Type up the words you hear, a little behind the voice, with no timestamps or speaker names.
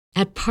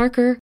At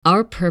Parker,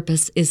 our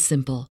purpose is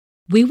simple.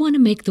 We want to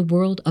make the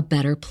world a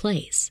better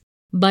place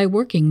by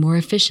working more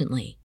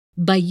efficiently,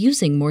 by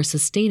using more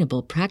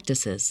sustainable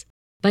practices,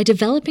 by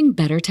developing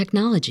better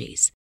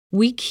technologies.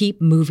 We keep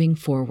moving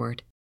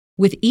forward.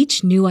 With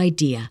each new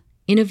idea,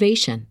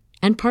 innovation,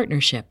 and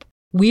partnership,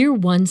 we're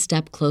one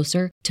step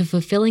closer to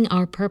fulfilling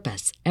our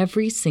purpose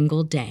every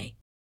single day.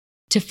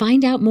 To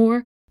find out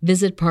more,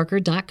 visit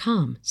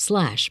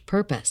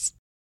parker.com/purpose.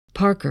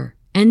 Parker,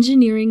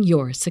 engineering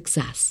your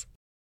success.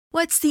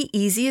 What's the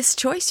easiest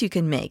choice you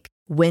can make?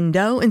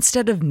 Window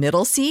instead of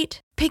middle seat?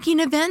 Picking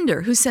a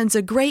vendor who sends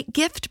a great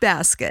gift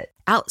basket?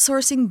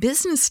 Outsourcing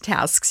business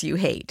tasks you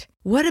hate?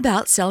 What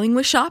about selling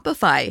with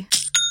Shopify?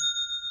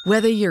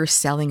 Whether you're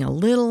selling a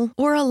little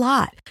or a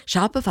lot,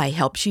 Shopify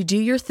helps you do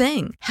your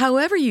thing,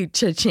 however you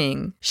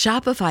cha-ching.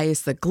 Shopify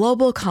is the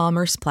global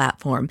commerce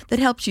platform that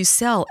helps you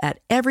sell at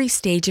every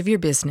stage of your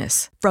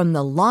business. From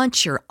the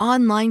launch your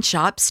online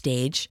shop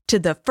stage to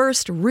the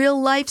first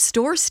real-life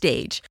store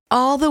stage,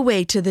 all the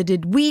way to the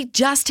did we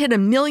just hit a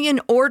million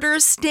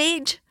orders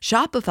stage.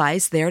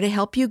 Shopify's there to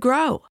help you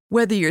grow.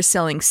 Whether you're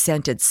selling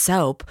scented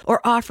soap or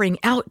offering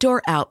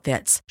outdoor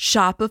outfits,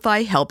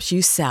 Shopify helps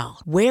you sell.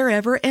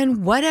 Wherever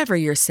and whatever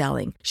you're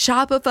selling,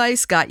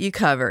 Shopify's got you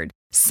covered.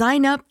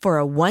 Sign up for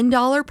a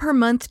 $1 per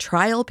month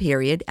trial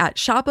period at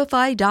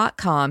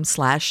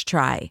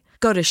shopify.com/try.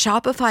 Go to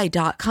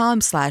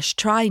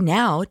shopify.com/try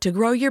now to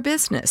grow your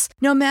business,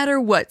 no matter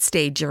what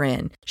stage you're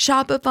in.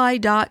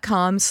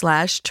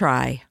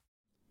 Shopify.com/try.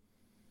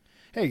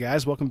 Hey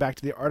guys, welcome back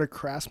to the Art of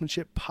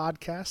Craftsmanship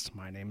podcast.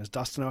 My name is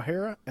Dustin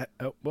O'Hara,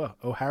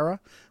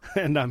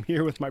 and I'm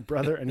here with my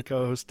brother and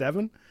co-host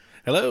Devin.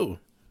 Hello.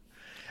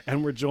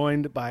 And we're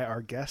joined by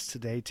our guest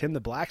today, Tim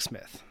the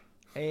Blacksmith.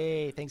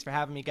 Hey, thanks for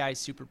having me, guys.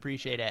 Super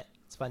appreciate it.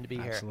 It's fun to be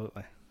here.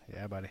 Absolutely.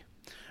 Yeah, buddy.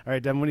 All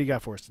right, Devin, what do you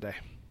got for us today?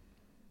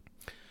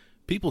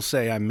 People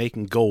say I'm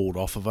making gold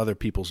off of other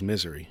people's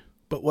misery,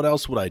 but what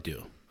else would I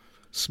do?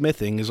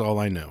 Smithing is all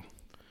I know.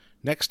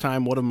 Next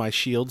time one of my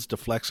shields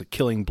deflects a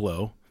killing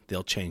blow,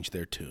 they'll change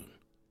their tune.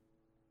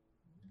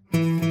 Oh,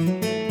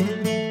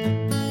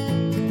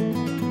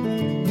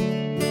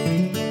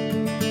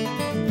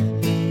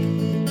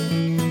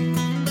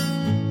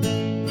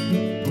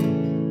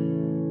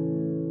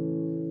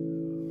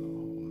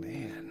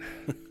 man.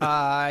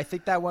 I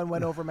think that one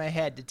went over my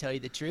head, to tell you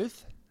the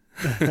truth.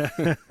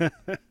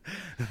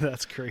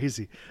 That's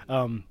crazy.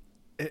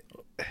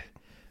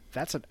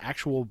 That's an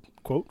actual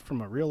quote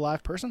from a real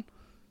live person?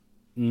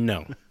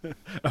 No.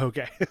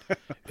 Okay.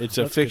 It's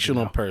a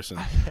fictional person.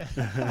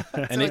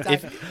 And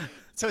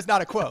so it's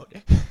not a quote.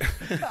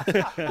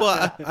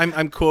 Well,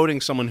 I'm quoting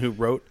someone who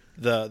wrote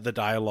the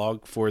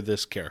dialogue for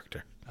this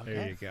character. Okay.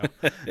 There you go.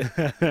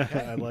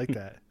 I like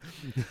that.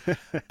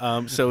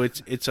 So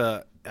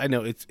I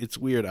know it's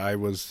weird. I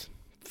was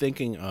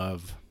thinking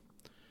of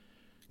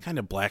kind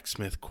of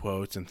blacksmith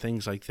quotes and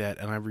things like that,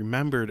 and I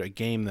remembered a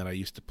game that I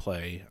used to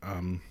play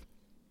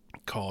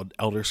called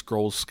Elder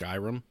Scrolls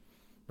Skyrim.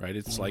 Right,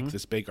 it's like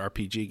this big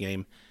RPG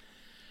game,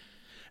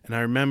 and I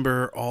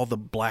remember all the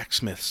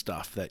blacksmith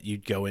stuff that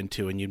you'd go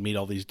into, and you'd meet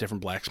all these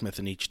different blacksmiths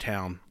in each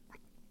town.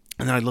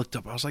 And then I looked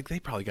up, I was like, they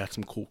probably got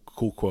some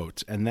cool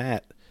quotes. And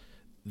that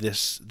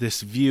this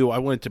view, I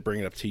wanted to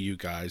bring it up to you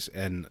guys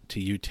and to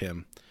you,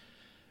 Tim.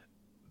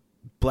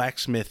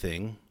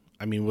 Blacksmithing,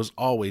 I mean, was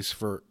always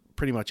for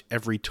pretty much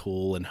every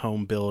tool and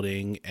home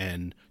building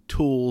and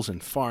tools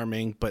and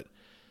farming, but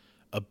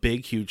a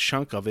big, huge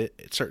chunk of it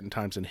at certain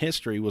times in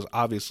history was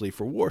obviously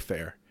for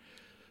warfare.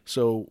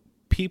 So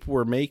people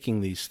were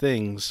making these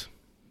things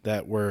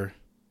that were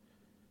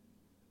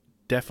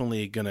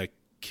definitely going to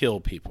kill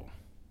people.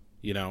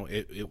 You know,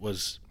 it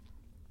was,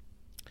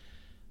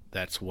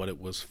 that's what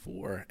it was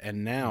for.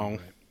 And now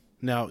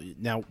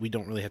we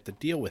don't really have to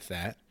deal with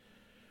that.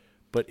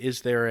 But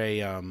is there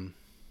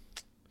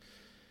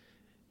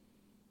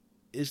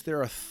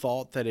a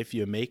thought that if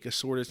you make a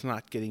sword, it's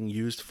not getting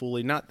used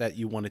fully? Not that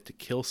you want it to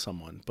kill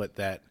someone, but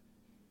that,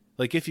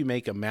 like, if you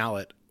make a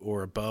mallet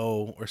or a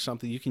bow or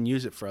something, you can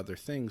use it for other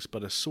things.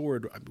 But a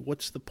sword,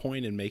 what's the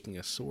point in making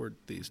a sword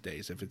these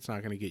days if it's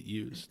not going to get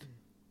used?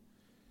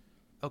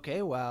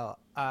 Okay, well,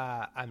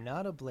 I'm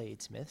not a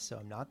bladesmith, so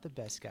I'm not the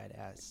best guy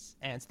to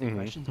answer the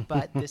questions,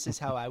 but this is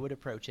how I would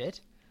approach it.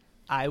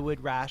 I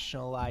would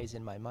rationalize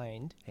in my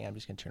mind. Hey, I'm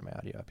just going to turn my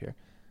audio up here.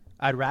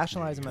 I'd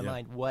rationalize in my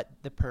mind what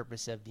the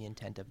purpose of the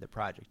intent of the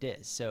project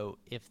is. So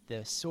if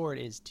the sword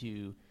is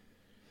to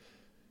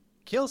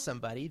kill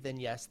somebody, then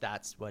yes,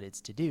 that's what it's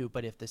to do.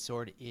 But if the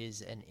sword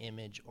is an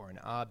image or an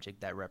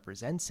object that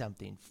represents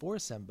something for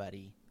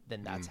somebody,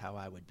 then that's how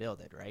I would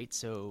build it, right?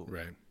 So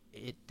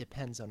it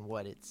depends on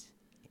what its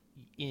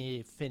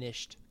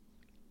finished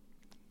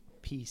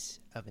piece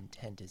of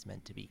intent is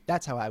meant to be.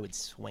 That's how I would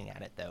swing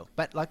at it, though.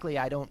 But luckily,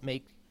 I don't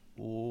make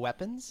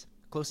weapons.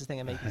 Closest thing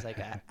I make is like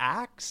an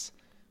axe.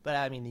 But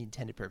I mean, the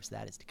intended purpose of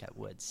that is to cut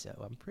wood, so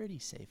I'm pretty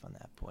safe on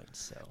that point.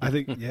 So I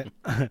think, yeah,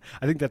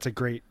 I think that's a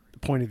great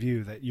point of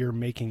view, that you're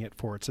making it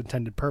for its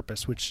intended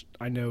purpose, which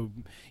I know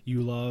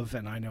you love,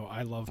 and I know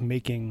I love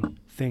making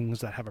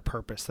things that have a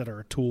purpose, that are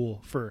a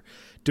tool for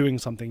doing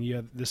something. You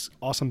have this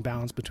awesome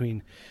balance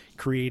between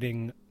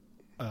creating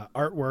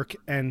artwork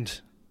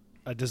and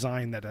a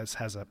design that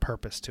has a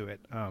purpose to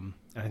it. I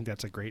think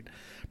that's a great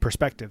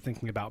perspective,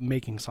 thinking about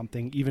making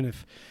something, even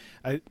if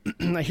I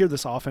hear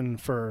this often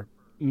for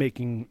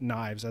making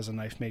knives as a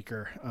knife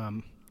maker.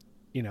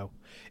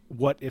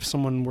 What if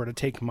someone were to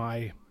take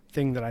my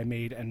thing that I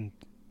made and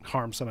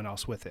harm someone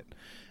else with it?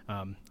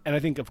 And I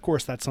think, of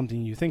course, that's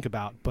something you think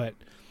about, but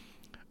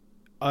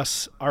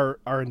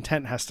our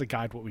intent has to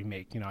guide what we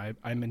make.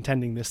 I'm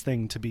intending this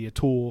thing to be a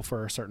tool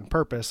for a certain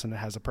purpose, and it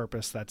has a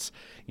purpose that's,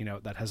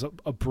 that has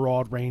a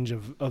broad range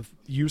of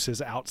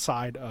uses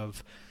outside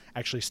of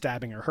actually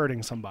stabbing or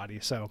hurting somebody.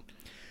 So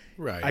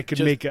right. I could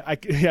make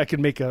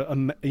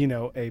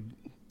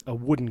a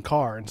wooden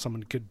car, and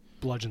someone could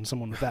bludgeon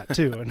someone with that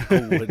too. And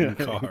a wooden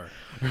car.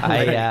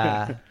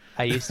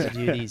 I used to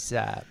do these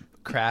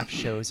craft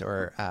shows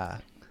or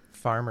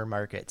farmer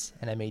markets,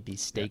 and I made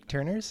these steak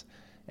turners,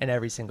 and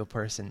every single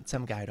person,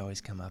 some guy would always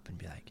come up and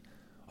be like,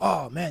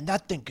 "Oh man,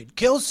 that thing could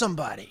kill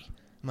somebody."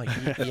 I'm like,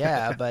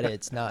 "Yeah, but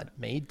it's not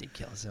made to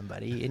kill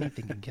somebody.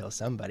 Anything can kill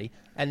somebody."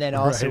 And then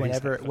also,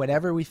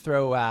 whenever we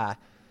throw, I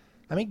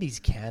make these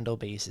candle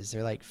bases.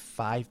 They're like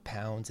 5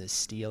 pounds of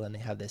steel, and they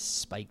have this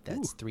spike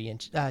that's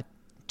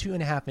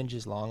 2.5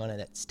 inches long on it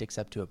that sticks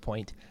up to a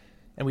point,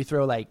 and we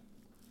throw like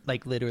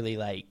literally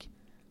like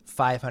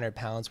 500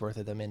 pounds worth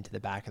of them into the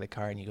back of the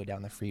car, and you go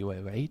down the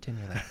freeway, right? And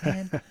you're like,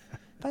 man,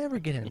 if I ever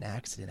get in an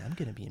accident, I'm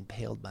going to be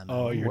impaled by my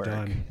work. You're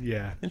done.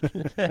 Yeah.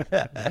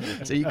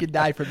 So you can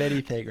die from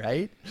anything,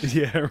 right?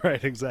 Yeah,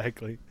 right.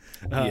 Exactly.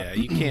 Yeah,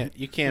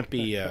 you can't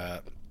be,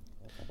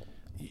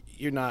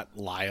 you're not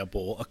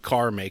liable. A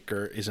car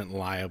maker isn't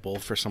liable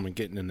for someone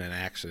getting in an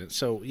accident.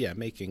 So yeah,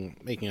 making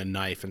a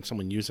knife and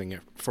someone using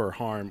it for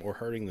harm or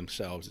hurting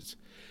themselves,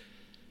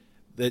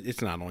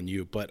 it's not on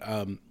you. But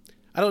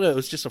I don't know. It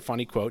was just a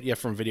funny quote. Yeah,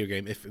 from a video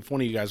game. If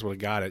one of you guys would have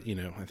got it,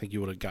 I think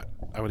you would have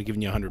I would have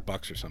given you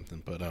 $100 or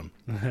something. But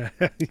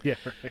yeah.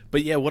 Right.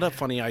 But yeah, what a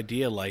funny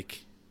idea!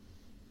 Like,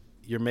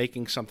 you're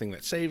making something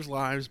that saves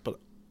lives, but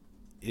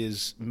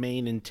is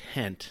main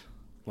intent,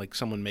 like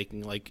someone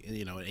making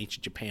in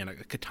ancient Japan a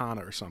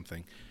katana or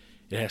something.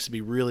 It has to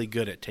be really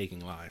good at taking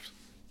lives.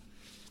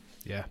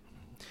 Yeah.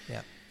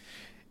 Yeah.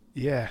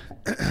 Yeah.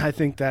 I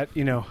think that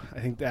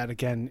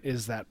again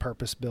is that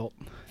purpose built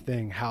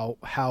thing. How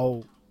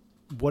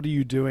what are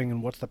you doing,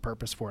 and what's the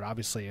purpose for it?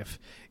 Obviously, if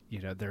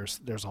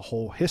there's a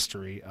whole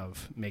history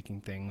of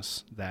making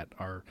things that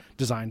are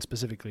designed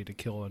specifically to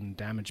kill and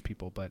damage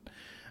people, but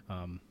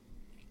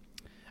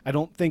I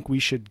don't think we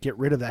should get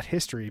rid of that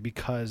history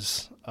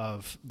because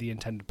of the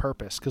intended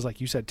purpose. Because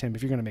like you said, Tim,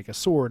 if you're going to make a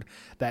sword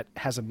that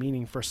has a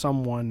meaning for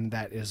someone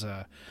that is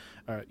a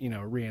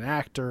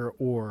reenactor,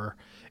 or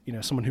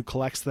someone who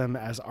collects them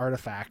as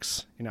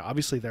artifacts,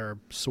 obviously there are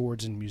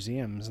swords in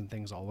museums and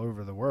things all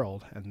over the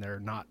world, and they're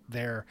not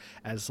there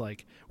as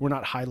we're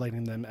not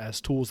highlighting them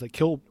as tools that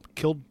killed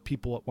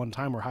people at one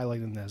time. We're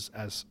highlighting them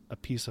as a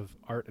piece of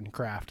art and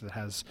craft that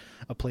has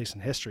a place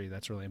in history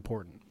that's really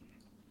important.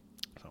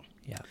 So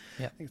yeah,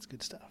 I think it's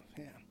good stuff.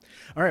 Yeah.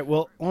 All right.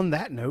 Well, on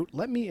that note,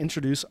 let me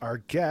introduce our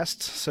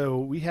guest. So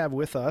we have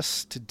with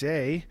us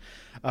today,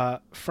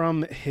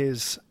 from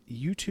his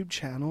YouTube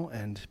channel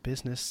and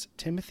business,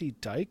 Timothy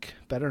Dyck,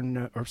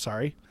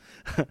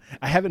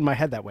 I have it in my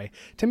head that way,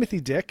 Timothy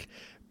Dyck,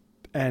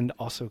 and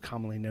also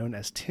commonly known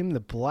as Tim the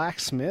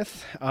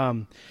Blacksmith.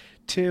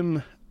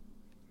 Tim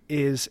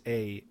is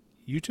a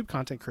YouTube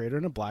content creator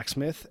and a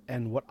blacksmith,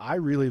 and what I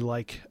really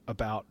like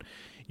about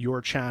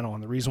your channel,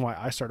 and the reason why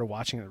I started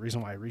watching it, the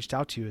reason why I reached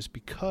out to you, is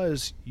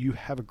because you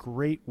have a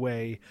great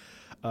way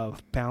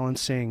of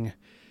balancing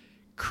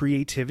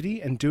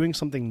creativity and doing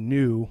something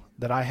new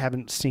that I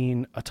haven't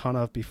seen a ton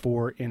of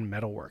before in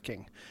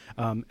metalworking,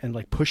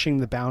 and pushing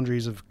the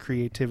boundaries of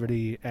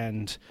creativity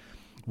and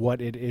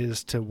what it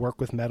is to work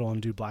with metal and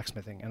do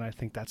blacksmithing. And I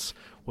think that's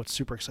what's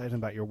super exciting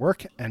about your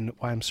work, and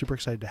why I'm super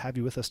excited to have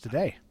you with us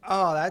today.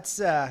 Oh, that's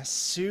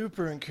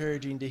super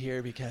encouraging to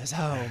hear, because,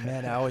 oh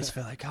man, I always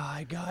feel like,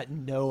 I got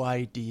no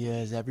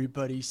ideas.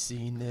 Everybody's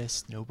seen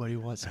this. Nobody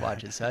wants to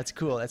watch it. So that's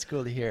cool. That's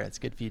cool to hear. It's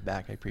good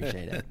feedback. I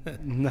appreciate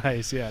it.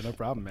 Nice. Yeah, no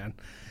problem, man.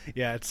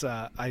 Yeah, it's,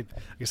 like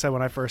I said,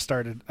 when I first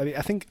started,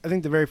 I think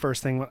the very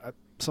first thing,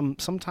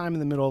 sometime in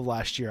the middle of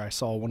last year, I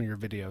saw one of your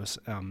videos.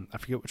 I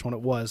forget which one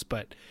it was,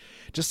 but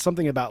just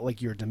something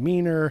about your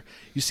demeanor.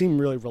 You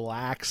seem really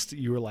relaxed.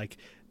 You were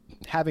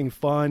having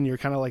fun. You're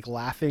kind of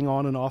laughing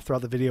on and off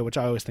throughout the video, which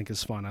I always think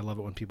is fun. I love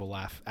it when people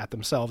laugh at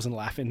themselves and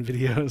laugh in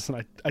videos.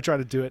 And I try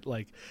to do it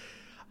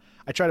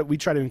we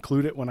try to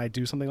include it when I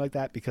do something like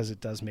that, because it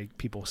does make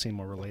people seem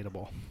more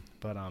relatable.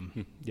 But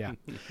yeah.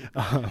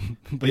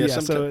 But yeah,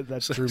 so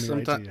that drew me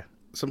right to you.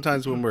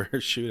 Sometimes when we're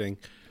shooting,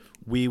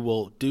 we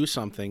will do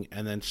something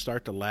and then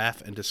start to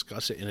laugh and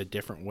discuss it in a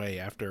different way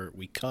after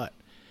we cut.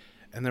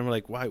 And then we're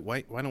like, why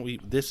don't we?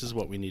 This is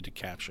what we need to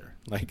capture.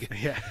 Like,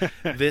 Yeah.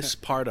 this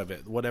part of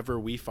it, whatever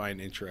we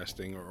find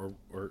interesting,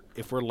 or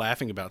if we're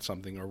laughing about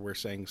something, or we're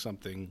saying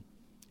something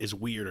is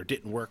weird or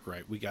didn't work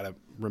right, we got to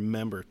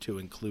remember to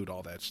include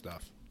all that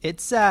stuff.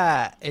 It's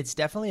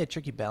definitely a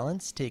tricky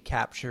balance to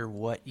capture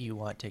what you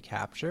want to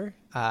capture.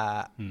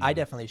 I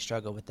definitely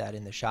struggle with that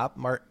in the shop.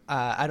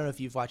 I don't know if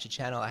you've watched the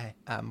channel.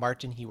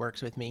 Martin, he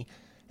works with me,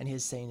 and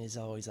his saying is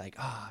always like,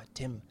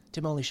 Tim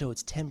only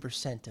shows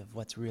 10% of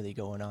what's really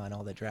going on,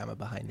 all the drama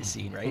behind the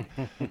scene, right?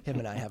 Him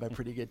and I have a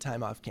pretty good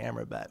time off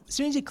camera, but as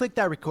soon as you click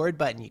that record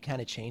button, you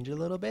kind of change a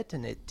little bit,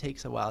 and it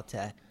takes a while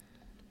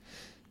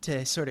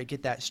to sort of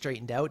get that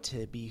straightened out,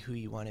 to be who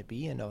you want to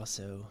be and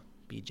also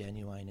be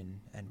genuine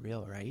and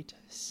real, right?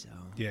 So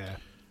yeah,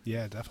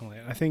 definitely.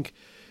 And I think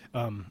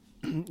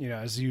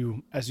as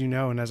you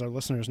know, and as our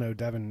listeners know,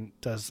 Devin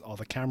does all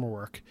the camera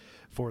work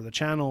for the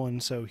channel,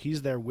 and so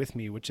he's there with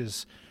me, which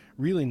is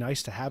really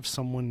nice to have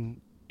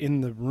someone in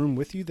the room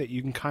with you that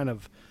you can kind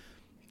of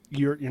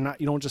you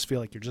don't just feel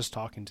like you're just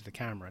talking to the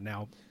camera.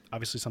 Now,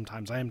 obviously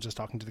sometimes I am just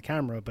talking to the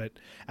camera, but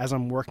as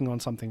I'm working on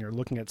something or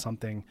looking at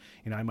something,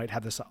 I might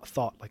have this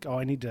thought like,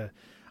 I need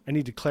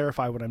to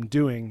clarify what I'm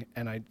doing,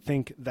 and I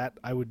think that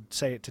I would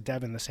say it to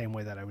Devin the same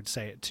way that I would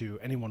say it to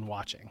anyone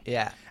watching.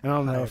 Yeah. And I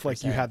don't know 100%. If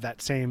like you had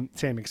that same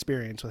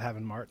experience with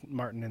having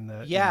Martin in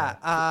the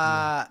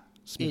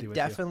it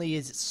definitely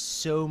is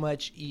so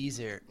much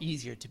easier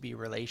to be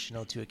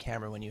relational to a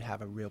camera when you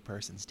have a real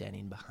person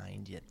standing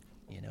behind you.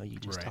 You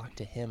just talk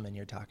to him and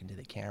you're talking to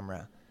the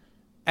camera.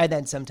 And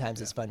then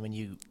sometimes it's fun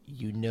when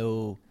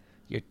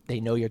they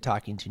know you're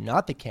talking to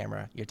not the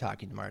camera, you're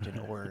talking to Martin,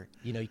 or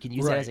you can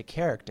use that as a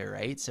character,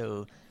 right?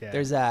 So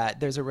there's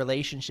a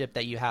relationship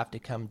that you have to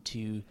come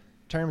to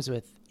terms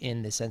with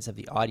in the sense of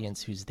the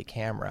audience who's the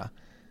camera.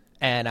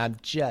 And I'm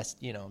just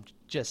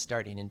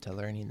starting into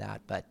learning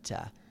that, but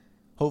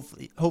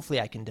hopefully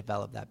I can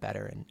develop that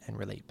better and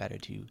relate better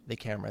to the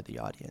camera, the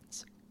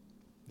audience.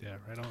 Yeah,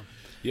 right on.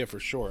 Yeah, for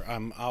sure.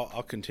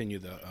 I'll continue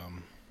the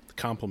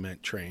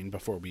compliment train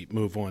before we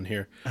move on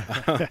here.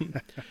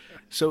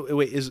 So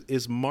wait,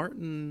 is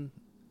Martin?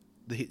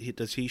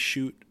 Does he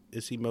shoot?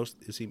 Is he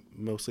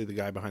mostly the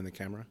guy behind the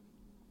camera?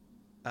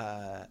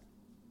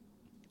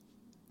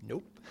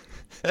 Nope.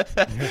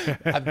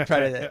 I'm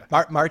trying to.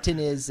 Martin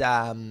is.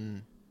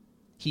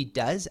 He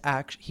does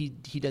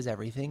he does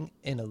everything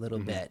in a little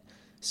bit.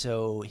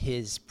 So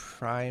his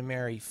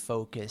primary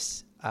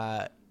focus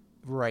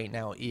right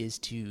now is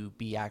to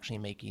be actually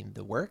making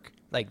the work.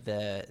 Like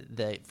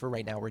for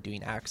right now we're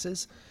doing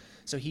axes.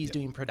 So he's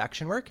doing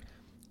production work,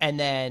 and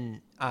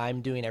then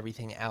I'm doing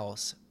everything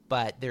else.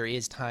 But there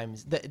is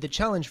times the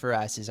challenge for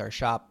us is our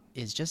shop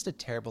is just a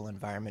terrible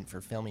environment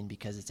for filming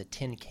because it's a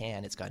tin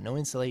can. It's got no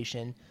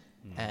insulation,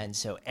 and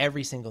so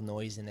every single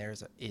noise in there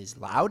is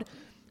loud.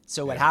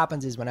 So what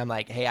happens is when I'm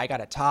like, hey, I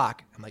gotta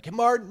talk, I'm like, hey,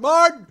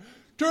 Martin,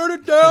 turn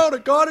it down. I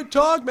gotta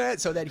talk, man.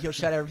 So then he'll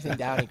shut everything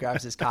down. He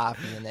grabs his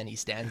coffee, and then he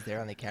stands there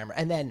on the camera.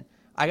 And then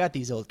I got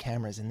these old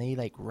cameras, and they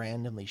like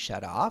randomly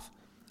shut off.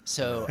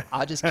 So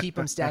I'll just keep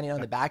them standing on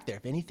the back there.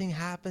 If anything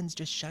happens,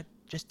 just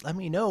let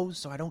me know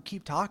so I don't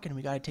keep talking.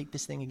 We got to take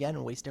this thing again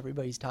and waste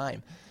everybody's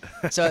time.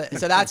 So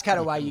that's kind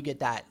of why you get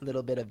that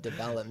little bit of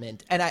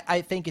development. And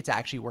I think it's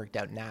actually worked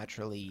out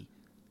naturally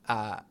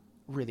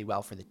really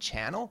well for the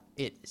channel.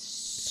 It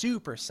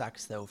super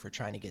sucks, though, for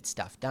trying to get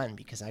stuff done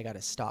because I got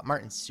to stop.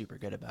 Martin's super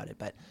good about it,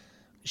 but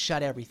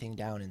shut everything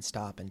down and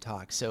stop and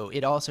talk. So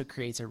it also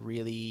creates a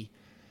really...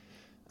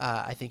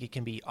 I think it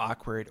can be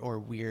awkward or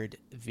weird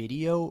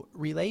video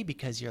relay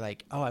because you're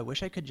like, oh, I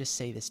wish I could just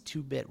say this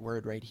 2-bit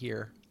word right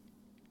here.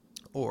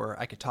 Or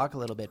I could talk a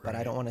little bit, but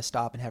I don't want to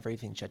stop and have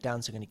everything shut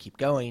down, so I'm going to keep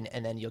going.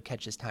 And then you'll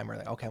catch this time where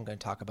like, okay, I'm going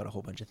to talk about a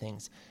whole bunch of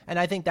things. And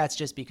I think that's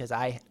just because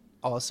I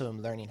also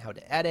am learning how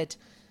to edit,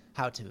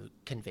 how to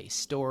convey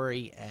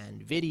story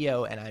and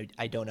video, and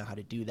I don't know how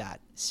to do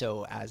that.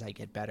 So as I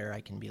get better, I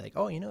can be like,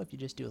 oh, if you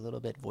just do a little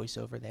bit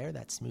voiceover there,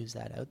 that smooths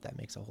that out. That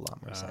makes a whole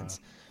lot more sense.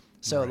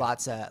 So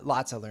lots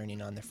of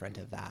learning on the front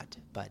of that.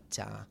 But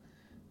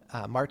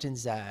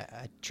Martin's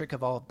a trick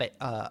of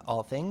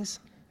all things,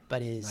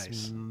 but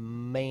his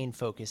main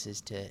focus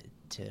is to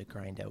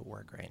grind out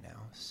work right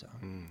now. So,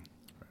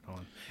 Right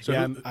on. So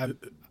yeah, I'm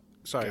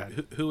sorry.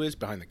 Who is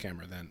behind the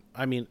camera then?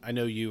 I mean, I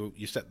know you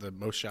set the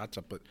most shots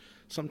up, but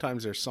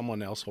sometimes there's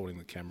someone else holding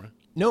the camera.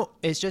 No,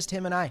 it's just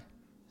him and I.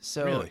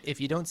 So really?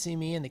 If you don't see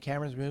me and the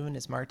camera's moving,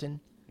 it's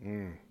Martin,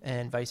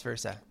 and vice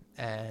versa.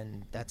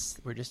 And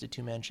we're just a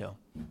 2-man show.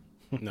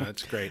 No,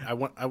 that's great. I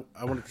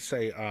wanted to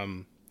say,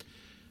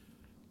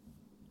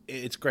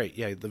 it's great.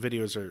 Yeah, the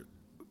videos are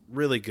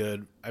really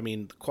good. I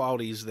mean, the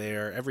quality's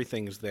there,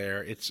 everything's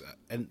there.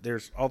 And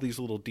there's all these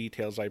little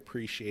details I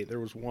appreciate. There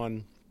was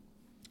one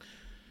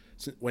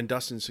when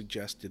Dustin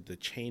suggested the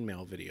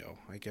chainmail video.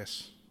 I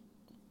guess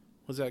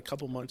was that a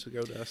couple months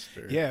ago,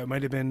 Dustin? Yeah, it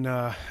might have been.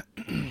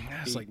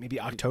 It's like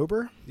maybe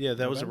October. Yeah,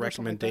 that was a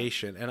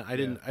recommendation, and I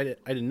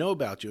didn't know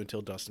about you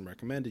until Dustin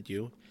recommended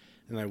you,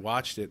 and I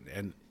watched it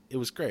and. It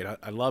was great.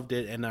 I loved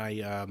it, and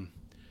I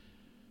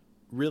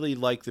really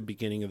like the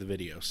beginning of the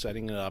video,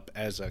 setting it up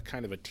as a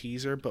kind of a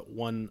teaser, but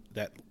one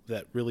that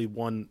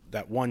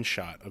one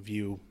shot of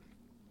you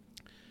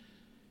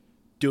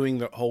doing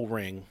the whole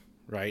ring,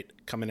 right?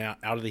 Coming out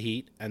of the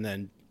heat and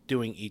then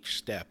doing each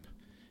step.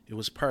 It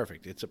was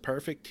perfect. It's a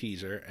perfect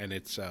teaser, and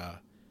it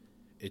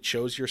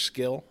shows your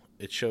skill.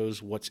 It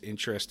shows what's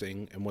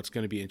interesting and what's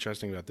going to be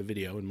interesting about the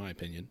video, in my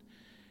opinion.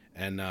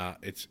 And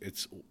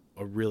it's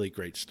a really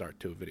great start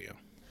to a video.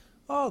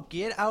 Oh,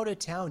 get out of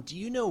town. Do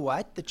you know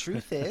what? The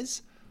truth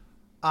is,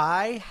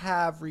 I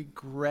have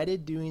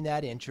regretted doing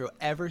that intro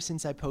ever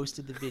since I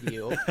posted the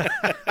video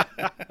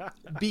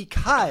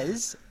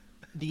because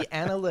the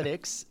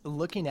analytics,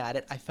 looking at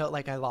it, I felt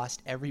like I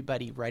lost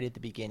everybody right at the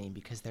beginning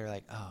because they're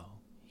like, oh,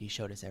 he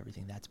showed us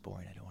everything. That's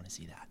boring. I don't want to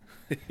see that.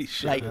 He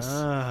showed us.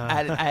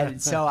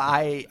 And so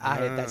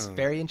that's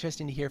very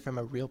interesting to hear from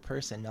a real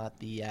person, not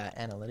the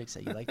analytics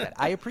that you like that.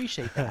 I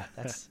appreciate that.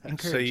 That's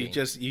encouraging.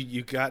 So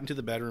you got into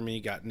the bedroom and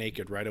you got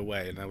naked right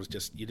away, and that was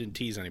just, you didn't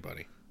tease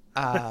anybody.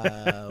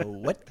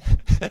 What?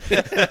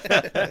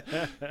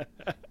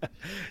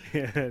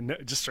 Yeah, no,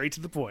 just straight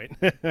to the point.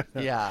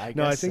 Yeah, I guess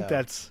no, I think so.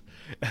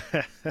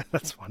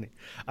 that's funny.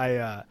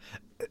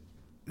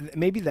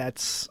 Maybe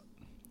that's,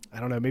 I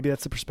don't know, maybe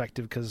that's the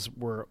perspective because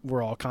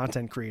we're all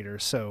content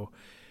creators, so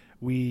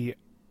we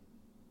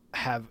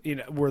have,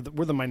 we're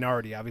the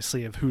minority,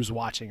 obviously, of who's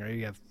watching, right?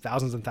 You have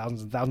thousands and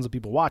thousands and thousands of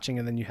people watching,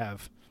 and then you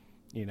have,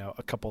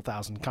 a couple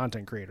thousand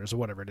content creators or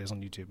whatever it is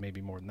on YouTube,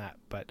 maybe more than that.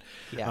 But,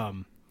 Yeah.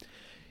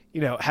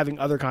 Having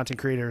other content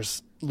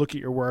creators look at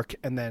your work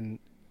and then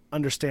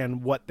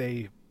understand what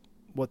they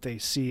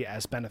see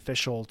as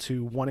beneficial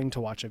to wanting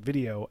to watch a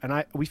video.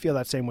 And we feel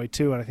that same way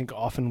too. And I think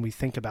often we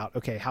think about,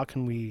 okay, how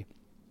can we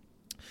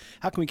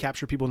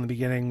capture people in the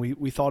beginning?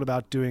 We thought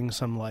about doing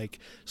some like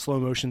slow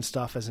motion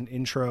stuff as an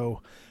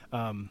intro.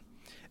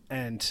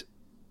 And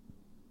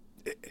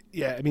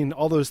yeah, I mean,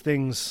 all those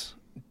things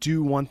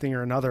do one thing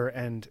or another.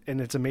 And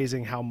it's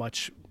amazing how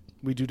much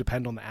we do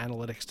depend on the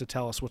analytics to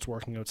tell us what's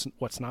working and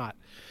what's not.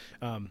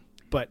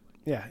 But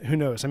yeah, who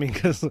knows? I mean,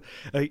 because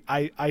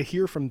I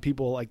hear from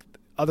people like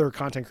other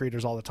content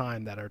creators all the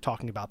time that are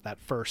talking about that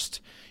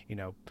first,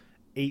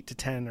 8 to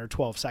 10 or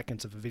 12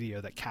 seconds of a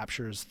video that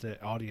captures the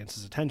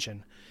audience's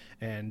attention.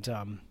 And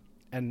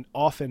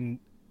often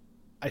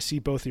I see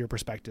both of your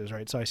perspectives,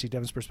 right? So I see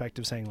Devin's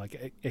perspective saying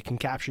like, it can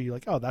capture you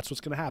like, oh, that's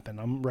what's going to happen.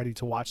 I'm ready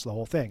to watch the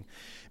whole thing.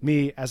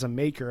 Me as a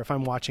maker, if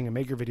I'm watching a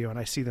maker video and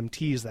I see them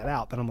tease that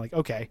out, then I'm like,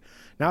 okay,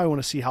 now I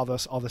want to see how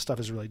all this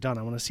stuff is really done.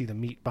 I want to see the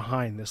meat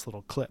behind this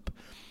little clip.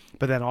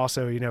 But then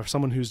also, if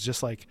someone who's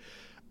just like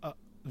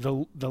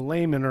the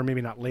layman, or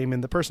maybe not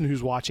layman, the person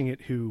who's watching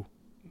it, who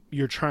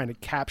you're trying to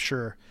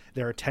capture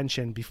their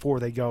attention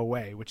before they go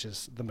away, which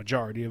is the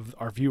majority of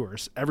our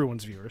viewers,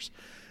 everyone's viewers,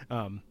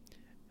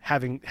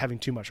 having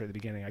too much right at the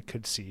beginning, I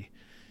could see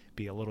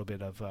be a little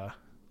bit of a,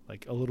 I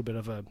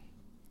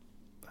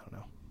don't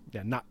know.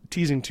 Yeah. Not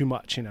teasing too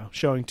much,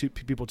 showing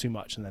people too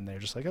much. And then they're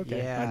just like,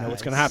 okay, Yeah, I know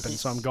what's going to happen.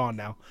 So I'm gone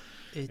now.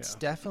 It's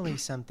definitely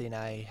something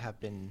I have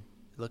been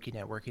looking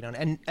at working on,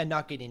 and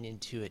not getting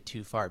into it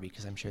too far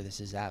because I'm sure this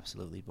is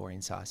absolutely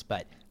boring sauce,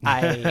 but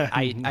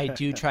I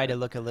do try to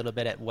look a little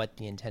bit at what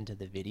the intent of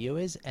the video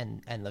is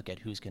and look at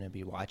who's going to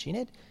be watching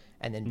it,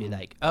 and then be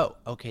like, oh,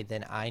 okay,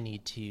 then I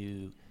need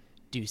to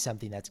do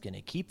something that's going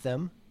to keep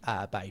them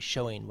by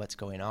showing what's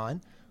going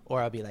on.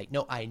 Or I'll be like,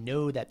 no, I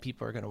know that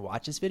people are going to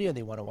watch this video and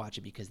they want to watch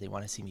it because they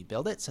want to see me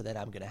build it, so that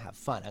I'm going to have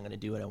fun. I'm going to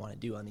do what I want to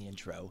do on the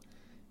intro.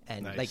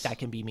 And Nice. like that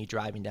can be me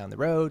driving down the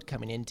road,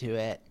 coming into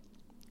it,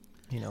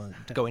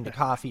 going to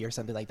coffee or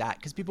something like that,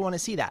 because people want to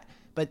see that.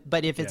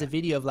 But if it's a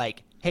video of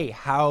like, hey,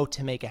 how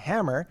to make a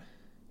hammer,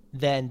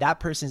 then that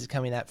person is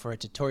coming at for a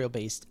tutorial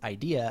based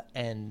idea,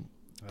 and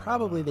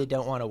probably they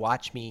don't want to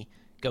watch me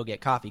go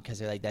get coffee because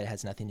they're like, that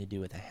has nothing to do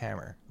with a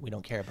hammer. We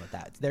don't care about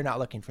that. They're not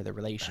looking for the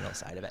relational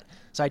side of it.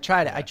 So I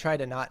try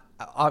to not,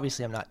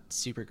 obviously I'm not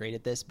super great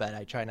at this, but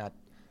I try not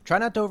to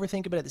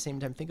overthink it, but at the same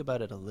time think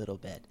about it a little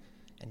bit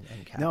and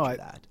capture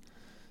that.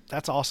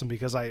 That's awesome,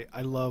 because I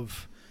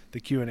love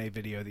the Q&A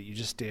video that you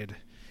just did,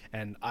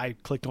 and I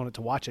clicked on it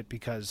to watch it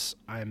because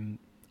I'm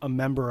a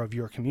member of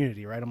your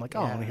community, right? I'm like,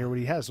 oh, I want to hear what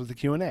he has with the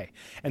Q&A.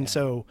 And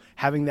so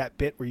having that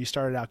bit where you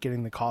started out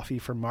getting the coffee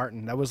from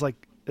Martin, that was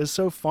like, is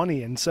so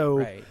funny and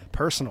so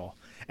personal.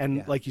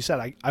 And like you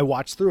said, I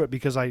watched through it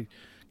because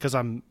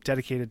I'm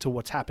dedicated to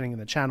what's happening in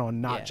the channel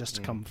and not just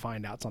to come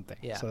find out something.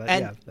 Yeah. So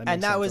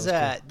that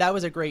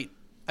was a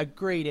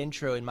great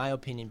intro in my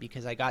opinion,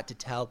 because I got to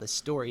tell the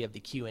story of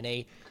the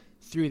Q&A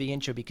through the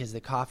intro, because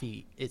the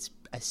coffee, it's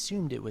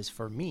assumed it was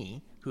for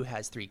me, who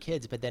has 3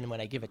 kids, but then when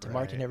I give it to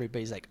Martin,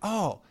 everybody's like,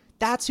 oh,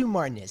 that's who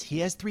Martin is. He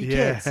has 3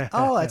 kids.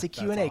 Oh, that's a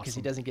Q&A, because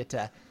he doesn't get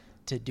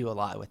to do a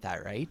lot with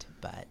that, right?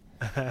 But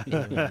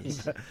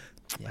anyways,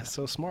 that's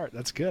so smart.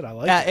 That's good. I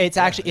like it. It's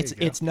actually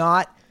it's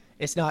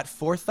not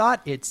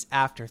forethought, it's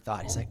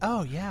afterthought. He's like,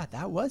 oh yeah,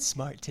 that was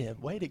smart,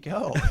 Tim. Way to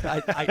go.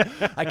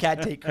 I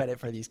can't take credit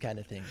for these kind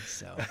of things.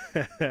 So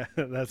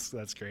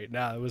that's great.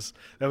 No,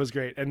 that was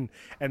great. And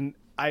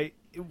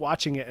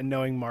watching it and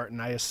knowing Martin,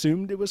 I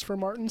assumed it was for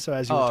Martin. So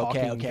as you were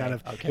talking,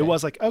 it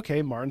was like,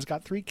 okay, Martin's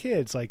got 3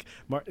 kids. Like,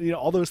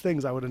 all those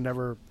things I would have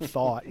never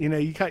thought.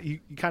 You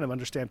kind of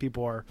understand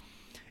people are,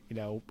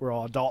 we're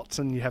all adults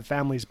and you have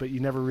families, but you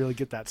never really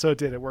get that. So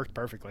it worked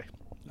perfectly.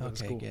 That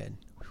was cool. Good.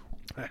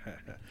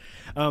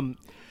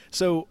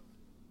 So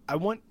I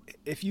want,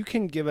 if you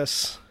can give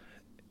us,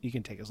 you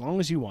can take as long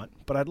as you want,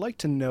 but I'd like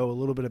to know a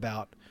little bit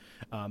about,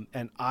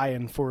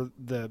 and for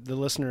the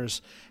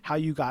listeners, how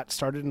you got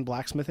started in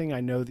blacksmithing. I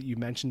know that you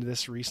mentioned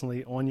this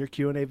recently on your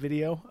Q&A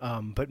video,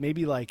 but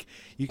maybe like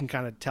you can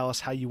kind of tell us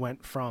how you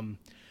went from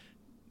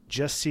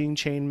just seeing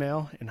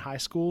chainmail in high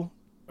school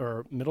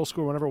or middle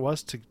school, whenever it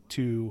was,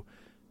 to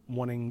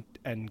wanting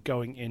and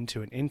going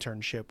into an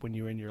internship when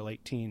you were in your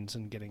late teens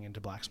and getting into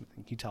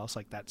blacksmithing. Can you tell us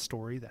like that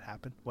story that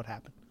happened? What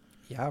happened?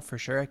 Yeah, for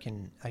sure. I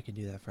can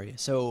do that for you.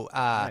 So,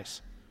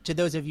 nice. To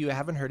those of you who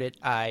haven't heard it,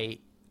 I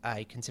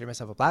consider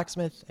myself a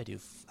blacksmith. I do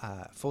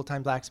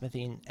full-time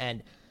blacksmithing,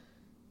 and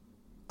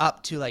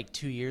up to like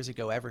 2 years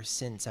ago, ever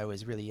since I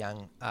was really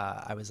young,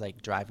 I was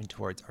like driving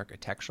towards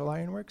architectural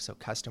ironwork, so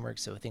custom work,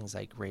 so things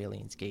like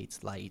railings,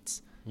 gates,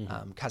 lights,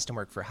 custom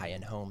work for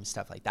high-end homes,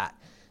 stuff like that.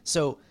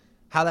 So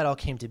how that all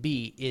came to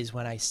be is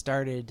when I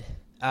started,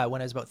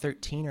 when I was about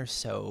 13 or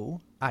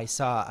so, I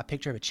saw a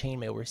picture of a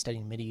chainmail. We were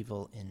studying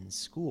medieval in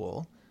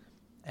school,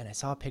 and I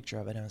saw a picture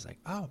of it, and I was like,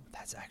 oh,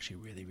 that's actually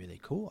really, really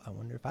cool. I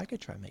wonder if I could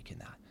try making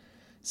that.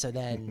 So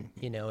then,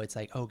 it's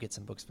like, oh, get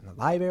some books from the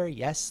library.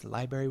 Yes, the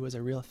library was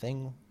a real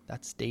thing.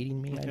 That's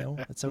dating me, I know.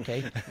 That's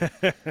okay.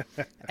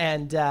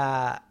 And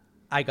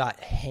I got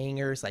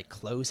hangers, like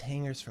clothes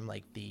hangers from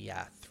like the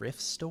thrift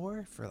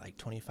store for like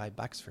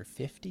 $25 for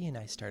 50, and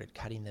I started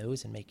cutting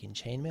those and making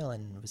chainmail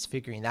and was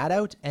figuring that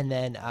out. And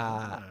then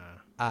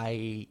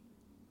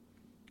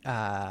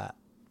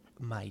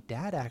my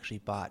dad actually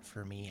bought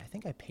for me, I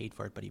think I paid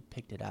for it, but he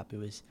picked it up. It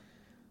was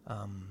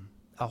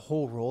a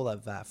whole roll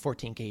of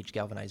 14 gauge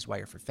galvanized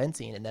wire for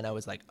fencing. And then I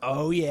was like,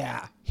 oh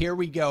yeah, here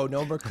we go.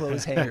 No more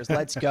clothes hangers.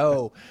 Let's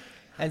go.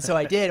 And so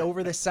I did.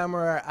 Over the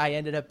summer, I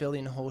ended up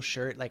building a whole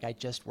shirt. Like, I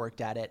just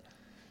worked at it.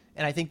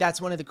 And I think that's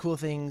one of the cool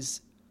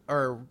things,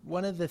 or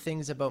one of the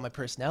things about my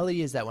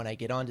personality, is that when I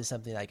get onto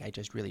something, like, I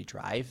just really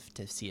drive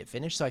to see it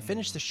finished. So I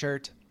finished the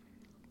shirt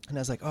and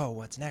I was like, oh,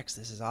 what's next?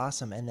 This is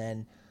awesome. And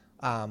then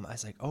I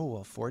was like, oh,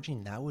 well,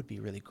 forging, that would be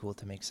really cool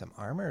to make some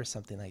armor or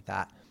something like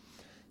that.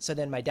 So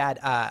then my dad,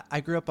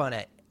 I grew up on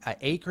a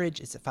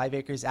acreage. It's at 5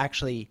 acres.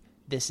 Actually,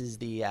 this is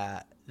the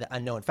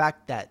unknown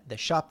fact that the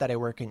shop that I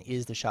work in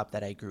is the shop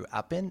that I grew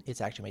up in.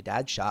 It's actually my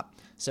dad's shop.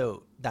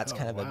 So that's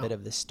kind of a bit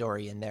of the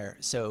story in there.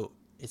 So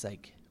it's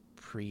like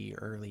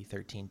early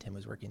 13, Tim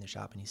was working the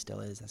shop, and he still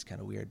is. That's kind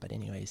of weird, but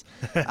anyways.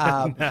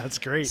 That's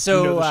great. So,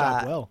 you know the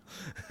shop well.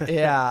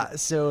 Yeah.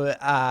 So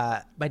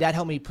my dad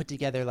helped me put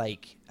together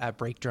like a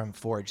brake drum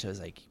forge. So it was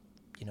like,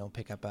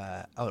 pick up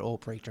an old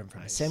brake drum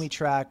from a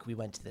semi-truck. We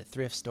went to the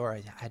thrift store.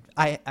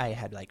 I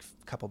had like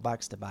a couple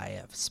bucks to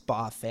buy a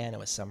spa fan. It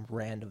was some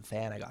random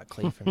fan I got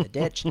clean from the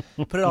ditch.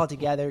 Put it all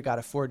together, got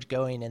a forge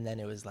going, and then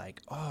it was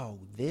like, oh,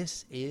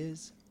 this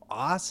is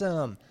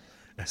awesome.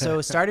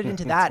 So started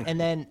into that, and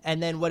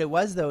then what it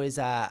was though is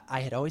I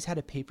had always had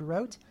a paper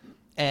route,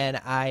 and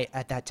I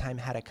at that time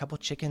had a couple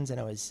chickens, and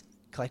I was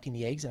collecting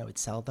the eggs, and I would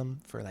sell them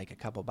for like a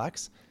couple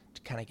bucks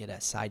to kind of get a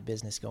side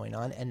business going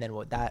on. And then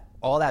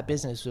all that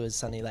business was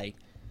suddenly like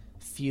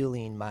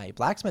fueling my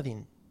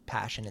blacksmithing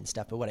passion and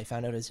stuff. But what I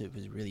found out is it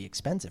was really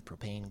expensive.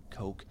 Propane,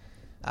 coke,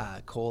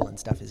 coal and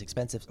stuff is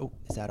expensive. Oh,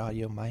 is that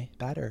audio my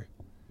bad or?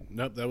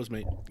 Nope, that was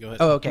me. Go ahead.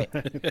 Oh, okay.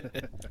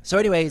 So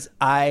anyways,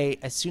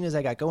 as soon as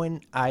I got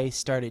going, I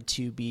started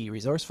to be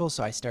resourceful.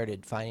 So I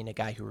started finding a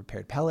guy who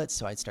repaired pellets.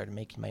 So I started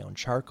making my own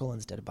charcoal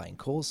instead of buying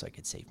coal, so I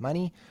could save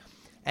money.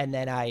 And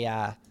then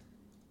I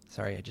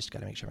just got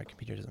to make sure my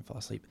computer doesn't fall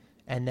asleep.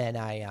 And then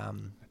I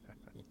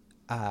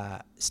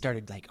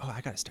started like, oh,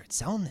 I got to start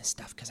selling this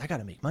stuff because I got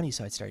to make money.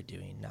 So I started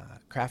doing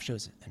craft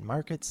shows and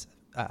markets,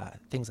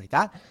 things like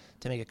that,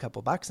 to make a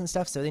couple bucks and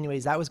stuff. So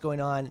anyways, that was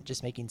going on,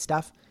 just making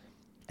stuff.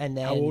 And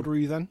then, how old were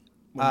you then?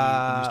 When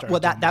you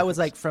started that was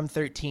like from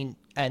 13,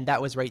 and that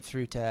was right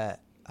through to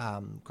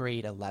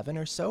grade 11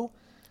 or so.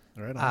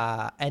 Right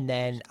on. And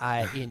then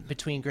in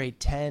between grade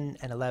 10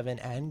 and 11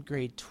 and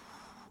grade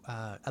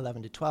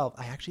 11 to 12,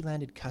 I actually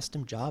landed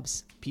custom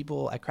jobs.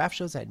 People at craft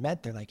shows I'd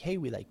met, they're like, hey,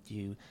 we'd like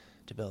you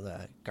to build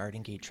a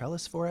garden gate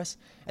trellis for us.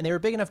 And they were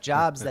big enough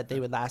jobs that they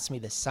would last me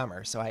this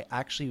summer. So I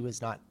actually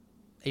was not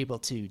able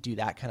to do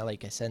that, kind of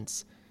like a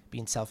sense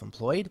being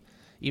self-employed,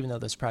 even though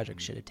those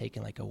projects should have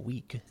taken like a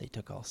week. They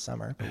took all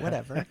summer, but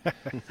whatever.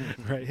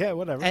 Right. Yeah,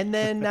 whatever. And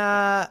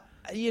then,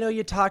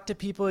 you talk to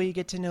people, you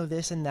get to know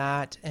this and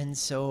that. And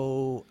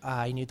so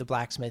I knew the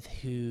blacksmith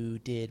who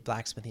did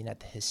blacksmithing at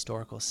the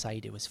historical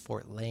site. It was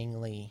Fort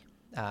Langley.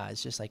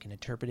 It's just like an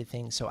interpretive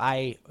thing. So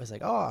I was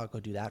like, oh, I'll go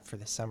do that for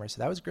the summer. So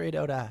that was great.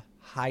 Out of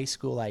high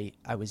school,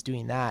 I was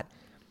doing that.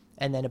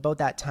 And then about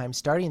that time,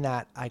 starting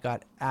that, I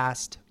got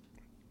asked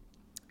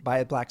by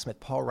a blacksmith,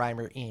 Paul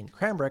Reimer in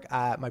Cranbrook.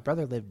 My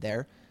brother lived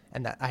there,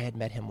 and that I had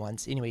met him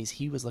once. Anyways,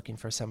 he was looking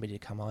for somebody to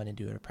come on and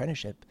do an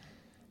apprenticeship.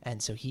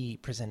 And so he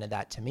presented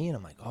that to me, and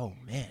I'm like, oh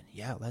man,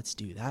 yeah, let's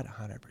do that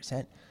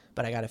 100%.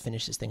 But I got to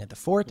finish this thing at the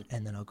fort,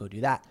 and then I'll go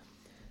do that.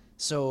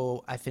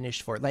 So I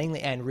finished Fort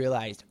Langley and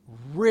realized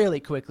really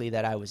quickly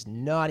that I was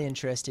not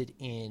interested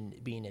in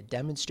being a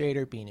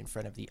demonstrator, being in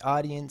front of the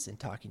audience and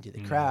talking to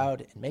the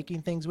crowd and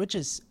making things, which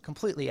is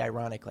completely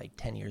ironic like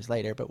 10 years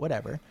later, but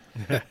whatever,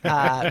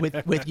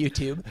 with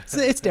YouTube.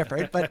 So it's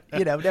different, but,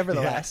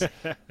 nevertheless,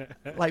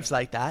 life's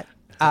like that.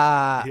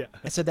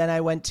 So then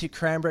I went to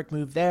Cranbrook,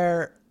 moved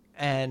there,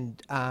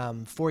 and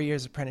 4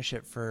 years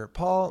apprenticeship for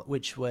Paul,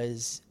 which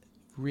was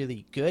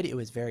really good. It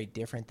was very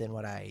different than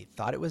what I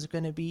thought it was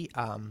going to be.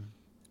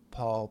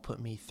 Paul put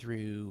me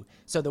through.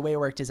 So the way it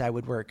worked is I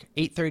would work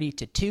 8:30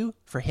 to 2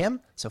 for him,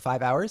 so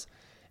 5 hours,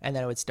 and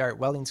then I would start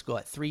welding school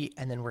at 3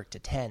 and then work to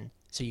 10.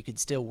 So you could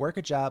still work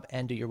a job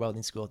and do your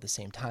welding school at the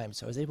same time.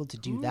 So I was able to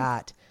do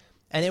that,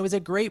 and it was a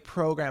great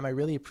program. I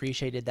really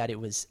appreciated that it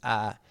was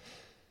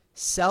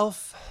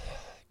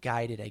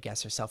self-guided, I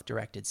guess, or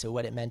self-directed. So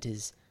what it meant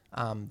is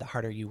the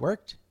harder you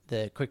worked,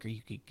 the quicker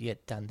you could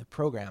get done the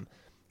program.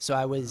 So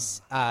I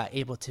was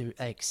able to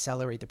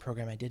accelerate the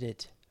program. I did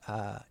it.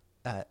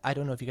 I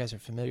don't know if you guys are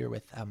familiar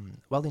with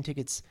welding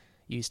tickets.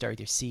 You start with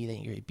your C,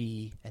 then your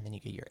B, and then you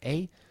get your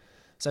A.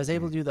 So I was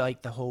able to do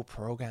the whole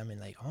program in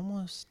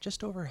almost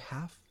just over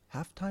half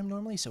time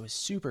normally. So it was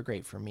super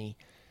great for me.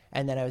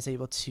 And then I was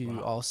able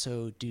to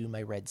also do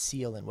my red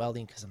seal in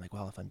welding because I'm like,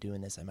 well, if I'm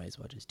doing this, I might as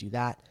well just do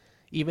that.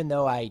 Even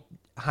though I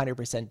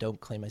 100% don't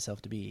claim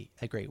myself to be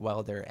a great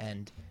welder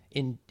and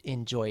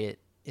enjoy it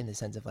in the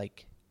sense of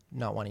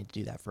not wanting to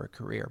do that for a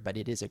career, but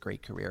it is a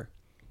great career.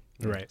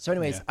 Right. So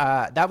anyways,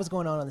 that was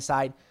going on the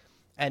side.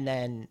 And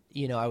then,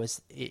 I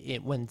was,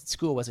 when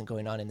school wasn't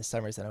going on in the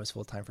summers, then I was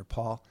full-time for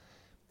Paul.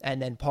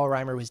 And then Paul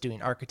Reimer was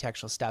doing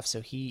architectural stuff.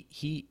 So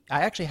I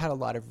actually had a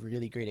lot of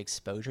really great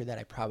exposure that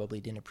I probably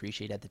didn't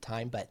appreciate at the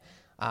time, but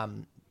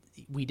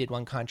we did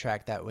one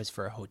contract that was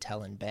for a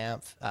hotel in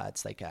Banff.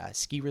 It's like a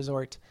ski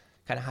resort,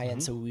 kind of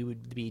high-end. So we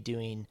would be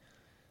doing,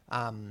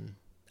 I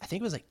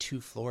think it was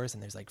 2 floors,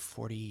 and there's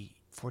 40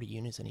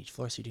 units on each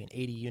floor. So you're doing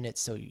 80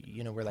 units. So,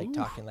 we're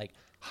talking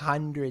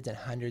hundreds and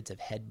hundreds of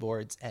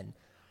headboards and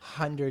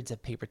hundreds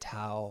of paper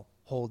towel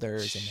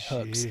holders and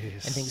hooks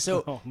and things.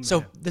 So,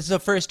 so this is the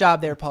first job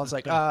there. Paul's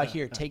like,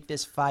 here, take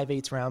this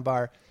 5/8 round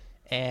bar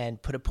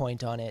and put a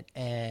point on it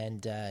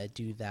and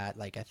do that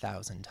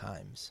 1,000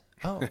 times.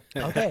 Oh,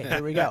 okay,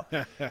 here we go.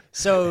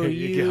 So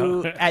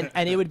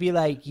and it would be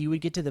you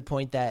would get to the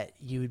point that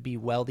you would be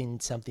welding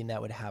something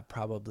that would have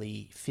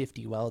probably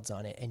 50 welds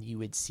on it, and you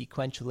would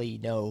sequentially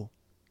know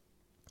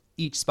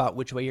each spot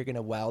which way you're going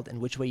to weld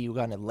and which way you're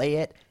going to lay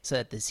it so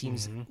that the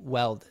seams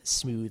weld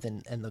smooth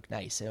and look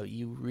nice. So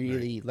you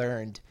really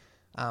learned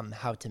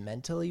how to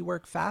mentally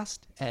work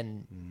fast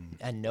and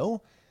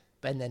know,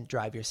 and then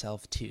drive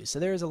yourself too. So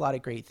there's a lot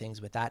of great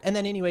things with that. And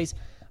then anyways,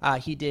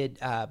 he did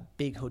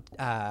big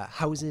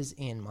houses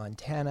in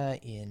Montana,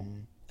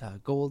 in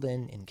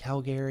Golden, in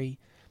Calgary.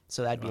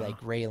 So that'd be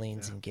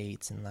railings and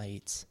gates and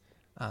lights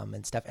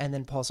and stuff. And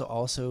then Paul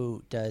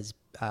also does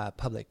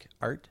public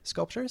art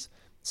sculptures.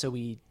 So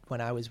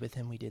when I was with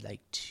him, we did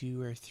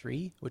 2 or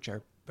 3, which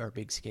are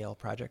big scale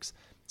projects.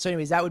 So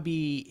anyways, that would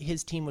be,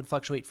 his team would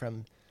fluctuate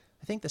from,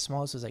 I think the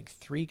smallest was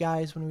 3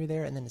 guys when we were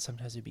there, and then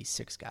sometimes it'd be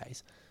 6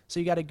 guys. So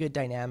you got a good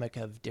dynamic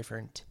of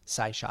different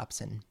size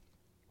shops and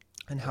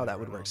how that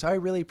would work. So I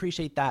really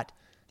appreciate that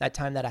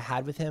time that I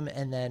had with him.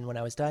 And then when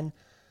I was done,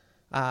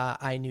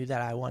 I knew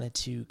that I wanted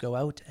to go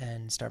out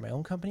and start my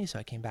own company. So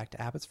I came back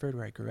to Abbotsford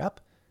where I grew up.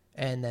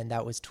 And then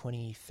that was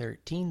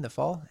 2013, the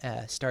fall,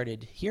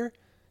 started here.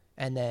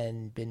 And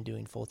then been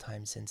doing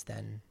full-time since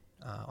then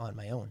on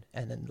my own.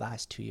 And then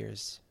last 2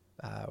 years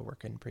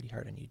working pretty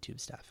hard on YouTube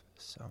stuff.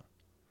 So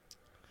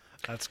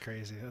that's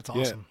crazy. That's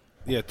awesome.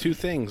 Yeah, 2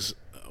 things.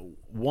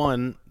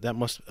 One, it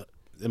must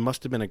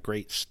have been a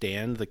great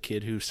stand, the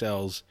kid who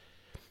sells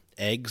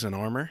eggs and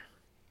armor.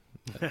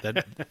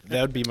 That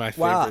would be my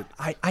favorite.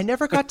 Wow, I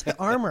never got to the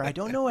armor. I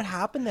don't know what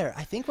happened there.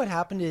 I think what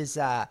happened is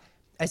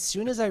as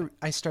soon as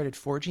I started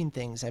forging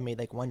things, I made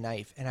one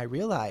knife, and I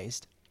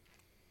realized,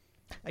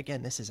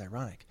 again, this is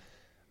ironic,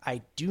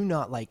 I do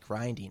not like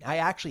grinding. I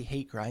actually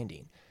hate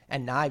grinding.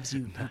 And knives,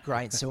 you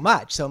grind so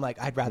much. So I'm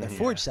I'd rather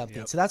forge something.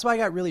 Yep. So that's why I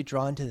got really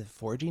drawn to the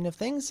forging of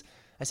things.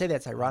 I say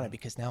that's ironic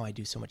because now I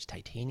do so much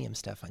titanium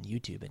stuff on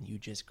YouTube, and you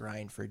just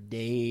grind for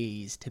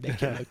days to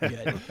make it look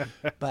good.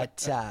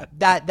 But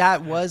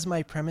that was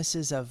my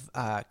premises of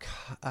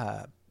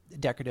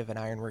decorative and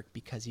ironwork,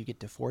 because you get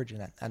to forge,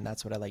 and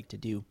that's what I like to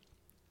do.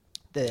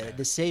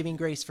 The saving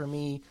grace for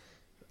me,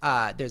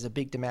 there's a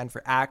big demand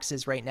for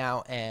axes right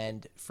now,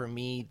 and for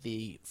me,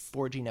 the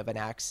forging of an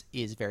axe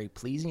is very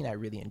pleasing. I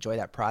really enjoy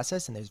that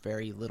process, and there's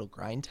very little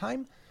grind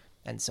time,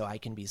 and so I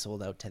can be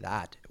sold out to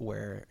that.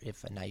 Where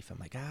if a knife, I'm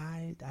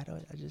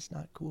I'm just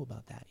not cool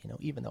about that,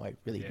 even though I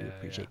really do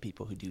appreciate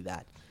people who do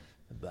that,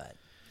 but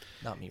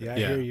not me. Yeah, I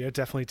hear you. It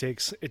definitely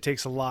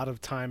takes a lot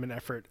of time and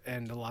effort,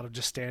 and a lot of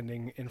just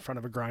standing in front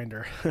of a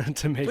grinder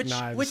to make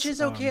knives. Which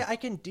is okay. I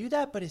can do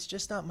that, but it's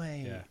just not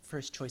my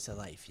first choice of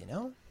life,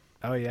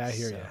 Oh yeah, I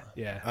hear So-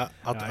 you. Yeah,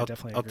 I'll, No, I I'll,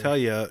 definitely I'll agree. tell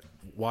you,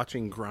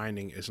 watching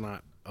grinding is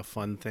not a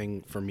fun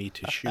thing for me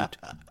to shoot.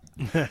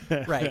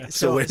 Right.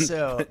 So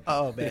So, when-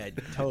 oh man,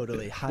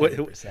 totally, when,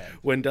 100%.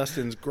 when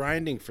Dustin's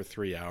grinding for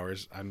 3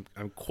 hours, I'm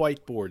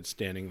quite bored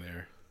standing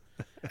there,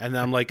 and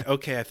then I'm like,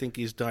 okay, I think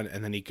he's done,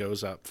 and then he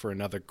goes up for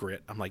another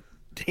grit. I'm like,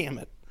 damn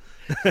it.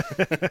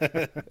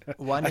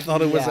 I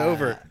thought it was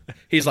over.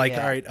 He's like,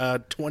 Yeah. all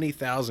right,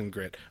 20,000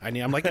 grit.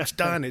 I'm like, it's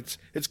done.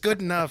 It's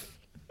good enough.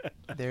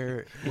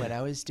 When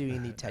I was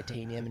doing the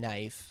titanium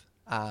knife,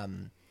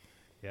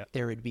 Yeah.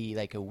 there would be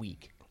like a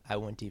week I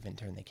wouldn't even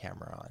turn the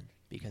camera on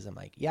because I'm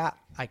like, yeah,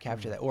 I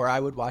captured that. Or I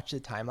would watch the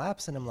time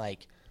lapse and I'm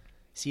like,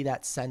 see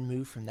that sun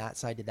move from that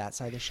side to that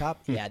side of the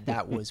shop? Yeah,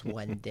 that was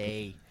one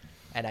day.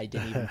 And I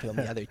didn't even film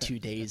the other 2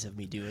 days of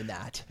me doing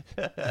that.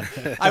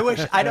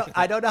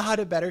 I don't know how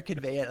to better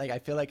convey it. Like, I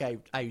feel like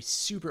I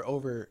super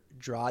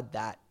overdrawed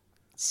that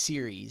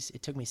series.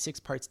 It took me 6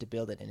 parts to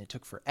build it and it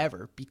took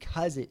forever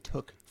because it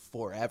took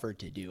forever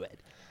to do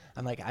it.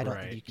 I'm like, I don't,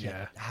 Right, you can't,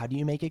 yeah. how do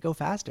you make it go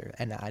faster?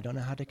 And I don't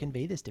know how to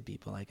convey this to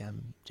people. Like,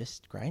 I'm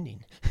just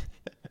grinding.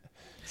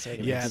 So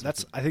anyways. Yeah,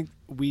 I think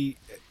we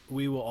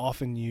will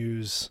often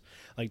use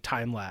like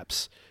time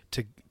lapse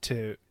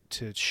to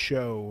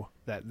show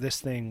that this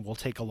thing will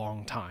take a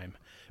long time,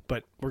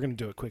 but we're going to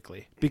do it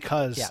quickly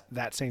because Yeah.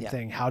 that same Yeah.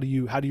 thing. How do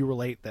you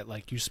relate that?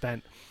 Like you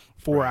spent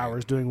 4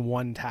 hours doing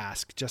one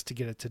task just to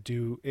get it to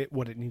do it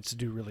what it needs to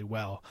do really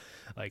well,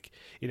 like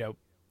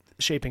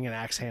shaping an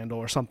axe handle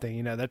or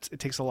something. It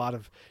takes a lot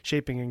of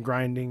shaping and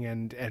grinding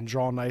and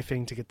draw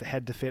knifing to get the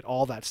head to fit.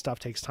 All that stuff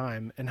takes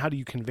time. And how do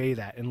you convey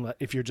that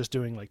if you're just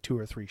doing like 2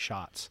 or 3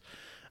 shots?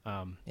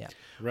 Yeah.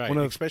 Right. One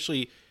of-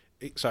 Especially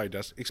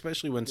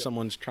when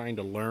someone's trying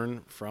to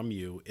learn from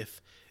you.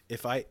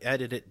 If I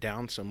edit it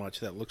down so much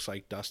that it looks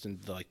like Dustin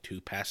did like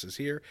 2 passes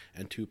here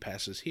and 2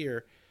 passes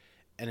here,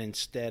 and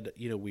instead,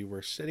 we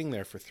were sitting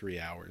there for 3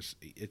 hours.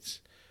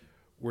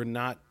 We're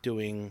not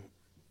doing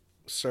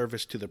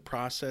service to the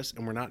process,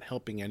 and we're not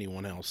helping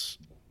anyone else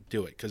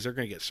do it because they're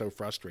going to get so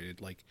frustrated.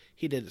 Like,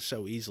 he did it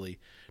so easily.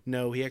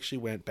 No, he actually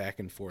went back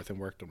and forth and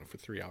worked on it for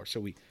 3 hours. So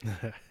we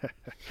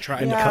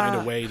tried to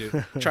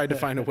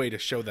find a way to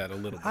show that a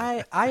little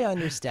bit. I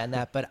understand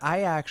that, but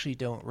I actually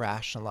don't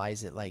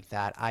rationalize it like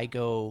that. I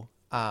go,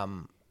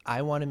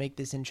 I want to make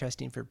this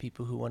interesting for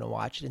people who want to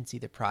watch it and see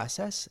the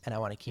process, and I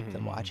want to keep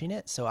them watching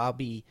it. So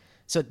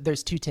so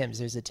there's 2 Tims.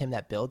 There's a Tim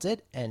that builds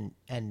it, and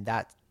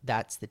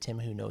that's the Tim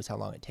who knows how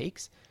long it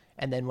takes.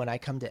 And then when I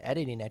come to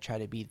editing, I try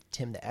to be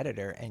Tim the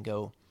editor and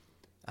go,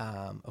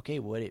 okay,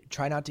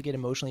 try not to get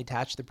emotionally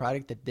attached to the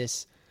product, that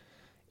this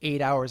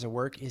 8 hours of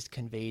work is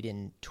conveyed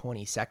in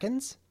 20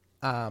 seconds.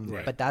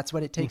 But that's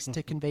what it takes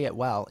to convey it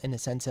well, in the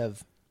sense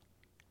of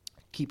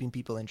keeping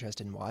people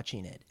interested in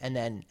watching it. And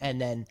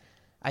then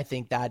I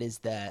think that is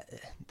the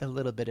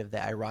little bit of the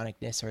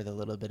ironicness, or the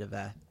little bit of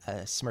a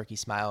smirky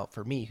smile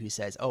for me, who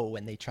says, oh,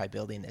 when they try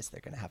building this,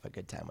 they're going to have a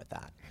good time with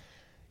that.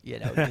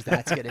 Because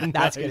that's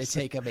gonna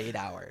take them 8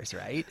 hours,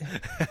 right?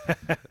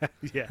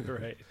 Yeah,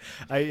 right.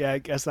 I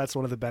guess that's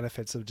one of the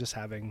benefits of just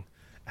having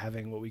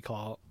what we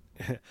call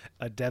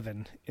a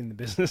Devin in the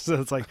business.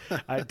 So it's like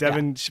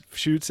Devin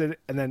shoots it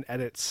and then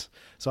edits,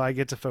 so I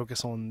get to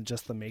focus on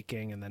just the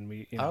making, and then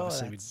we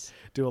obviously we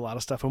do a lot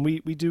of stuff, and we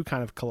do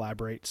kind of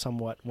collaborate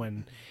somewhat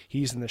when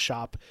he's in the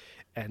shop,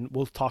 and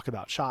we'll talk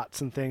about shots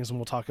and things, and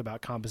we'll talk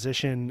about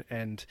composition,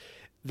 and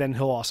then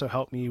he'll also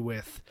help me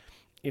with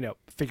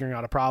figuring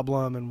out a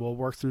problem, and we'll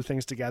work through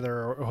things together,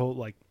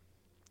 or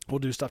we'll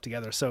do stuff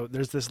together. So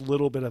there's this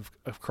little bit of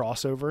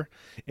crossover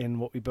in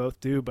what we both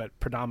do, but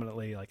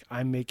predominantly like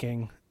I'm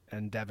making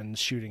and Devin's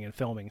shooting and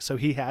filming. So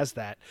he has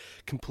that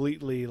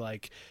completely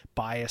like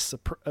biased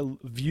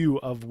view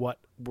of what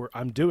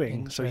I'm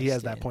doing. So he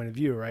has that point of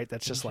view, right?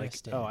 That's just like,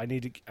 oh, I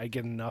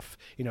get enough,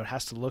 it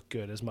has to look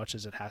good as much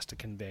as it has to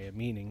convey a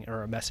meaning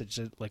or a message,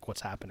 like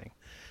what's happening.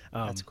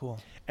 That's cool.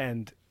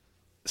 And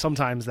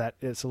sometimes that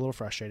it's a little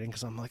frustrating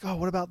because I'm like, oh,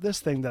 what about this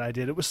thing that I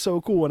did? It was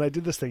so cool when I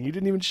did this thing. You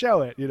didn't even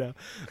show it,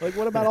 Like,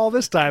 what about all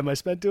this time I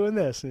spent doing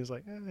this? And he's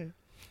like, yeah.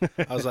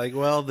 I was like,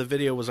 well, the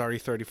video was already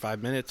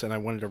 35 minutes, and I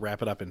wanted to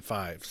wrap it up in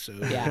 5. So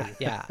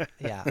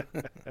Yeah.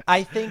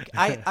 I think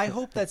I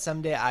hope that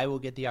someday I will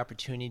get the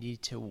opportunity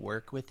to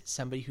work with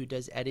somebody who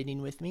does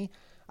editing with me.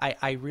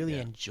 I really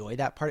enjoy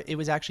that part. It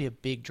was actually a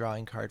big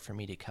drawing card for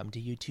me to come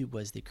to YouTube,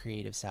 was the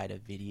creative side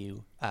of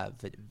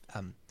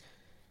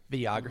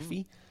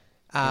videography.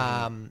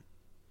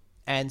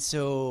 And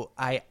so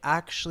I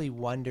actually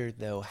wonder,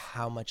 though,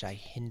 how much I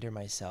hinder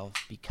myself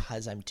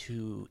because I'm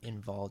too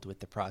involved with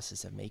the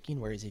process of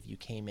making. Whereas if you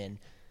came in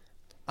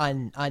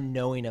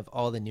unknowing of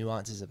all the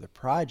nuances of the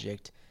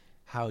project,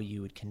 how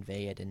you would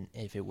convey it, and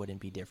if it wouldn't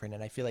be different.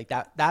 And I feel like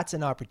that's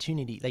an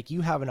opportunity. Like,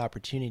 you have an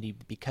opportunity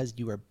because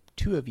you are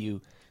 2 of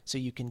you, so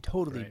you can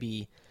totally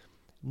be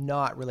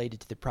not related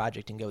to the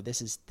project and go, this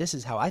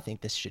is how I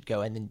think this should go.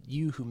 And then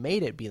you who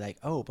made it be like,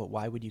 oh, but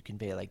why would you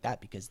convey it like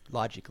that? Because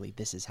logically,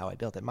 this is how I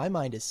built it. My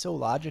mind is so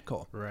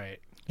logical. Right.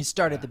 You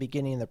start at the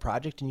beginning of the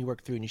project and you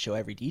work through and you show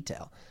every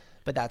detail,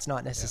 but that's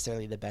not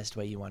necessarily the best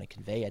way you want to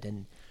convey it.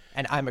 And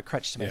And I'm a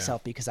crutch to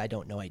myself because I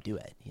don't know I do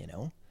it, you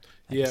know?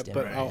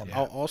 But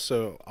I'll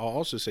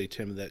also say,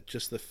 Tim, that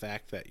just the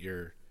fact that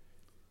you're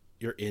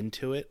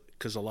into it,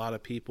 because a lot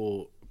of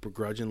people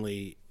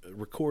begrudgingly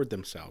record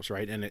themselves,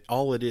 right? And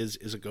all it is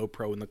a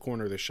GoPro in the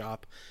corner of the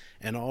shop,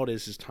 and all it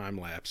is time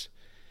lapse,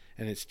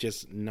 and it's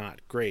just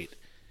not great.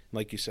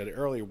 Like you said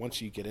earlier,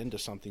 once you get into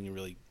something, you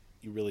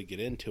really get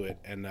into it,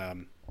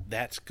 and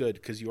that's good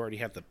because you already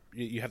have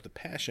the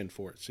passion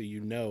for it, so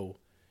you know.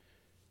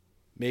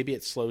 Maybe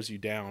it slows you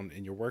down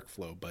in your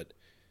workflow, but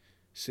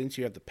since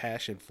you have the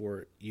passion for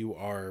it, you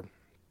are,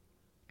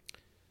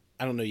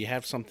 I don't know, you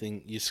have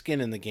you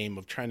skin in the game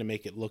of trying to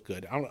make it look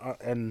good.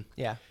 There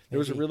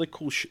was a really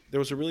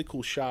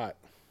cool shot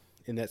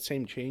in that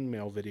same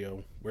chainmail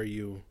video where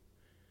it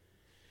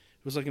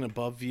was like an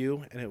above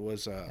view, and it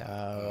was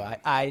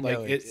I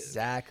know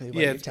exactly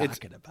what you're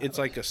talking about. It's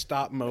like a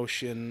stop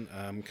motion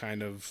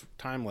kind of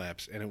time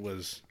lapse, and it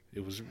was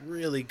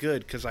really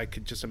good because I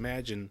could just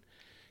imagine,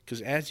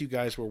 because as you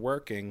guys were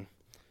working,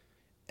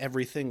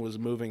 everything was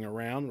moving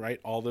around, right?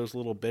 All those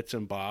little bits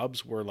and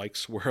bobs were like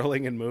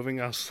swirling and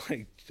moving. I was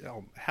like,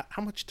 oh,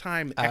 how much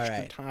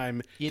extra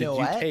time did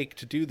you take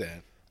to do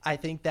that? I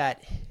think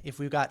that if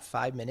we've got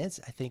 5 minutes,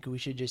 I think we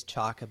should just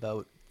talk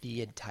about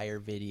the entire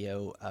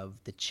video of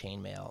the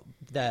chainmail,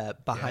 the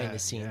behind the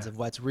scenes of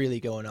what's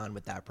really going on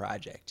with that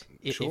project.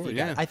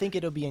 I think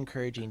it'll be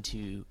encouraging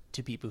to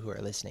people who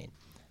are listening.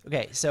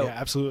 Okay, so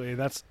absolutely.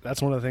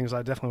 That's one of the things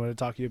I definitely want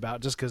to talk to you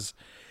about, just because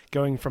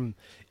going from,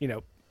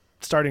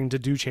 starting to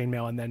do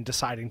chainmail and then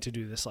deciding to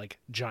do this like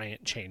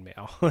giant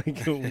chainmail, like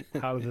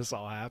how did this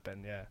all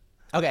happen? Yeah.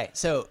 Okay,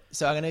 so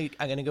I'm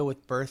gonna go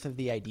with birth of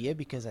the idea,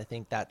 because I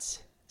think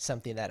that's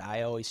something that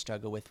I always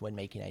struggle with when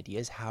making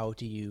ideas. How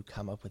do you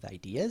come up with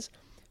ideas?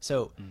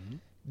 So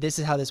this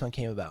is how this one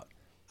came about.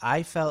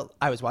 I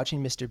was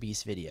watching Mr.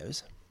 Beast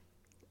videos,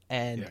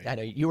 and I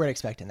know you weren't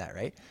expecting that,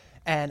 right?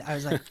 And I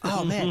was like,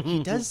 oh man,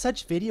 he does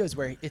such videos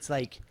where it's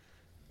like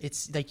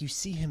you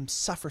see him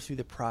suffer through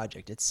the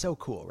project. It's so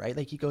cool, right?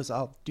 Like he goes,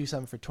 I'll do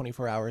something for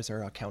 24 hours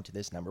or I'll count to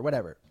this number,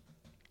 whatever.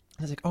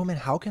 I was like, oh man,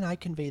 how can I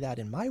convey that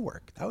in my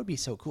work? That would be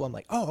so cool. I'm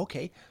like, oh,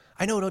 okay.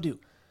 I know what I'll do.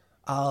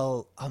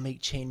 I'll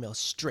make chainmail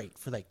straight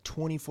for like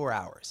 24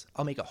 hours.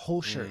 I'll make a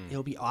whole shirt.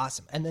 It'll be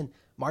awesome. And then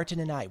Martin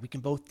and I, we can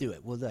both do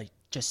it. We'll like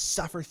just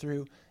suffer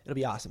through. It'll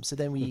be awesome. So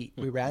then we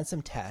ran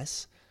some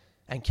tests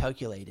and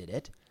calculated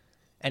it.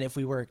 And if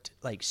we worked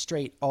like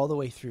straight all the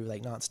way through,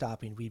 like not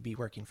stopping, we'd be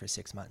working for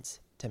 6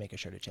 months to make a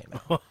shirt of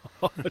chainmail.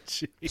 Oh,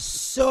 geez.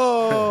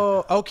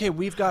 So, okay,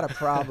 we've got a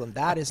problem.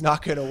 That is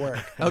not going to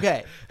work.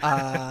 Okay,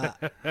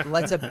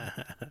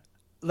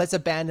 let's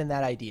abandon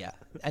that idea.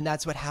 And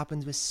that's what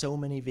happens with so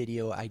many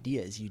video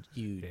ideas.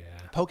 You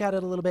poke at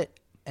it a little bit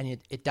and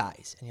it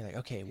dies. And you're like,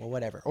 okay, well,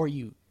 whatever. Or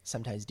you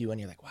sometimes do and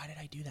you're like, why did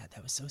I do that?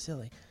 That was so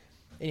silly.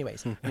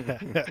 Anyways,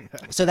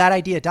 so that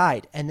idea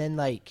died. And then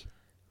like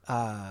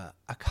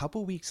a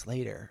couple weeks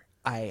later,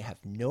 I have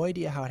no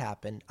idea how it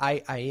happened.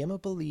 I am a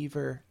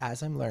believer,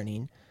 as I'm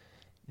learning,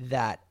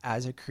 that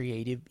as a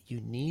creative, you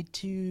need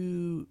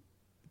to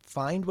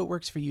find what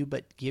works for you,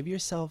 but give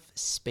yourself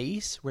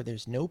space where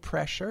there's no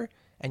pressure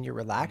and you're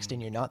relaxed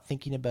and you're not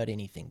thinking about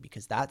anything,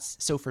 because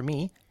so for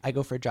me, I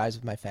go for drives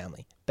with my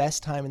family.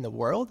 Best time in the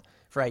world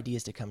for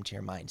ideas to come to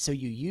your mind. So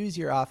you use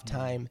your off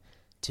time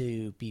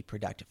to be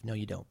productive. No,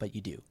 you don't, but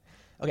you do.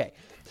 Okay,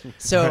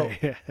 so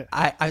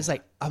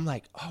I'm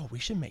like, oh, we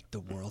should make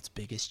the world's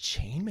biggest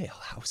chainmail.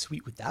 How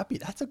sweet would that be?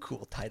 That's a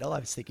cool title. I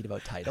was thinking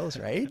about titles,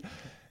 right?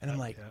 And I'm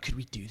like, could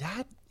we do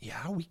that?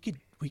 Yeah, we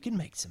could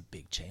make some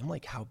big chain. I'm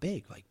like, how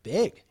big? Like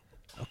big.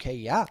 Okay,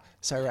 yeah.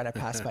 So I ran it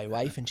past my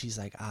wife, and she's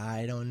like,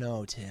 I don't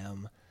know,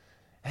 Tim.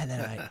 And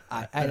then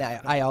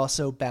I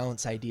also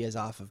bounce ideas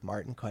off of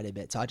Martin quite a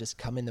bit. So I'll just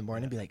come in the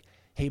morning and be like,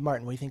 hey,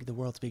 Martin, what do you think of the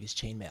world's biggest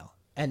chainmail?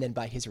 And then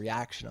by his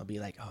reaction, I'll be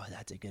like, oh,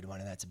 that's a good one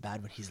and that's a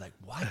bad one. He's like,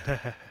 what?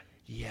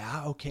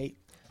 Yeah, okay.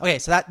 Okay,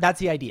 so that's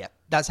the idea.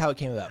 That's how it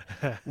came about.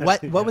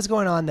 What was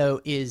going on, though,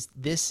 is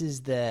this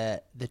is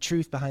the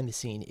truth behind the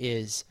scene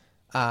is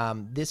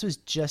this was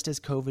just as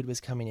COVID was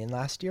coming in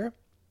last year.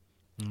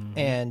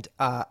 And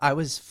I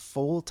was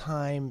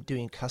full-time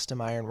doing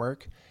custom iron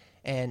work.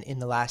 And in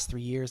the last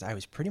 3 years, I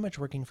was pretty much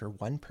working for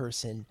one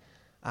person.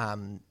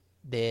 In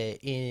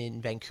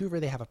Vancouver,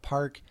 they have a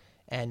park.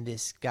 And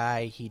this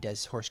guy, he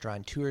does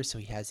horse-drawn tours, so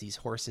he has these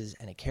horses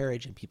and a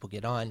carriage, and people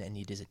get on, and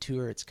he does a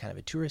tour. It's kind of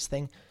a tourist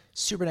thing.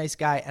 Super nice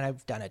guy, and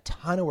I've done a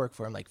ton of work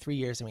for him, like 3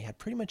 years, and we had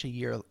pretty much a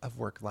year of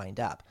work lined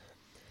up.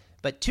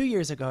 But 2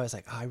 years ago, I was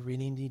like, oh, I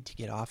really need to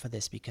get off of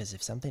this, because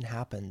if something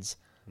happens,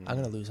 I'm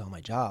going to lose all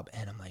my job.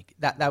 And I'm like,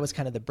 that was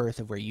kind of the birth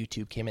of where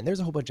YouTube came in. There's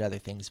a whole bunch of other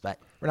things, but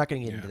we're not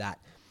going to get into that.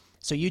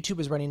 So YouTube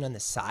was running on the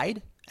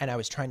side, and I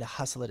was trying to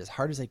hustle it as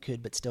hard as I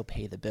could, but still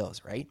pay the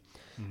bills, right?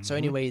 So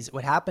anyways,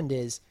 what happened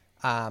is,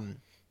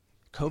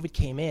 COVID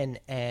came in,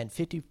 and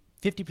 50%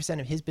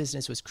 of his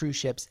business was cruise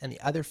ships, and the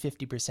other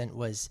 50%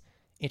 was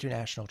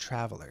international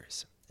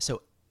travelers.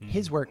 So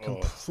his work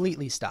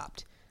completely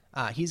stopped.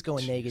 He's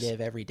going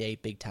negative every day,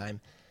 big time.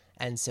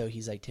 And so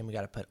he's like, Tim, we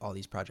got to put all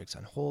these projects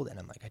on hold. And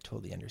I'm like, I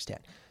totally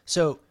understand.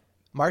 So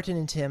Martin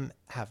and Tim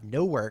have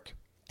no work.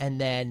 And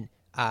then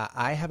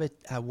I have a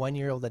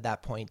 1-year-old at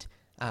that point.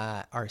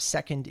 Our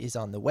second is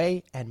on the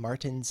way, and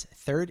Martin's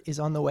third is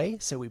on the way.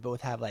 So we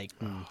both have like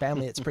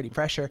family that's pretty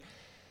pressure,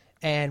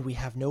 and we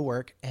have no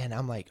work. And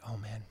I'm like, oh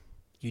man,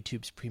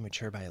 YouTube's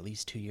premature by at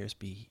least 2 years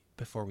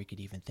before we could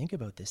even think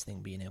about this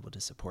thing being able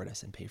to support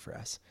us and pay for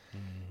us.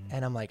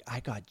 And I'm like, I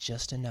got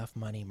just enough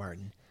money,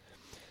 Martin,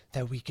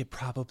 that we could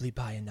probably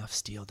buy enough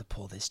steel to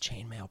pull this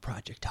chainmail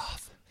project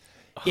off.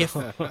 If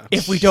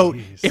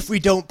we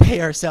don't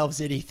pay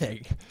ourselves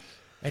anything.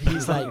 And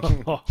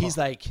he's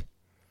like,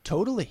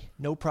 totally,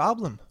 no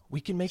problem.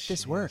 We can make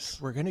this work.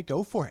 We're going to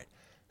go for it.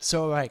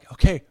 So like,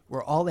 okay,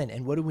 we're all in.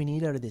 And what do we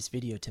need out of this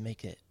video to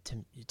make it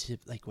to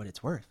like what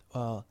it's worth?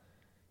 Well,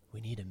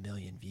 we need 1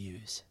 million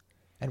views.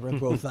 And we're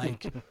both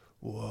like,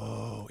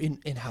 whoa,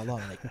 in how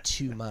long? Like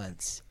 2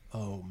 months.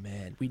 Oh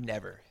man, we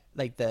never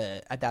at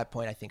that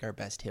point, I think our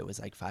best hit was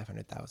like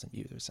 500,000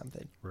 views or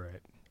something. Right.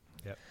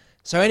 Yep.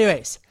 So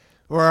anyways,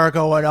 we're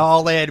going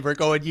all in. We're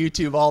going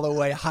YouTube all the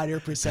way,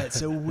 100%.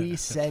 So we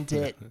sent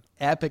it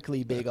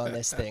epically big on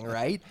this thing,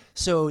 right?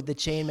 So the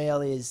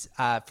chainmail is,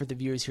 for the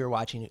viewers who are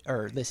watching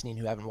or listening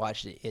who haven't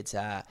watched it, it's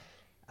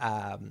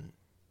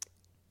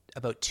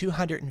about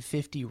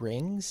 250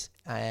 rings,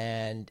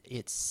 and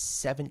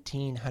it's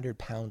 1,700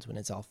 pounds when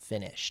it's all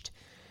finished.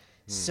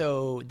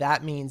 So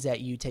that means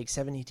that you take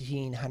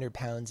 1,700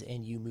 pounds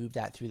and you move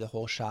that through the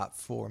whole shop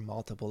for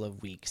multiple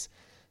of weeks.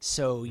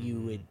 So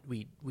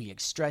we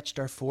stretched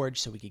our forge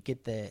so we could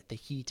get the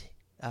heat,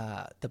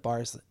 the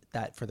bars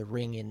that for the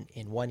ring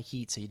in one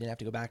heat, so you didn't have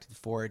to go back to the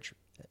forge,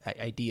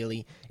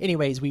 ideally.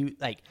 Anyways, we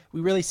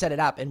really set it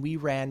up, and we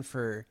ran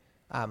for,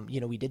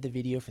 we did the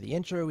video for the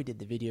intro, we did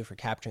the video for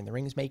capturing the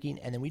rings making,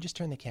 and then we just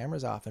turned the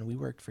cameras off and we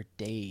worked for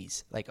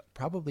days, like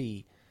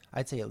probably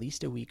I'd say at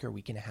least a week or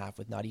week and a half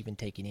with not even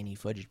taking any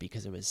footage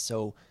because it was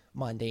so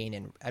mundane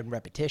and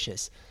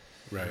repetitious.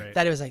 Right.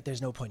 That it was like,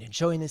 there's no point in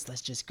showing this.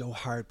 Let's just go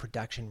hard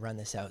production, run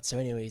this out. So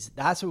anyways,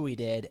 that's what we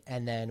did.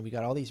 And then we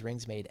got all these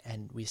rings made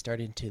and we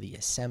started into the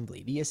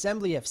assembly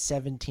of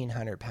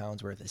 1,700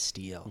 pounds worth of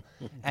steel.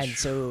 And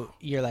so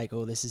you're like,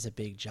 oh, this is a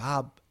big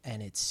job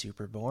and it's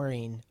super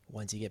boring.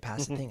 Once you get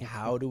past the thing,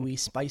 how do we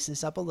spice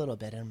this up a little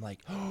bit? And I'm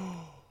like,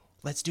 oh,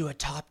 let's do a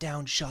top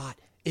down shot.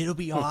 It'll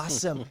be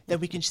awesome. Then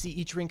we can see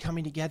each ring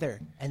coming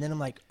together. And then I'm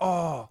like,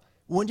 oh,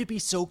 wouldn't it be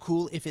so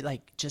cool if it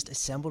like just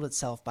assembled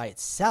itself by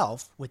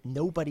itself with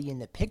nobody in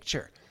the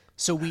picture?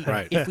 So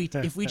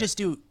if we just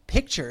do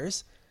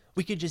pictures,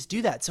 we could just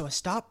do that. So a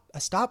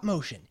stop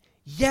motion.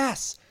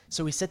 Yes.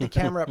 So we set the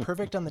camera up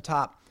perfect on the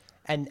top,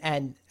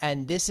 and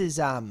this is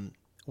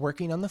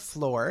working on the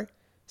floor,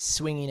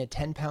 swinging a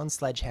 10-pound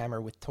sledgehammer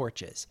with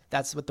torches.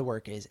 That's what the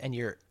work is. And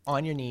you're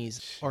on your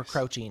knees or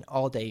crouching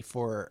all day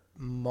for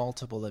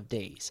multiple of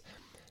days.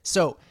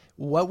 So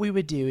what we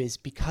would do is,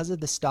 because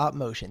of the stop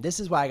motion, this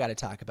is why I got to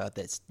talk about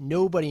this.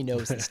 Nobody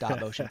knows the stop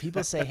motion.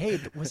 People say, hey,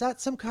 was that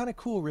some kind of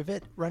cool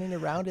rivet running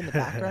around in the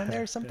background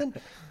there or something?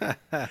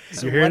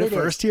 So you're hearing it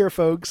first here,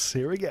 folks.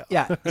 Here we go.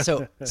 Yeah.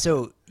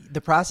 So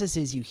the process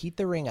is you heat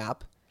the ring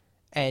up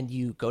and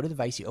you go to the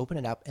vise, you open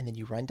it up, and then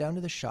you run down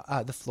to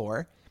the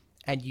floor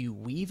and you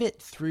weave it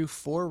through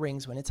 4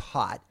 rings when it's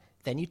hot.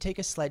 Then you take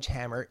a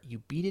sledgehammer, you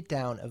beat it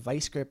down, a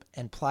vice grip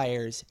and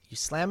pliers, you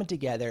slam it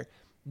together.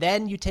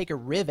 Then you take a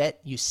rivet,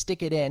 you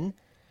stick it in,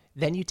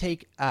 then you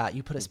take,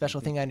 you put a special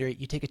thing under it,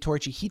 you take a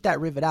torch, you heat that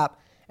rivet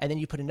up, and then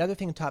you put another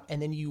thing on top, and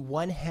then you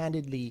one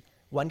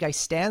guy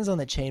stands on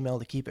the chainmail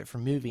to keep it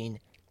from moving,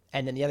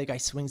 and then the other guy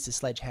swings the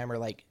sledgehammer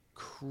like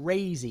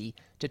crazy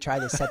to try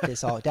to set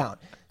this all down.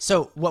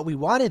 So what we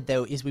wanted,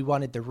 though, is we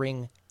wanted the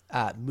ring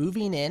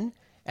moving in,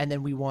 and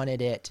then we wanted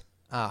it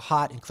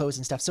hot and closed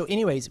and stuff. So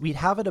anyways, we'd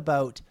have it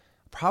about,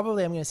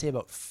 probably I'm going to say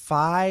about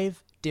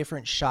 5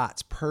 different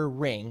shots per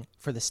ring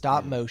for the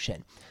stop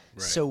motion.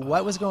 Right. So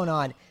what was going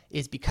on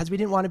is, because we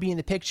didn't want to be in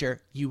the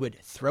picture, you would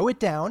throw it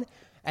down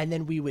and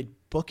then we would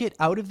book it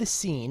out of the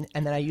scene.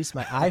 And then I used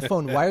my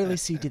iPhone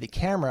wirelessly to the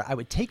camera. I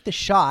would take the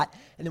shot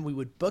and then we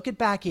would book it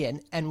back in.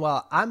 And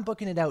while I'm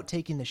booking it out,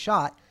 taking the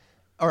shot,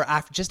 or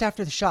just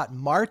after the shot,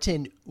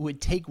 Martin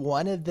would take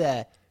one of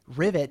the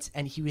rivets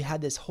and he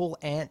had this whole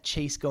ant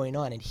chase going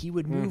on, and he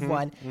would move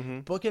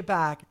book it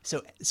back.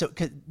 So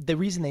cause the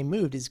reason they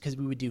moved is because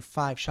we would do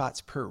 5 shots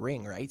per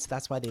ring, right? So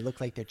that's why they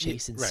look like they're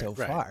chasing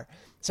far.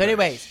 So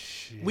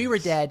anyways, we were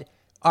dead.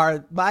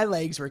 My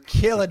legs were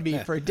killing me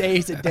for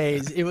days and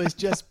days. It was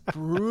just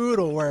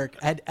brutal work.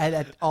 And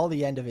at all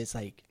the end of it's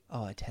like,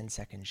 oh, a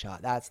 10-second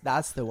shot.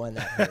 That's the one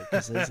that hurt,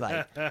 because it's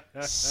like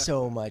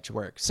so much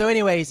work. So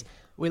anyways,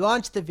 we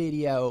launched the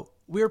video.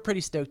 We were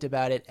pretty stoked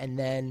about it, and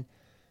then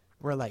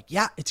we're like,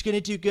 yeah, it's going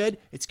to do good.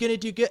 It's going to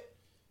do good.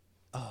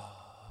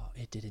 Oh,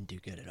 it didn't do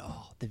good at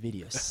all. The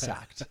video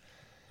sucked.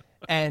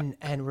 and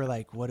we're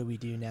like, what do we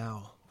do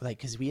now? Like,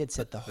 because we had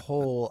set the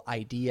whole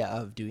idea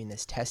of doing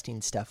this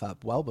testing stuff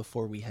up well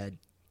before we had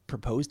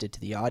proposed it to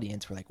the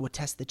audience. We're like, we'll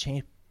test the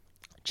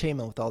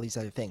chainmail with all these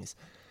other things.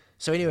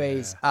 So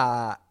anyways,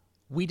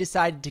 we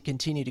decided to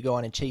continue to go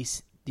on and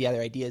chase the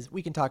other ideas.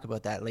 We can talk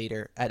about that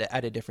later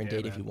at a different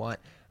date if you want.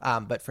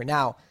 But for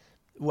now,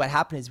 what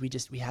happened is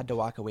we had to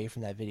walk away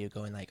from that video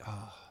going like,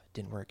 oh, it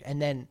didn't work.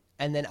 And then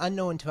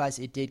unknown to us,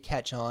 it did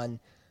catch on.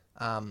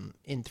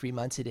 In 3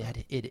 months, it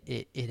had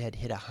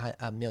hit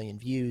a million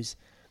views.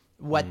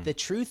 What the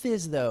truth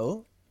is,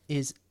 though,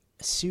 is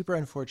super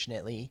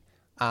unfortunately,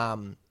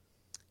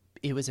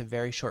 it was a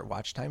very short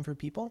watch time for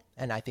people,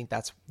 and I think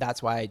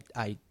that's why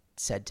I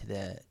said to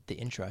the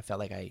intro, I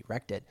felt like I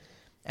wrecked it,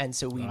 and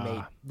so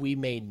we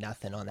made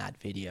nothing on that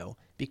video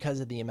because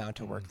of the amount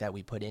of work that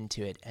we put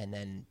into it, and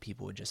then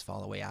people would just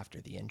fall away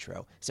after the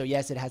intro. So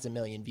yes, it has a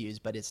million views,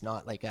 but it's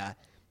not like a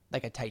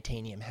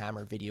titanium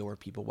hammer video where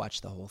people watch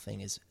the whole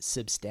thing. Is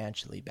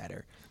substantially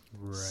better.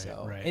 Right.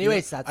 So, right.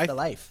 anyways, that's the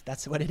life.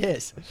 That's what it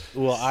is.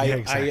 Well,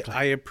 exactly.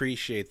 I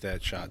appreciate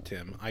that shot,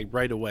 Tim.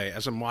 Right away,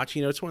 as I'm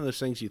watching, it's one of those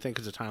things you think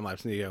is a time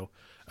lapse, and you go,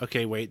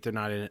 okay, wait, they're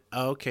not in it.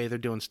 Oh, okay, they're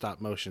doing stop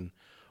motion.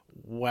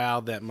 Wow,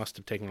 that must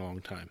have taken a long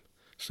time.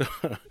 So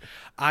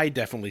I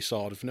definitely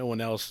saw it. If no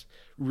one else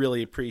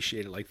really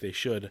appreciated it like they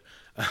should.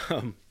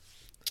 But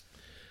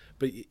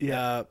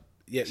yeah,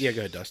 go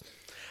ahead, Dust.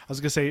 I was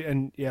gonna say,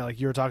 and yeah,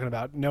 like you were talking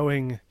about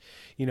knowing,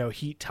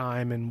 heat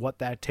time and what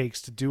that takes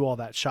to do all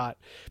that shot.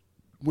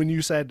 When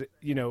you said,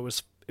 it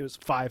was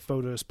 5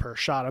 photos per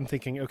shot, I'm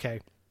thinking, okay,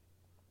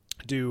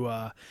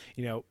 I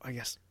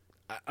guess,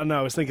 I don't know.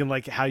 I was thinking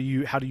like how do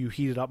you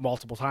heat it up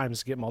multiple times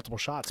to get multiple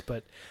shots?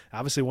 But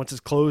obviously, once it's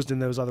closed in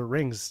those other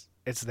rings,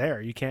 it's there.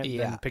 You can't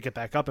then pick it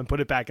back up and put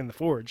it back in the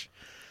forge.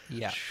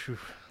 Yeah,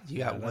 you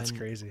got that's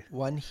crazy.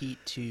 One heat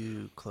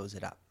to close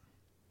it up.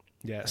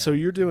 Yeah. So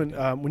you're doing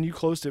when you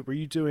closed it, are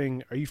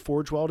you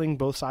forge welding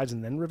both sides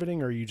and then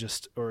riveting, or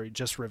just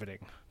riveting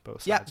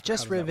both sides? Yeah,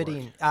 just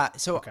riveting.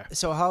 So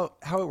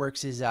how it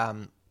works is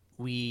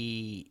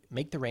we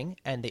make the ring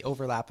and they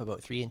overlap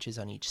about 3 inches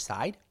on each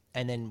side,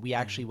 and then we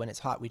actually when it's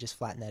hot we just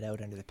flatten that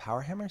out under the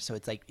power hammer. So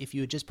it's like if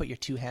you would just put your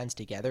 2 hands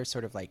together,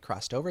 sort of like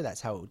crossed over. That's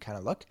how it would kind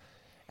of look,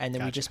 and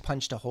then we just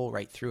punched a hole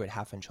right through it,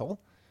 1/2 inch hole.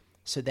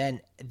 So then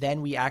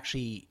we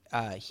actually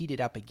heat it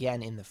up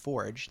again in the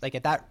forge. Like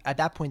at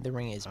that point, the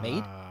ring is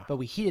made, but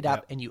we heat it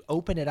up and you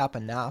open it up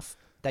enough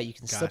that you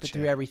can slip it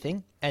through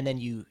everything, and then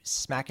you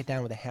smack it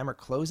down with a hammer,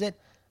 close it,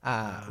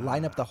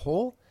 line up the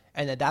hole,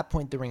 and at that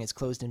point the ring is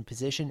closed in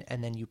position,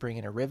 and then you bring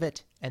in a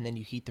rivet, and then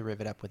you heat the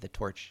rivet up with a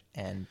torch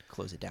and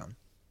close it down.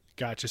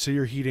 Gotcha. So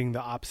you're heating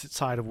the opposite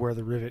side of where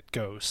the rivet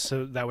goes,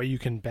 so that way you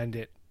can bend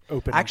it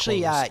open.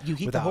 Actually, you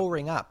heat the whole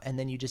ring up and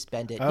then you just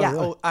bend it. Really?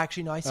 Oh,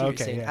 actually, no, I see what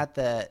you're saying. Yeah.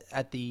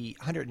 At the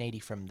 180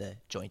 from the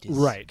joint is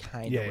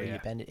kind of where you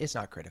bend it. It's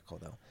not critical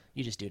though.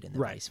 You just do it in the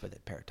vise with a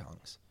pair of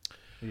tongs.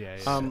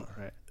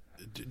 Right.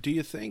 Do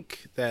you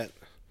think that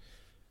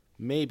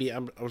maybe I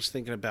was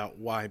thinking about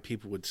why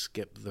people would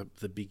skip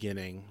the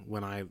beginning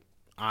when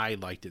I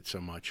liked it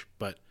so much,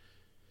 but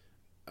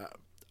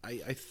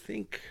I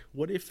think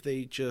what if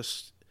they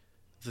just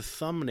the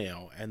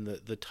thumbnail and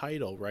the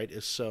title, right,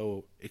 is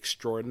so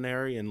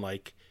extraordinary and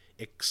like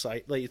it's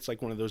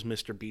like one of those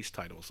Mr. Beast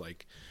titles,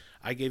 like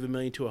I gave $1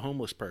 million to a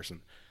homeless person.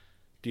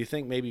 Do you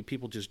think maybe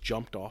people just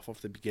jumped off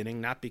of the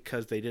beginning, not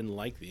because they didn't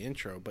like the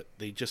intro, but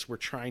they just were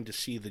trying to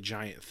see the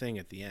giant thing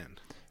at the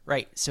end?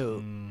 Right.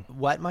 So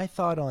what my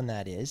thought on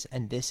that is,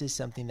 and this is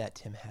something that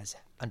Tim has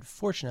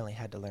unfortunately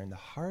had to learn the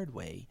hard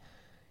way,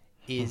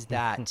 is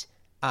that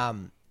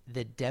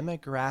the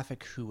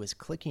demographic who was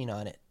clicking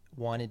on it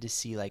wanted to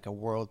see like a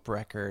world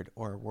record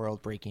or a world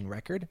breaking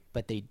record,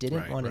 but they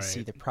didn't want to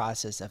see the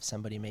process of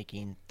somebody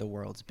making the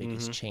world's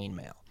biggest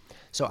chainmail.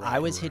 So I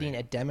was hitting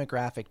a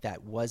demographic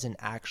that wasn't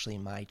actually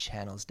my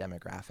channel's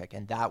demographic,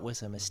 and that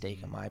was a mistake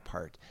on my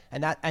part.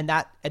 And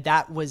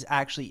that was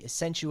actually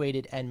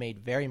accentuated and made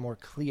very more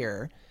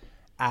clear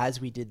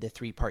as we did the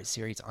 3-part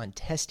series on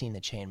testing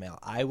the chainmail.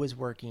 I was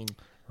working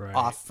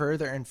off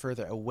further and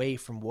further away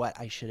from what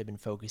I should have been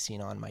focusing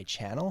on my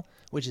channel,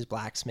 which is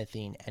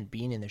blacksmithing and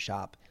being in the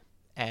shop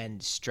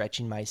and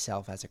stretching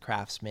myself as a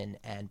craftsman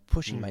and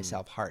pushing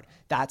myself hard.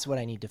 That's what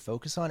I need to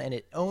focus on. And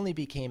it only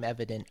became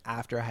evident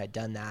after I had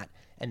done that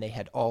and they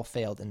had all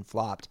failed and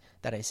flopped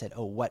that I said,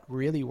 oh, what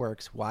really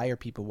works? Why are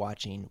people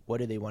watching? What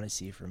do they want to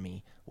see from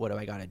me? What do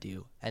I got to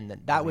do? And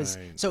then that was,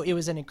 so it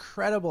was an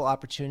incredible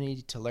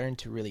opportunity to learn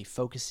to really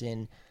focus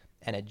in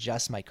and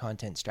adjust my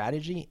content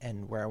strategy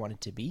and where I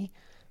wanted to be.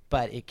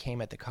 But it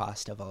came at the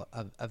cost of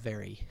a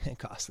very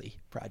costly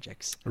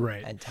projects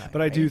and time.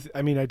 But I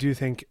do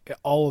think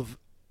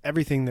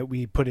everything that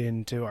we put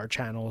into our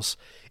channels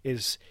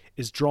is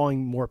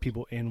drawing more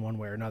people in one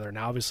way or another.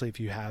 Now, obviously, if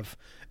you have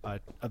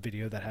a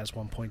video that has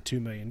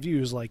 1.2 million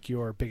views, like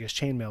your biggest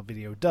chainmail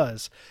video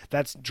does,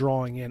 that's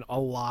drawing in a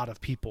lot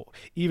of people.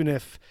 Even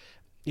if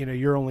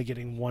you're only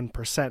getting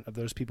 1% of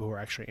those people who are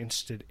actually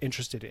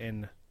interested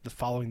in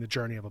following the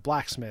journey of a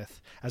blacksmith,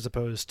 as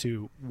opposed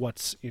to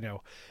what's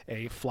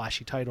a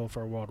flashy title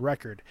for a world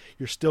record,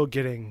 you're still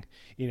getting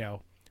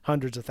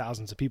hundreds of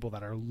thousands of people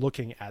that are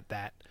looking at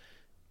that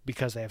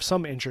because they have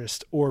some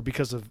interest, or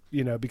because of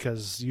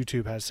because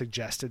YouTube has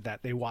suggested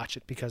that they watch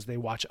it because they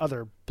watch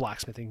other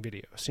blacksmithing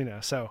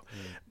videos. So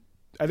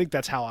I think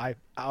that's how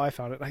I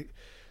found it.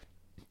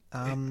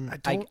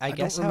 I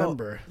guess don't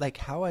remember.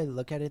 How I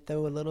look at it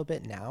though a little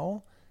bit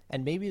now,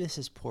 and maybe this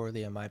is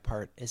poorly on my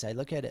part, is I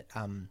look at it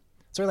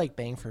sort of like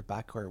bang for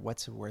buck, or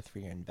what's it worth for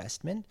your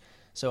investment.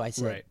 So I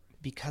said,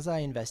 because I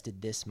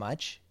invested this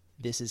much,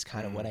 this is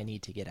kind of what I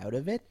need to get out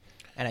of it.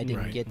 And I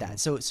didn't get that.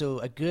 So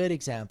a good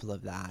example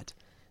of that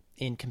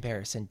in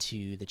comparison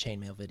to the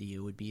chainmail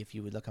video would be, if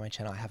you would look on my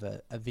channel, I have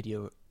a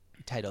video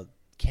titled,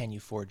 Can You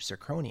Forge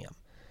Zirconium?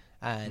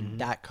 And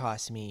that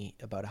cost me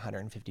about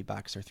 $150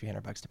 or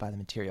 $300 to buy the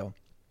material.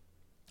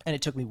 And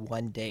it took me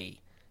 1 day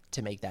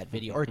to make that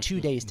video, or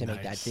 2 days to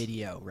make that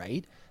video,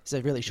 right? It's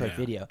a really short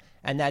video.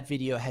 And that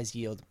video has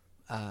yielded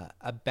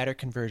a better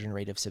conversion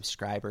rate of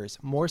subscribers,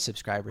 more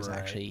subscribers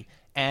actually,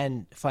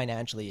 and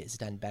financially it's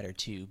done better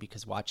too,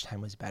 because watch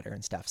time was better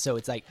and stuff. So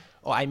it's like,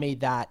 oh, I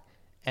made that,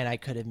 and I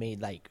could have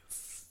made like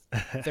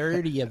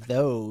 30 of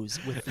those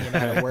with the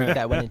amount of work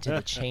that went into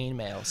the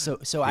chainmail.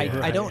 So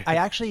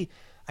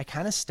I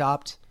kind of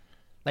stopped.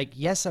 Like,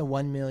 yes, a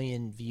 1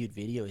 million viewed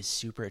video is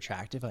super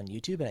attractive on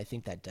YouTube, and I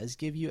think that does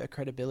give you a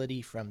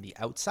credibility from the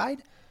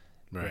outside.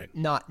 Right.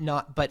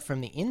 But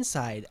from the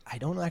inside, I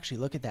don't actually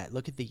look at that.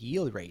 Look at the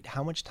yield rate.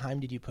 How much time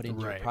did you put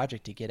into your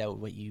project to get out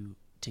what you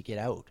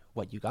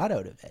got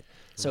out of it?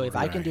 So if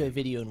I can do a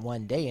video in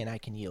 1 day and I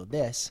can yield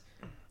this,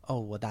 oh,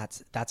 well,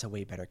 that's a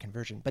way better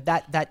conversion. But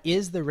that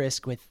is the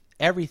risk with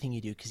everything you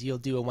do, because you'll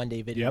do a 1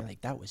 day video and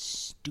like, that was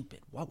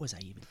stupid. What was I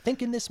even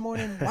thinking this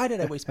morning? Why did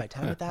I waste my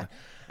time with that?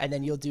 And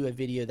then you'll do a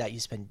video that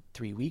you spend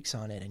 3 weeks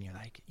on it, and you're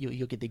like,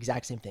 you'll get the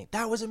exact same thing.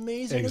 That was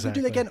amazing. Exactly. Let's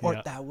do that again.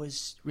 Or that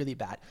was really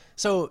bad.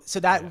 So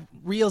that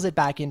reels it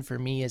back in for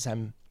me, as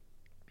I'm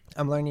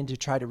learning to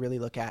try to really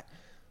look at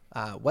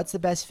what's the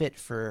best fit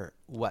for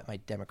what my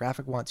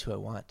demographic wants, who I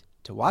want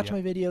to watch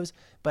my videos,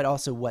 but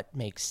also what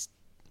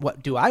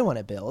do I want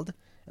to build?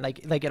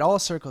 Like it all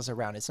circles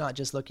around. It's not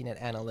just looking at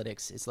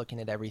analytics, it's looking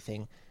at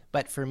everything.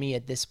 But for me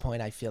at this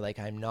point, I feel like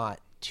I'm not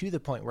to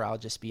the point where I'll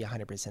just be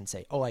 100%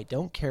 say, oh, I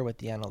don't care what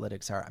the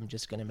analytics are. I'm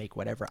just going to make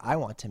whatever I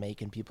want to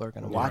make, and people are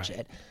going to watch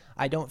it.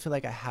 I don't feel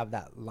like I have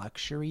that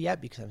luxury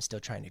yet, because I'm still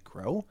trying to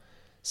grow.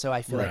 So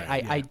I feel like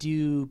I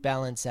do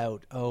balance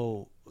out,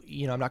 I'm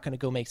not going to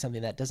go make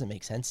something that doesn't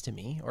make sense to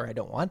me, or I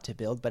don't want to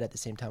build, but at the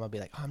same time I'll be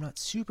like, oh, I'm not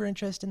super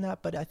interested in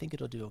that, but I think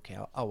it'll do okay.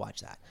 I'll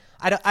watch that.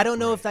 I don't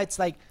know if that's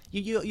like,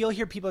 you'll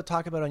hear people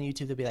talk about on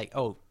YouTube, they'll be like,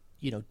 oh,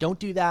 don't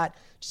do that.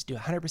 Just do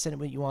 100% of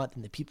what you want,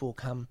 and the people will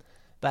come.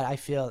 But I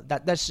feel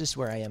that's just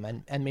where I am.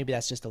 And maybe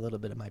that's just a little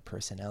bit of my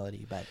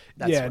personality, but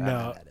that's where I'm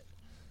at it.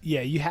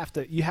 Yeah. You have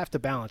to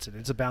balance it.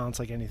 It's a balance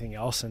like anything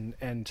else.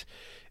 And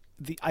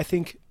I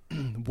think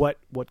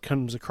what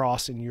comes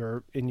across in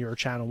your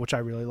channel, which I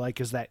really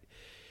like, is that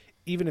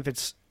even if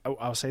it's,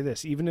 I'll say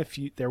this, even if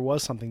there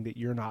was something that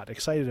you're not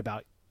excited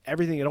about,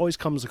 it always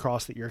comes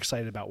across that you're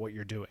excited about what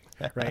you're doing.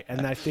 Right.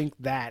 And I think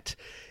that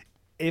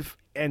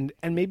and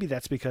maybe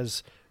that's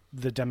because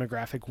the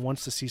demographic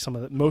wants to see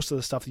most of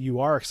the stuff that you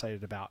are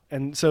excited about.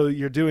 And so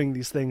you're doing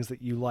these things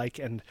that you like,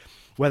 and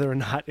whether or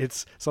not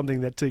it's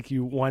something that took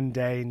you 1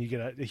 day and you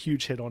get a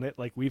huge hit on it.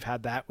 Like we've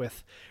had that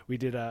we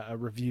did a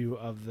review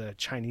of the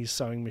Chinese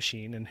sewing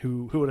machine, and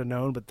who would have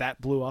known, but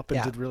that blew up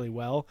and did really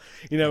well.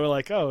 We're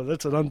like, oh,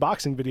 that's an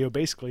unboxing video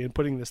basically, and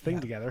putting this thing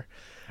together.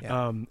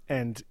 Yeah.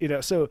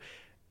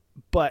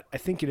 But I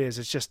think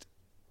it's just,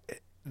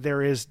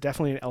 there is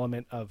definitely an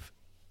element of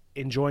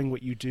enjoying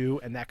what you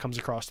do, and that comes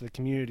across to the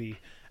community,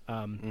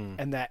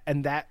 and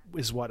that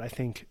is what I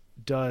think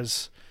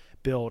does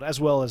build,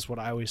 as well as what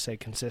I always say,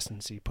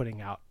 consistency,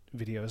 putting out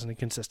videos in a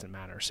consistent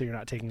manner, so you're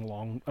not taking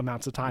long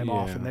amounts of time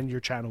off, and then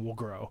your channel will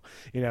grow.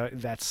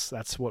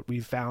 That's what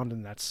we've found,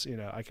 and that's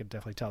I could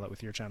definitely tell that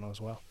with your channel as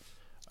well.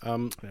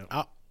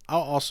 I'll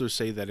also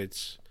say that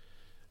it's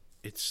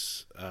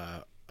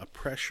a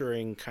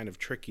pressuring kind of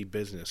tricky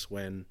business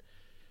when,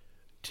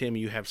 Tim,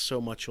 you have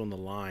so much on the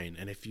line,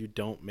 and if you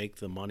don't make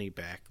the money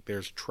back,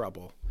 there's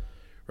trouble,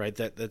 right?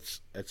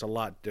 That's a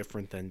lot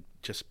different than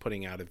just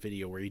putting out a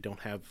video where you don't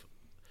have,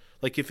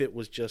 like, if it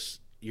was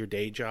just your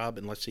day job,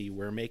 and let's say you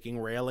were making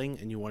railing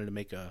and you wanted to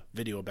make a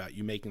video about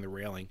you making the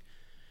railing,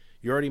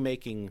 you're already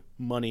making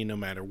money no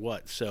matter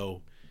what.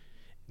 So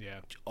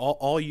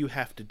all you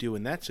have to do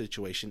in that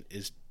situation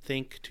is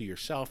think to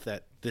yourself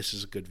that this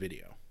is a good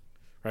video,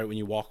 right? When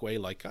you walk away,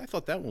 like, I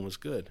thought that one was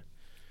good.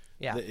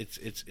 Yeah,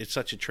 it's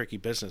such a tricky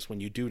business when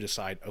you do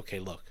decide, okay,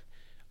 look,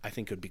 I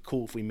think it would be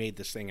cool if we made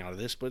this thing out of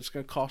this, but it's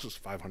going to cost us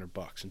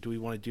 $500. And do we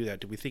want to do that?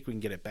 Do we think we can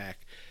get it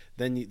back?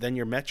 Then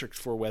your metrics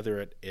for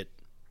whether it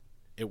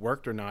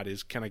worked or not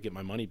is, can I get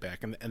my money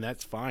back? And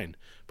that's fine,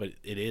 but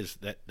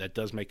that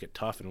does make it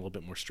tough and a little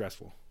bit more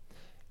stressful.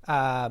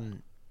 I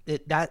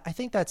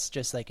think that's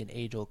just like an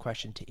age-old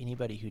question to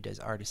anybody who does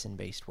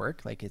artisan-based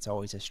work. Like, it's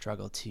always a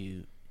struggle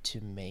to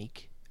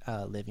make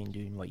a living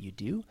doing what you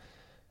do.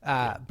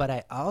 But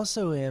I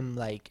also am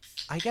like,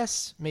 I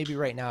guess maybe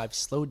right now I've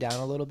slowed down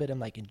a little bit. I'm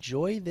like,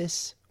 enjoy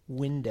this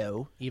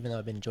window, even though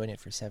I've been enjoying it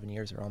for 7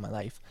 years or all my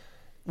life,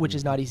 which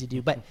is not easy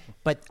to do.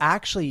 But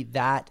actually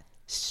that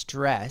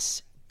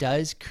stress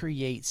does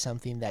create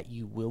something that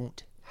you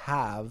won't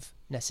have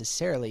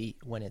necessarily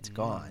when it's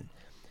gone.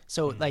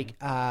 So like,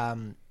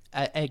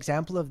 an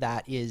example of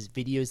that is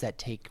videos that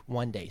take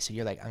one day. So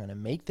you're like, I'm going to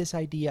make this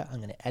idea, I'm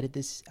going to edit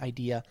this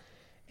idea,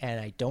 and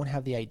I don't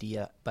have the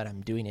idea, but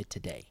I'm doing it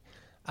today.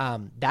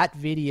 That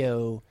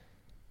video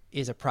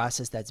is a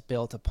process that's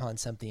built upon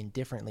something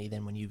differently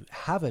than when you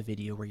have a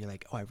video where you're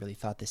like, oh, I really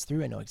thought this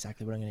through. I know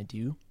exactly what I'm going to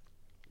do.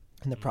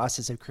 And the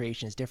process of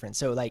creation is different.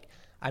 So like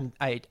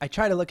I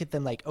try to look at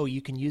them like, oh,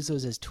 you can use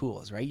those as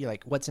tools, right? You're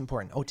like, what's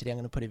important? Oh, today I'm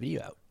going to put a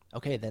video out.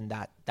 Okay, then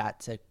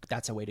that's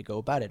a way to go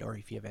about it. Or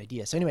if you have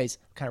ideas. So anyways,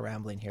 I'm kind of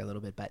rambling here a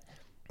little bit, but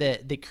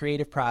the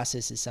creative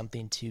process is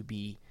something to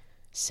be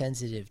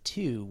sensitive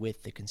to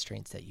with the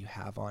constraints that you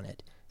have on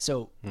it.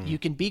 So you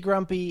can be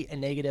grumpy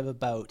and negative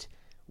about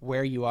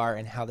where you are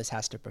and how this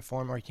has to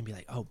perform, or you can be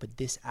like, oh, but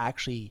this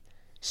actually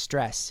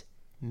stress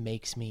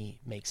makes me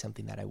make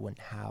something that I wouldn't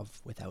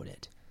have without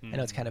it. I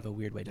know it's kind of a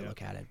weird way to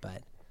look at it,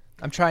 but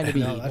I'm trying to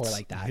be more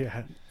like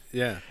that.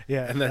 Yeah.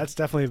 And that's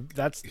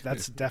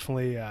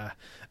definitely a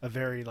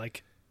very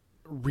like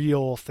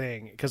real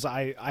thing, because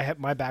I have,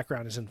 my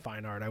background is in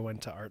fine art. I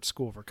went to art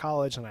school for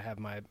college, and I have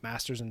my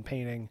master's in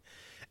painting,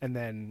 and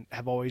then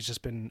have always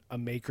just been a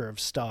maker of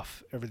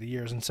stuff over the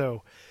years. And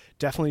so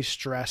definitely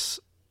stress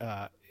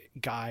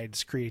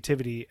guides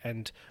creativity,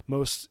 and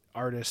most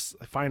artists,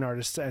 fine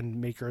artists and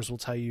makers, will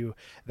tell you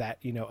that,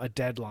 you know, a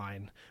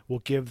deadline will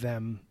give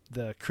them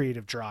the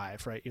creative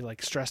drive, right? You're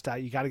like stressed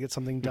out, you got to get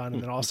something done,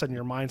 and then all of a sudden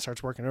your mind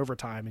starts working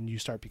overtime and you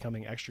start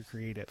becoming extra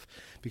creative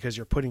because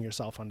you're putting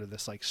yourself under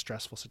this like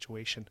stressful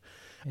situation.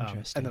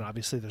 And then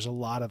obviously there's a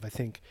lot of, I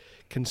think,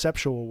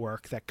 conceptual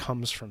work that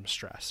comes from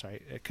stress,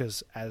 right?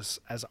 Because as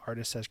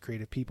artists, as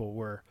creative people,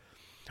 we're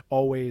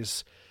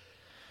always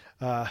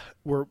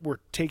we're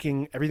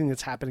taking everything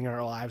that's happening in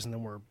our lives, and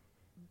then we're,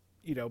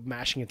 you know,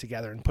 mashing it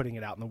together and putting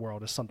it out in the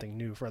world as something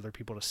new for other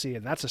people to see.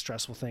 And that's a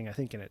stressful thing, I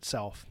think, in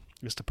itself,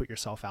 is to put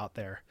yourself out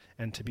there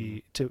and to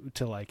be to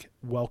like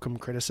welcome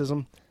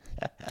criticism.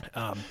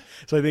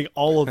 So I think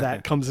all of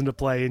that comes into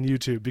play in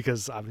YouTube,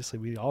 because obviously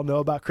we all know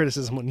about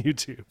criticism on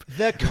YouTube.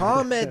 The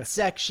comment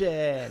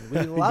section, we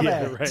love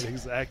it. Right,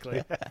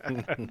 exactly.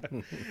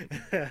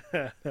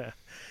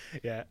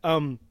 Yeah.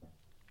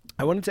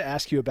 I wanted to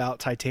ask you about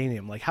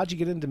titanium. Like, how'd you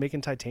get into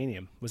making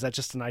titanium? Was that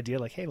just an idea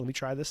like, hey, let me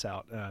try this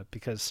out?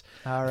 Because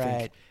I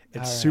think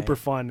it's super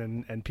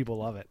fun and people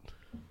love it.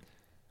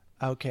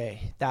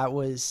 Okay. That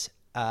was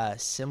a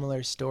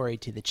similar story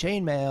to the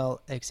chainmail,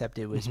 except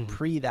it was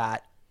pre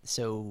that.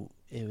 So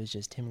it was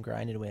just him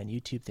grinding away on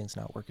YouTube, things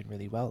not working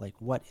really well. Like,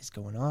 what is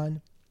going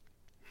on?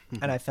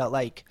 And I felt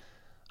like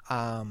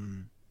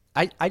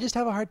I just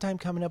have a hard time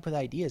coming up with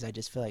ideas. I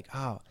just feel like,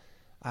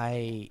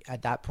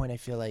 at that point, I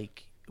feel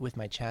like with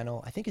my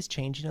channel, I think it's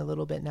changing a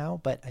little bit now,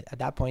 but at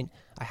that point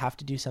I have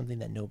to do something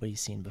that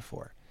nobody's seen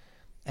before.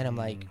 And I'm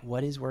like,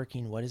 what is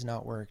working? What has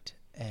not worked?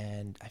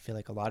 And I feel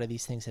like a lot of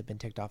these things have been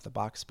ticked off the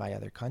box by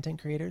other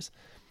content creators.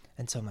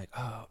 And so I'm like,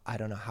 oh, I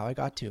don't know how I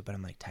got to it, but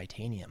I'm like,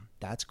 titanium,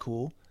 that's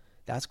cool.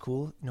 That's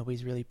cool.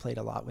 Nobody's really played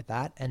a lot with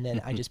that. And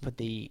then I just put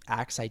the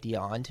axe idea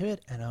onto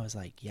it, and I was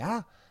like,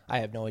 yeah, I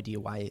have no idea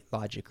why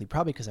logically,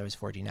 probably because I was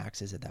forging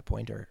axes at that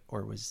point,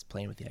 or was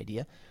playing with the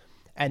idea.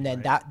 And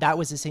then that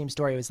was the same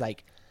story. It was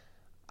like,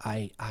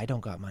 I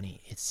don't got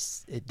money.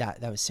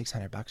 That was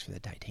 $600 for the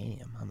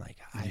titanium. I'm like,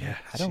 I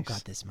don't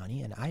got this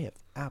money, and I have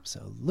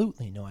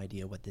absolutely no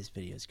idea what this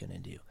video is going to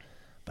do,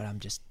 but I'm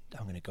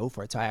going to go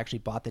for it. So I actually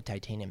bought the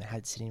titanium and had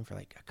it sitting for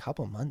like a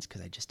couple months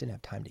because I just didn't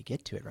have time to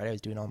get to it. Right. I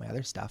was doing all my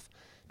other stuff,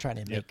 trying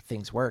to make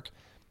things work.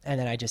 And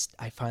then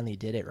I finally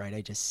did it. Right.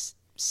 I just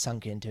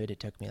sunk into it. It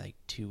took me like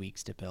 2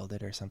 weeks to build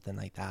it or something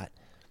like that.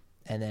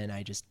 And then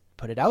I just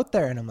put it out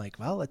there, and I'm like,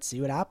 well, let's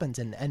see what happens.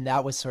 And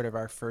that was sort of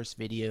our first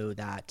video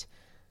that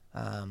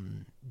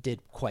did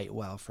quite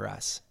well for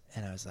us.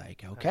 And I was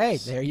like, okay,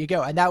 there you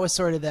go. And that was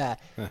sort of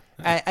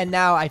and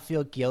now I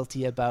feel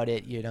guilty about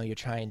it. You know, you're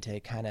trying to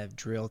kind of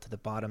drill to the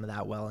bottom of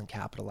that well and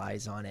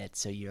capitalize on it.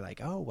 So you're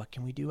like, oh, what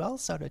can we do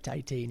else out of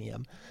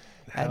titanium?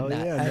 And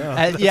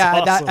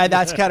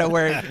that's kind of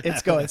where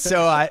it's going.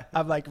 So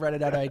I'm like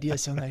running out of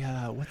ideas. So I'm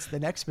like, what's the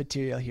next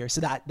material here?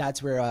 So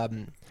that's where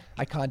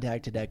I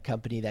contacted a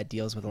company that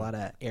deals with a lot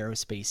of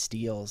aerospace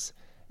steels.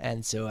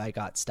 And so I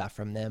got stuff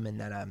from them, and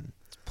then I'm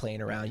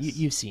playing around. Nice.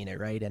 You've seen it,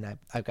 right? And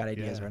I've got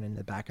ideas running in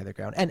the back of the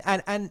ground.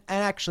 And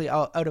actually,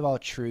 out of all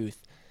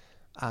truth,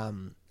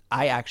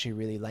 I actually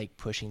really like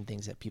pushing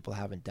things that people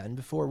haven't done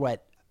before.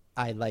 What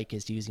I like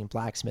is using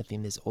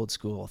blacksmithing, this old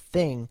school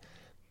thing,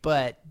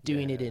 but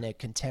doing it in a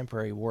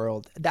contemporary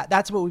world.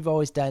 That's what we've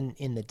always done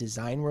in the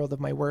design world of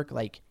my work.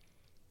 Like,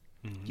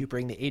 you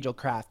bring the age-old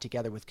craft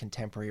together with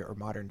contemporary or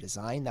modern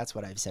design. That's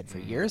what I've said for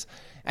years.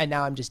 And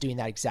now I'm just doing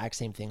that exact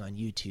same thing on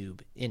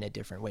YouTube in a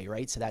different way,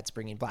 right? So that's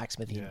bringing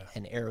blacksmithing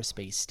and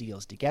aerospace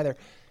steels together,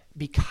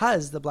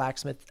 because the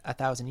blacksmith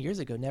 1,000 years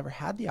ago never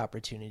had the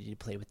opportunity to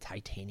play with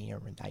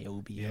titanium or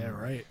niobium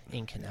or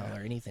Inconel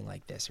or anything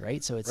like this,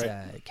 right? So it's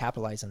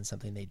capitalize on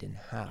something they didn't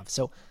have.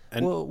 So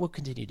we'll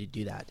continue to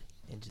do that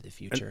into the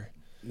future.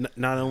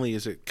 Not only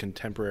is it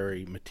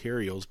contemporary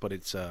materials, but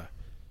it's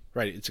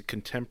it's a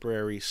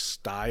contemporary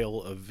style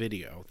of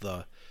video.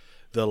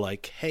 The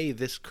like, hey,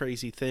 this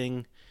crazy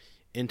thing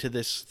into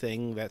this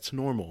thing that's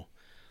normal.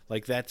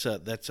 Like it's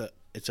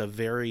a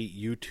very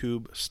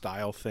YouTube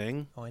style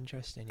thing. Oh,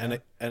 interesting.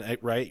 Yeah.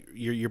 Right,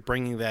 you're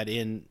bringing that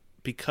in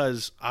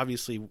because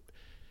obviously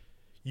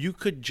you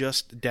could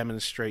just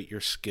demonstrate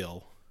your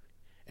skill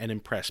and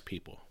impress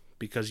people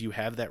because you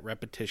have that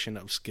repetition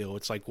of skill.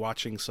 It's like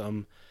watching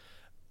some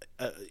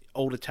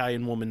old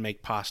Italian woman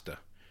make pasta,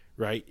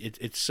 right?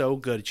 It's so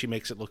good. She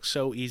makes it look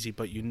so easy,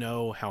 but you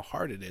know how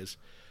hard it is.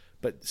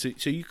 But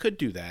so you could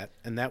do that,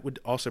 and that would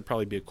also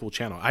probably be a cool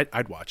channel.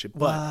 I'd watch it.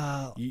 But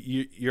Wow.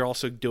 you're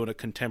also doing a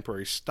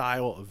contemporary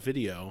style of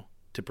video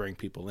to bring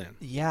people in.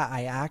 Yeah,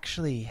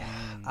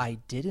 I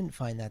didn't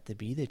find that to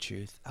be the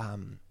truth.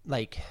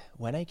 Like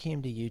when I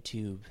came to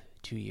YouTube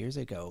 2 years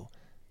ago,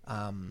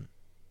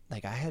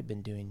 like I had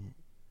been doing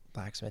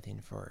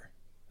blacksmithing for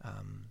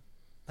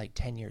like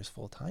 10 years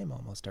full time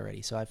almost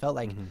already. So I felt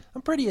like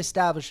I'm pretty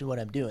established in what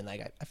I'm doing.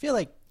 Like I feel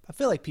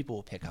like people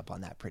will pick up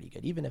on that pretty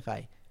good, even if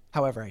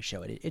however I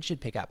show it, it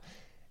should pick up.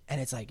 And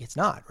it's like, it's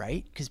not,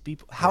 right? Because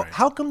people,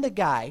 how come the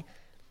guy,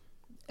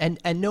 and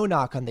no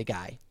knock on the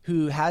guy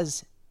who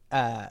has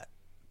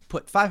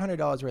put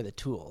 $500 worth of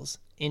tools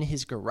in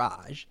his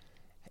garage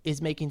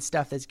is making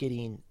stuff that's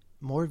getting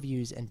more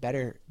views and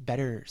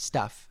better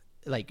stuff,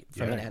 like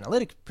from an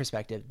analytic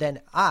perspective,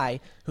 than I,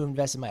 who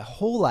invested my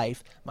whole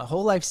life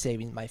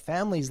savings, my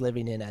family's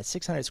living in a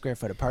 600 square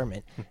foot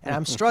apartment, and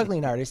I'm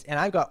struggling artist, and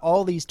I've got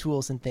all these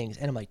tools and things,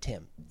 and I'm like,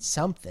 Tim,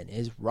 something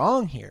is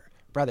wrong here,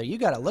 brother. You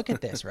got to look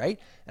at this, right?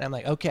 And I'm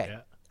like, okay,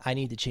 I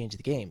need to change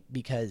the game,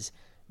 because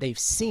they've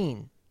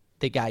seen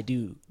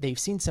they've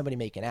seen somebody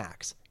make an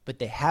axe, but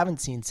they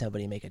haven't seen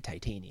somebody make a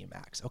titanium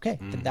axe. Okay,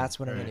 then that's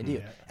what I'm going to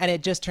do. And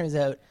it just turns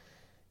out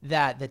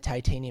that the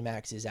titanium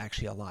axe is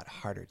actually a lot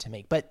harder to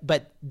make. But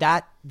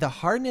that the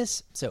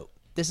hardness. So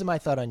this is my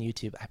thought on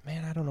YouTube.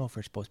 Man, I don't know if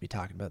we're supposed to be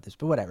talking about this,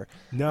 but whatever.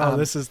 No,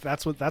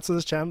 that's what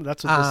this channel.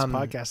 That's what this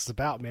podcast is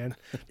about, man.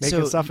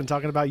 Making stuff and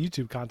talking about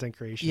YouTube content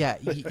creation. Yeah,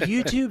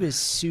 YouTube is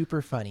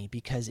super funny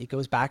because it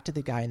goes back to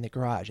the guy in the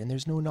garage, and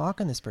there's no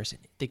knock on this person.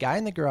 The guy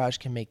in the garage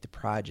can make the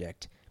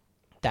project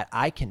that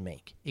I can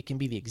make. It can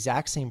be the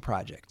exact same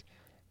project.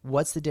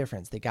 What's the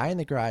difference? The guy in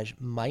the garage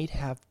might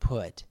have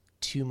put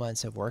 2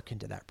 months of work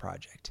into that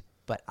project,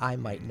 but I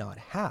might not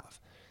have.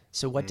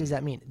 So what does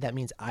that mean? That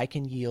means I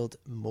can yield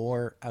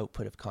more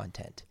output of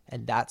content.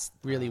 And that's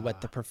really what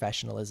the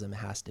professionalism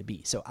has to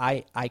be. So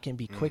I can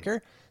be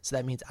quicker. So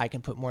that means I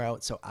can put more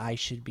out. So I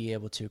should be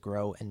able to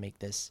grow and make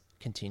this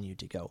continue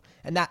to go.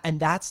 And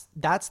that's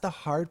the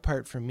hard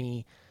part for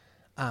me,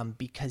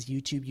 because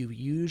YouTube, you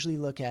usually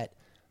look at,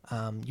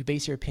 you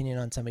base your opinion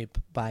on somebody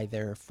by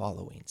their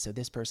following. So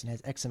this person has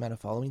X amount of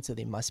following, so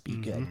they must be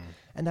good.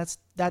 And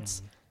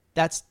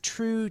that's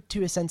true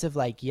to a sense of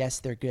like, yes,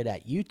 they're good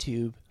at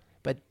YouTube,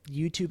 but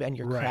YouTube and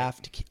your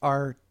craft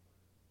are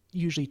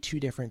usually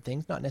two different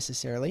things, not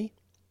necessarily.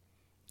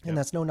 And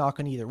that's no knock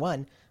on either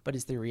one, but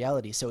it's the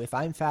reality. So if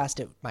I'm fast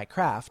at my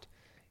craft,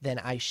 then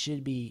I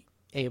should be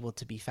able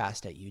to be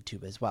fast at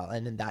YouTube as well.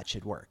 And then that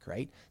should work,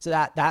 right? So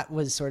that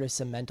was sort of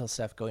some mental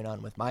stuff going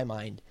on with my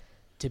mind,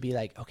 to be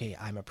like, okay,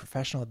 I'm a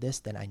professional at this,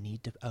 then I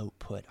need to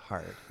output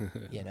hard,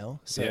 you know?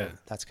 So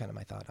that's kind of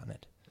my thought on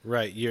it.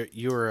 Right.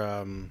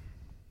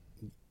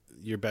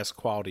 Your best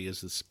quality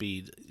is the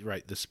speed,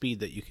 right? The speed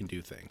that you can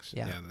do things.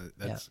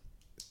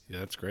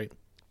 That's great.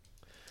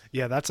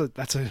 Yeah, that's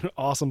an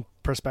awesome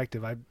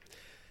perspective. I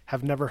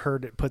have never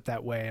heard it put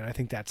that way, and I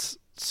think that's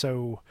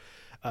so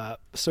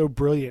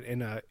brilliant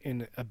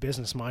in a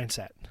business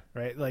mindset,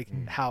 right?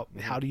 Like how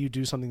do you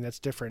do something that's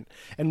different?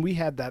 And we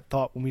had that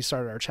thought when we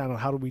started our channel.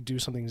 How do we do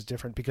something that's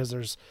different? Because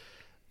there's,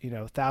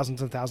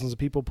 thousands and thousands of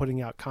people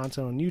putting out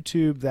content on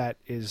YouTube that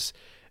is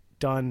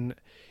done,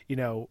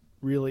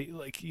 really,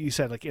 like you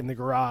said, like in the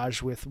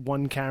garage with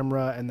one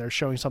camera, and they're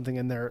showing something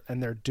and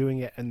they're doing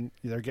it and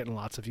they're getting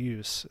lots of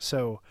views.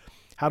 So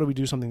how do we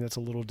do something that's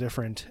a little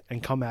different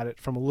and come at it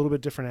from a little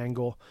bit different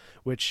angle,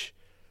 which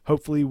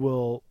hopefully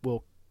will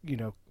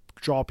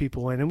draw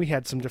people in? And we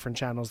had some different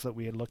channels that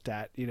we had looked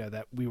at,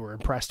 that we were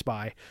impressed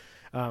by.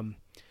 And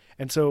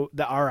so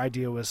our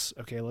idea was,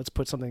 okay, let's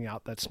put something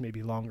out that's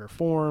maybe longer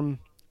form.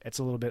 It's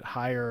a little bit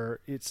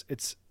higher. It's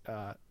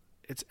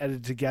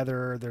edited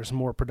together. There's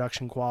more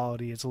production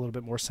quality. It's a little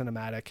bit more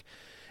cinematic,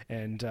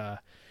 and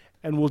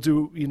we'll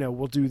do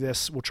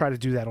this. We'll try to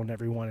do that on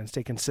every one and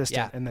stay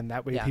consistent. And then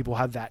that way people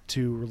have that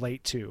to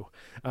relate to.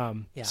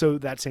 So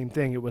that same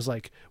thing, it was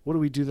like, what do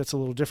we do that's a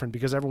little different?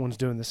 Because everyone's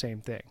doing the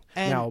same thing.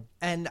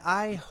 And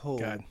I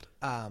hope,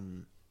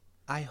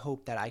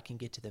 that I can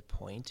get to the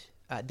point.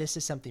 This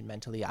is something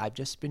mentally I've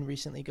just been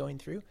recently going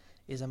through,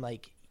 is I'm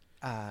like,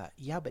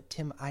 but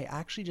Tim, I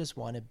actually just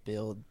want to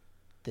build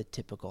the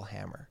typical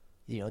hammer,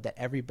 that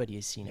everybody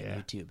has seen on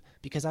YouTube,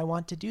 because I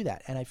want to do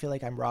that. And I feel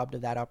like I'm robbed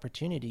of that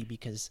opportunity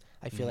because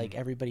I feel like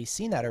everybody's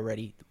seen that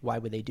already. Why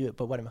would they do it?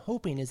 But what I'm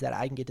hoping is that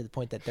I can get to the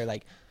point that they're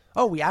like,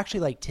 oh, we actually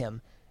like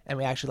Tim, and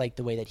we actually like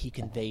the way that he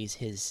conveys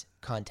his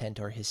content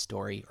or his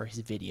story or his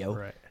video.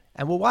 Right.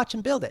 And we'll watch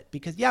him build it,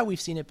 because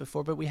we've seen it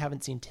before, but we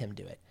haven't seen Tim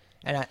do it.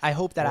 And I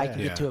hope that I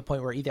can get to a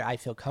point where either I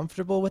feel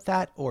comfortable with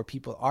that or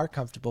people are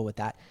comfortable with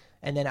that.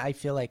 And then I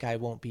feel like I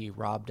won't be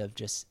robbed of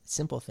just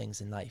simple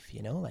things in life,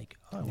 you know, like,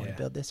 oh, I want to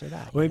build this or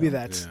that. Well, maybe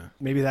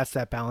know? that's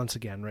that balance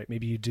again, right?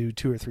 Maybe you do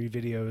 2 or 3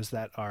 videos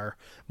that are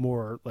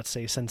more, let's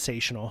say,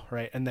 sensational,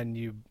 right? And then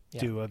you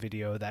do a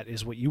video that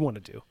is what you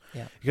want to do.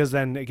 Yeah. Because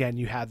then again,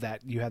 you have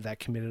that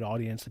committed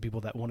audience, the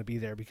people that want to be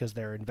there because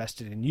they're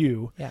invested in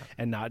you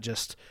and not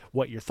just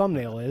what your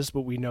thumbnail is,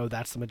 but we know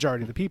that's the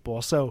majority of the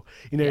people. So,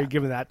 you know, you're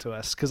giving that to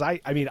us. Cause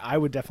I mean, I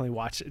would definitely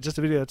watch just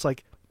a video that's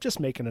like, just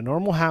making a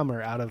normal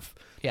hammer out of,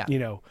 you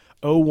know,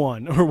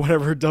 O1 or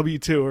whatever,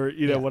 W2 or,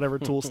 you know, whatever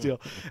tool steel,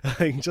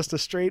 like just a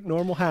straight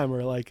normal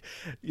hammer, like,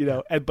 you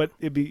know, but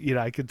it'd be, you know,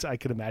 I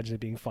could imagine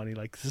it being funny,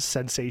 like this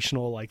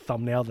sensational, like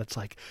thumbnail that's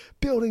like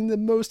building the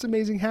most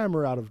amazing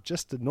hammer out of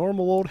just the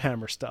normal old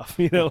hammer stuff,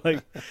 you know,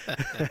 like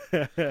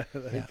that's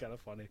kind of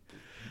funny.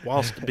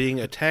 Whilst being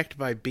attacked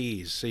by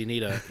bees. So you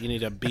need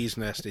a bee's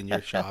nest in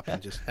your shop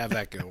and just have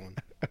that going.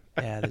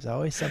 Yeah. There's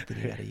always something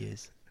you got to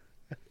use.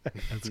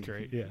 That's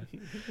great. Yeah.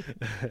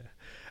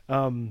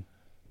 What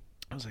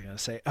was I going to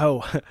say?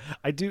 Oh,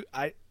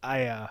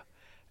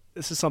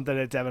 this is something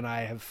that Dev and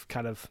I have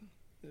kind of,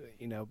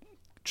 you know,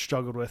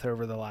 struggled with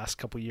over the last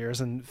couple of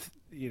years. And,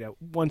 you know,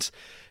 once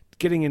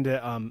getting into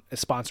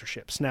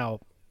sponsorships. Now,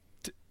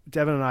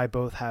 Devin and I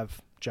both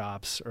have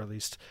jobs, or at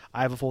least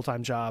I have a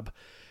full-time job.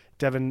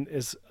 Devin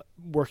is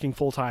working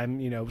full-time,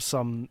 you know,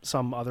 some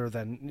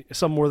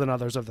more than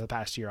others over the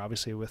past year,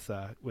 obviously with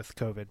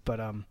COVID. But,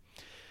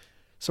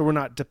 so we're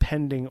not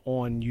depending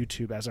on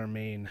YouTube as our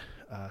main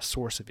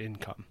source of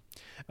income.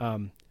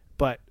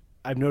 But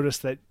I've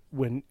noticed that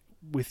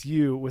with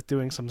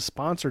doing some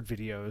sponsored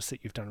videos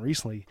that you've done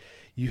recently,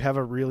 you have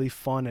a really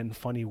fun and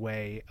funny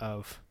way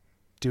of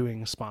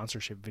doing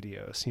sponsorship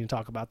videos. Can you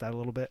talk about that a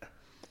little bit?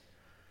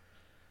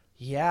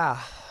 Yeah.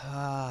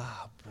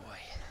 Oh,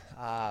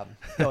 boy.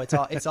 No,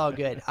 it's all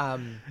good.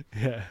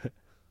 Yeah.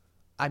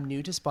 I'm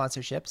new to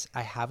sponsorships.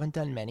 I haven't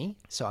done many,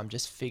 so I'm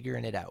just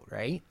figuring it out,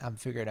 right? I'm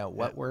figuring out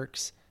what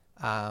works.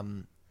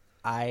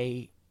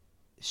 I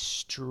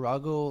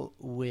struggle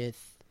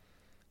with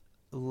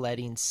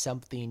letting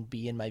something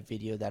be in my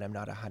video that I'm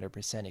not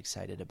 100%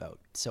 excited about.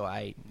 So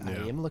I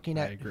am looking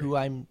at who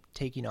I'm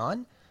taking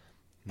on,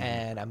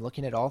 and I'm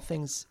looking at all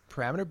things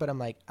parameter, but I'm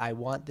like, I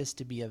want this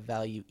to be of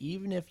value.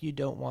 Even if you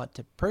don't want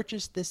to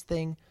purchase this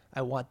thing,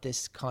 I want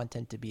this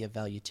content to be of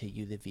value to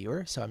you, the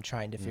viewer. So I'm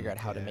trying to figure out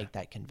how to make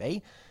that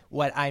convey.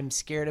 What I'm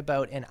scared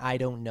about, and I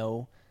don't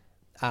know,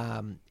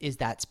 is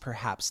that's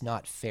perhaps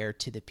not fair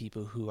to the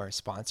people who are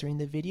sponsoring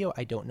the video.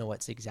 I don't know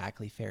what's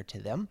exactly fair to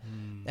them.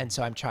 And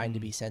so I'm trying to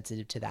be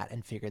sensitive to that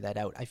and figure that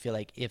out. I feel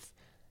like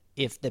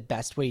if the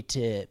best way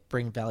to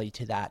bring value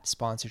to that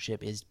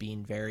sponsorship is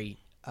being very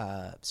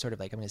sort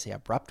of like, I'm going to say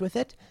abrupt with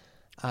it,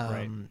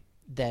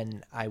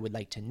 then I would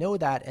like to know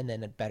that, and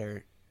then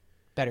better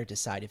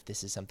decide if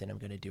this is something I'm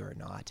going to do or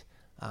not.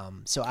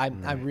 So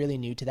I'm really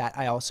new to that.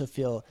 I also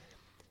feel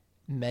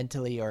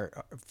mentally or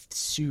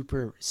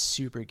super,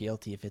 super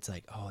guilty if it's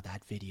like, oh,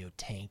 that video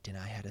tanked and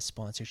I had a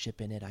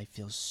sponsorship in it. I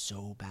feel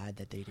so bad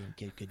that they didn't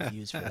get good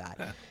views for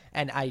that.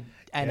 And I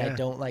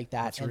don't like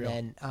that. And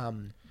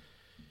then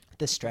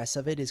the stress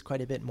of it is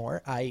quite a bit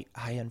more. I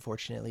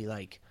unfortunately,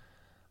 like,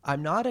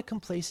 I'm not a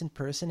complacent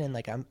person, and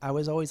like I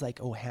was always like,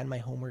 oh, hand my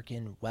homework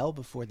in well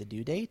before the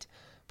due date.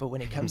 But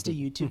when it comes to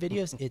YouTube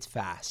videos, it's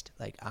fast.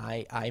 Like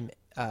I'm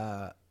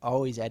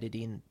always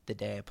editing the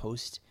day I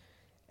post,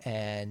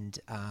 and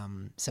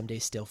some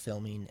days still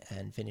filming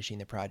and finishing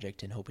the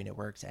project and hoping it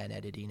works, and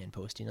editing and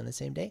posting on the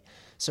same day.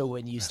 So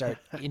when you start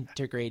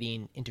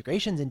integrating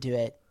integrations into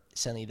it,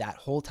 suddenly that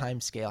whole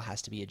time scale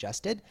has to be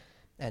adjusted.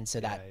 And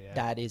so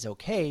that is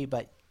okay,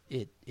 but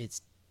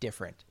it's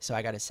different. So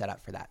I got to set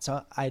up for that.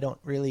 So I don't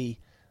really,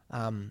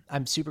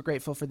 I'm super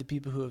grateful for the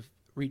people who have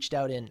reached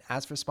out and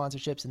asked for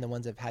sponsorships and the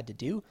ones I've had to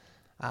do.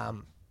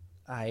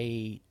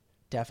 I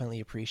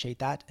definitely appreciate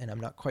that. And I'm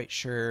not quite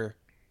sure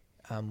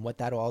what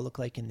that'll all look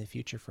like in the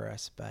future for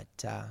us. But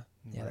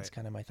that's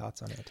kind of my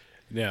thoughts on it.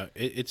 Yeah,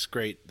 it's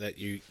great that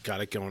you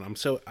got it going.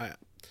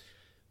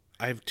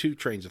 I have two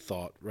trains of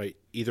thought, right?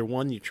 Either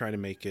one, you try to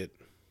make it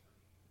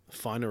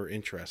fun or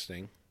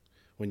interesting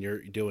when you're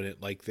doing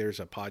it. Like there's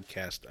a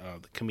podcast,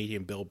 the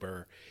comedian Bill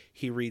Burr,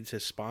 he reads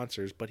his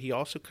sponsors, but he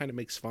also kind of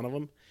makes fun of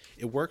them.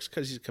 It works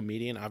because he's a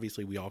comedian.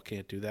 Obviously we all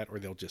can't do that, or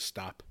they'll just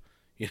stop,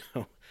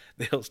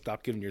 they'll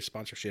stop giving your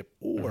sponsorship,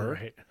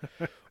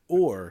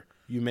 or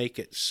you make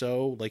it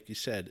so, like you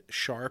said,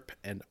 sharp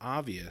and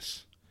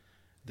obvious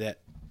that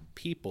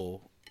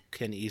people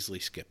can easily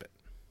skip it.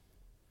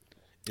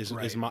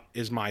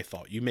 Is my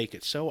thought. You make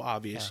it so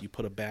obvious, you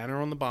put a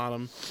banner on the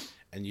bottom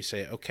and you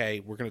say, okay,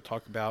 we're going to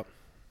talk about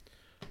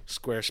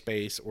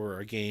Squarespace or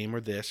a game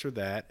or this or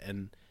that,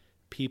 and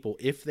people,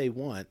 if they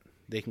want,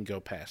 they can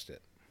go past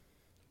it.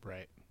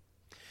 Right.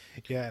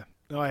 Yeah.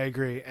 No, I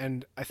agree.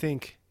 And I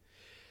think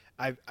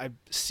I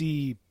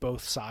see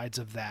both sides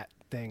of that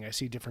thing. I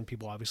see different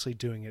people obviously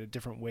doing it in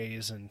different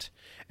ways,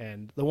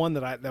 and the one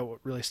that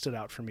really stood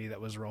out for me that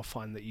was real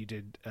fun that you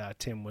did,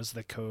 Tim, was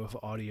the Cove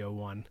Audio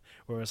one,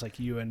 where it was like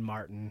you and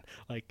Martin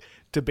like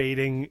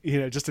debating,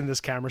 just in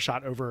this camera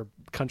shot over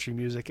country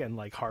music and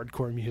like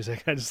hardcore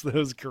music. I just thought it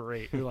was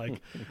great. You're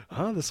like,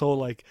 this whole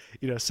like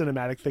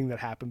cinematic thing that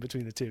happened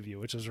between the two of you,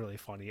 which was really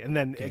funny. And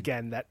then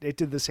again, that it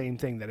did the same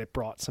thing, that it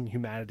brought some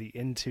humanity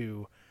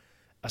into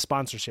a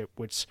sponsorship,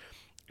 which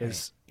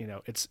is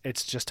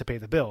it's just to pay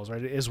the bills,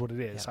 right? It is what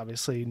it is.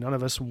 Obviously none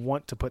of us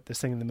want to put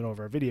this thing in the middle of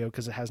our video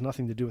because it has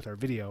nothing to do with our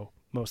video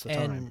most of the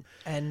time.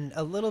 And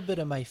a little bit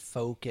of my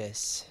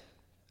focus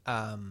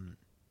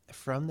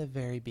from the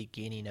very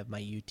beginning of my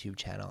YouTube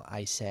channel,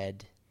 I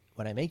said,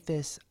 when I make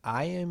this,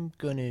 I am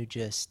going to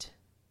just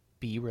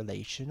be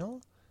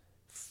relational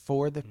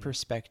for the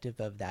perspective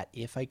of that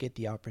if I get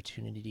the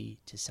opportunity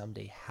to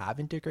someday have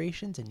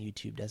integrations and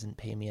YouTube doesn't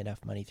pay me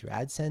enough money through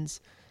AdSense,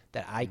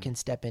 that I can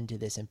step into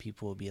this and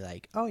people will be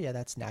like, oh yeah,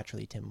 that's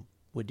naturally Tim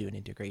would do an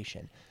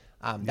integration.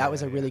 That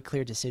was a really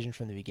clear decision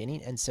from the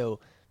beginning. And so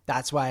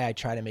that's why I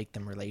try to make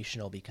them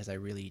relational, because I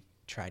really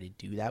try to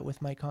do that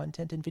with my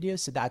content and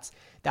videos. So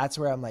that's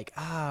where I'm like,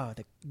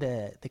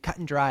 the cut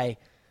and dry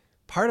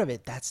part of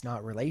it, that's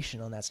not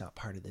relational and that's not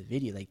part of the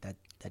video. Like that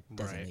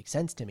doesn't make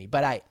sense to me.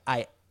 But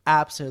I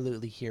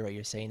absolutely hear what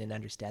you're saying and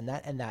understand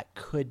that. And that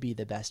could be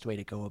the best way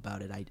to go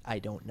about it. I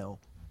don't know.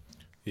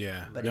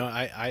 Yeah, but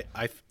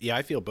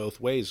I feel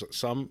both ways.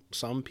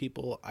 Some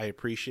people I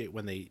appreciate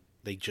when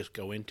they just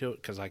go into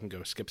it because I can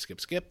go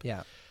skip.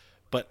 Yeah.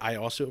 But I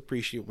also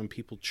appreciate when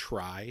people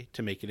try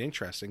to make it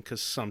interesting,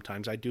 because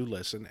sometimes I do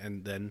listen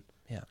and then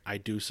I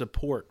do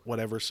support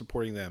whatever's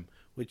supporting them,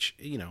 which,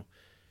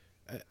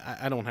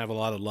 I don't have a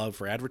lot of love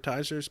for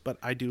advertisers, but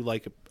I do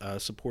like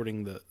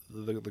supporting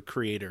the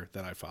creator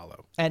that I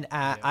follow. And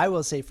I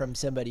will say, from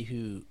somebody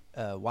who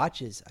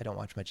watches, I don't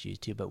watch much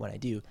YouTube, but when I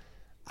do,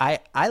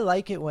 I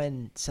like it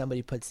when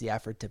somebody puts the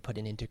effort to put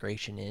an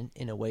integration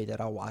in a way that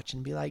I'll watch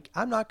and be like,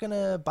 I'm not going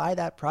to buy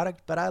that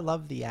product, but I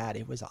love the ad.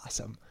 It was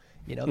awesome.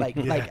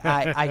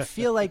 I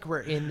feel like we're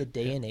in the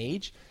day and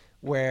age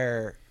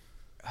where,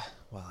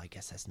 well, I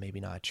guess that's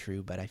maybe not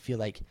true, but I feel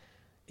like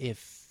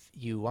if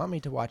you want me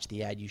to watch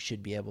the ad, you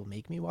should be able to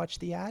make me watch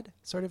the ad,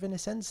 sort of in a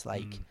sense.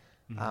 Like,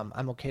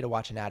 I'm okay to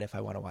watch an ad if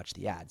I want to watch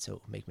the ad.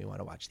 So make me want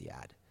to watch the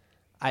ad.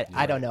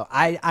 I don't know.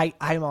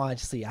 I'm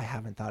honestly, I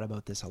haven't thought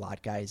about this a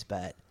lot, guys,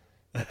 but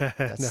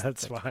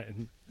that's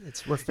fine.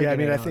 We're figuring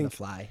it out on the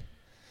fly.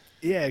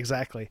 Yeah,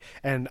 exactly.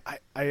 And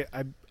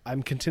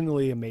I'm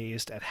continually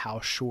amazed at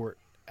how short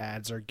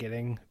ads are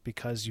getting,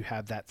 because you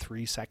have that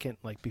 3 second,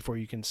 like, before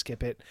you can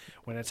skip it,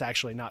 when it's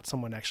actually not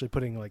someone actually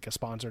putting like a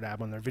sponsored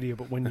ad on their video,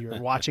 but when you're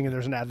watching and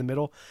there's an ad in the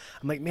middle.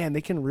 I'm like, man, they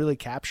can really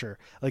capture,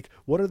 like,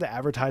 what are the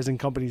advertising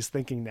companies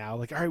thinking now?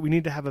 Like, all right, we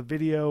need to have a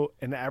video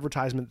and an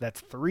advertisement that's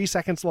 3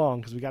 seconds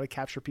long, because we got to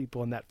capture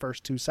people in that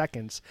first 2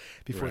 seconds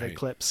before they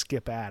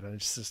skip ad. And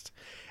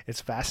it's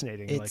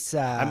fascinating. It's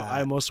I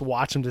almost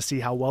watch them to see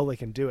how well they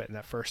can do it in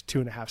that first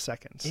 2.5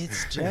 seconds.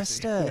 It's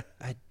just a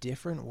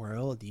different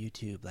world,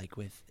 YouTube, like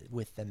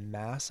with the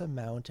mass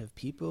amount of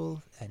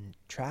people and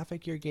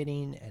traffic you're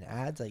getting and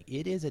ads. Like,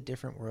 it is a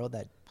different world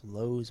that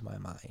blows my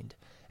mind.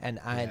 And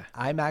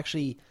I'm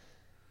actually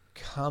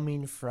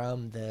coming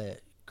from the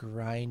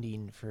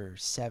grinding for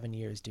 7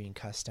 years doing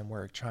custom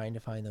work, trying to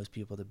find those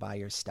people to buy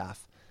your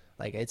stuff.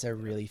 Like, it's a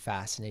really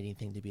fascinating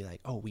thing to be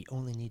like, oh, we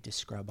only need to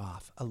scrub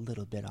off a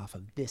little bit off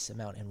of this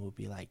amount and we'll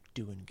be like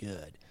doing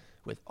good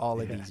with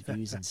all of these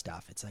views and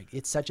stuff. It's like,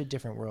 it's such a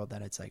different world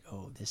that it's like,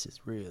 oh, this is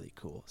really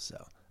cool.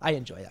 So I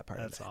enjoy that part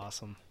of it. That's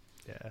awesome.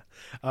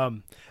 Yeah.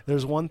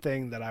 There's one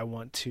thing that I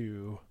want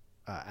to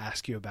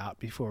ask you about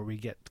before we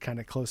get kind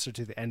of closer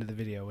to the end of the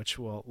video, which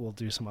we'll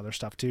do some other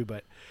stuff too,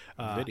 but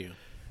video.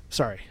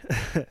 Sorry.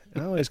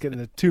 I'm always getting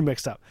the two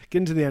mixed up.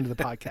 Getting to the end of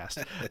the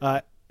podcast.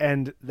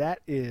 And that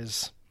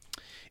is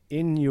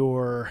in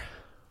your,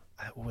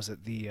 what was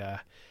it? The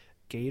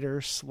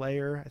Gator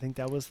Slayer. I think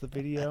that was the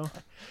video.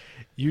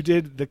 You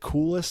did the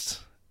coolest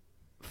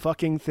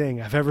fucking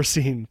thing I've ever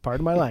seen.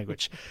 Pardon my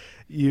language.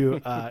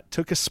 You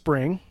took a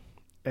spring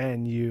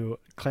and you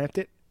clamped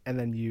it, and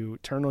then you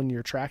turned on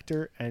your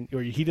tractor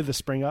or you heated the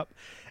spring up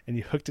and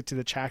you hooked it to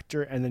the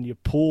tractor, and then you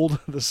pulled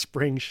the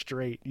spring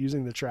straight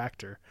using the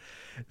tractor.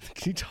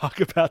 Can you talk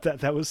about that?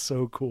 That was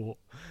so cool.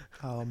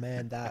 Oh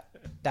man, that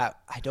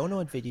I don't know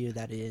what video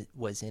that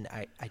was in.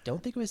 I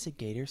don't think it was a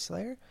Gator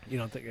Slayer. You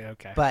don't think?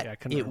 Okay. But yeah, I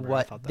couldn't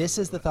remember. This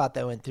is the thought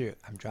that went through.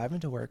 I'm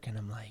driving to work and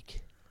I'm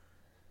like,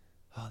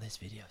 oh, this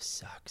video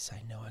sucks.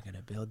 I know I'm going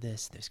to build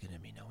this. There's going to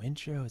be no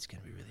intro. It's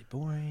going to be really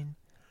boring.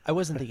 I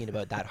wasn't thinking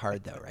about that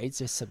hard though, right? It's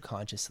just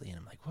subconsciously. And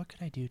I'm like, what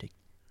could I do to,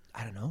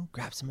 I don't know,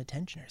 grab some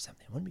attention or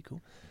something? Wouldn't it be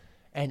cool?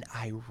 And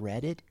I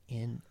read it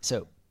in,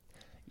 so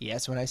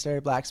yes, when I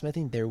started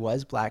blacksmithing, there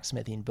was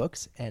blacksmithing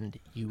books and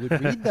you would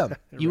read them.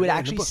 You would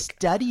actually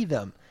study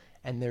them.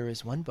 And there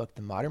was one book,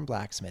 The Modern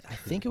Blacksmith. I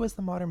think it was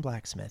The Modern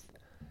Blacksmith.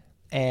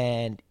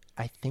 And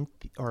I think,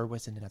 or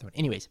was it another one?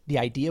 Anyways, the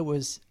idea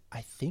was, I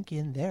think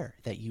in there,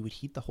 that you would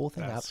heat the whole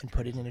thing up and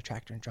put it in a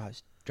tractor and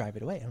drive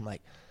it away. And I'm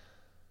like,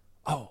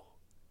 oh,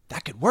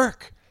 that could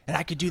work. And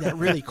I could do that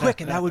really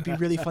quick. And that would be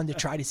really fun to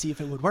try to see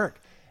if it would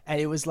work. And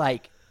it was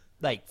like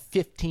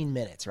 15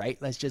 minutes, right?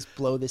 Let's just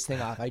blow this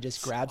thing off. I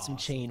just grabbed some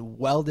chain,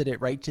 welded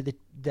it right to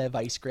the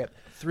vice grip,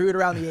 threw it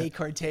around the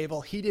acorn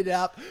table, heated it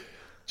up,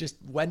 just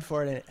went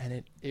for it.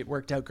 And it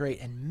worked out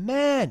great. And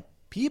man,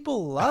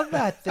 people love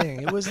that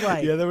thing. It was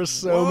like, yeah, there were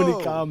so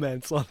many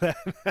comments on that.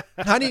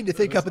 I need to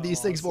think up of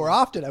these things more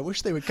often. I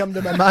wish they would come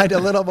to my mind a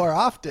little more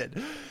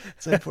often.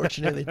 So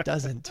unfortunately it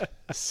doesn't.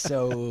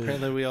 So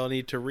apparently we all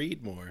need to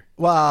read more.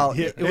 Well,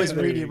 it was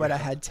reading when I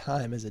had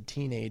time as a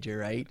teenager,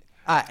 right?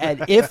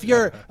 And if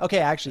you're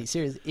actually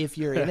serious, if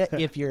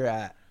you're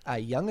a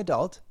young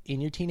adult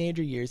in your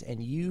teenager years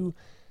and you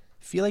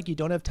feel like you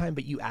don't have time,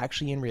 but you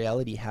actually in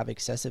reality have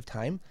excessive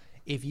time,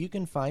 if you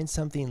can find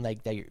something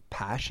like that you're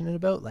passionate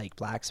about, like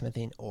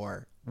blacksmithing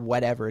or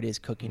whatever it is,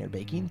 cooking or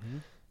baking,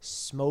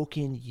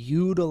 smoking,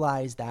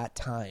 utilize that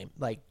time,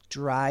 like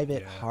drive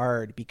it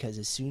hard, because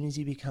as soon as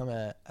you become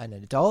an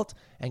adult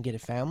and get a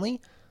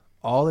family,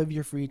 all of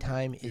your free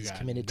time is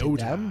committed to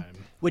them,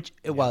 which,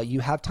 well, you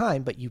have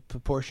time, but you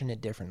proportion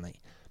it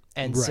differently.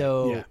 And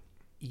so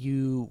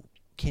you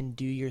can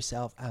do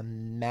yourself a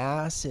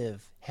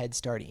massive head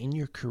start in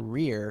your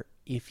career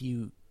if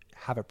you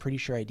have a pretty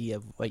sure idea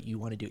of what you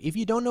want to do. If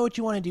you don't know what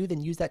you want to do, then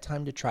use that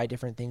time to try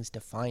different things to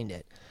find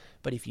it.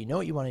 But if you know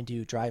what you want to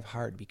do, drive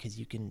hard, because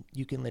you can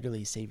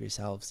literally save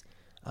yourselves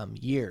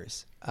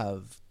years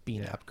of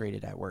being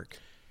upgraded at work.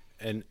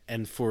 And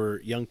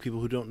for young people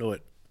who don't know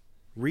what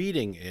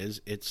reading is,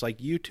 it's like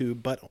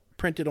YouTube but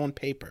printed on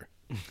paper.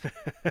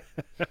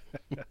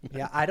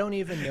 Yeah, I don't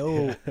even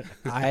know.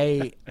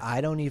 I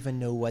don't even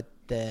know what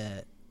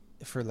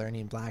for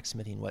learning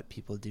blacksmithing, what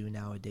people do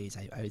nowadays.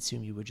 I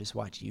assume you would just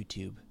watch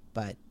YouTube.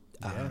 But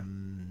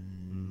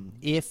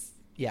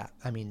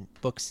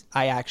books,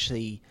 I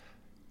actually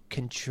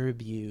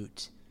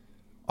contribute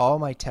all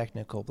my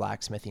technical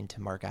blacksmithing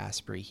to Mark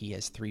Asprey. He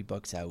has 3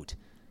 books out.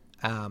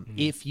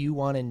 If you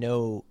want to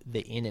know the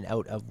in and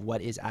out of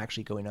what is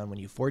actually going on when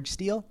you forge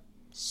steel,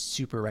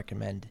 super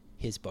recommend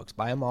his books.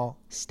 Buy them all,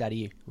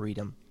 study, read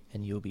them,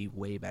 and you'll be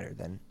way better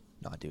than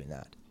not doing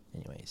that.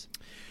 Anyways.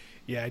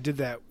 Yeah, I did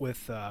that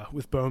with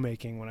bow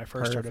making when I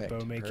first started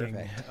bow making.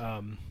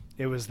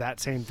 It was that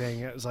same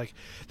thing. It was like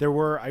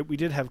we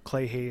did have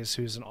Clay Hayes,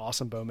 who's an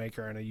awesome bow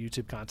maker and a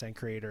YouTube content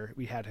creator.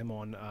 We had him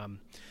on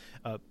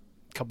a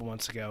couple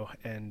months ago,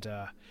 and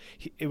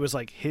it was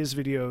like his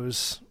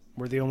videos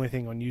were the only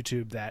thing on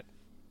YouTube that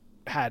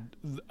had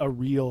a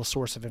real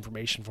source of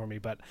information for me.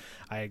 But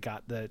I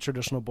got the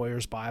Traditional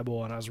Boyer's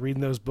Bible, and I was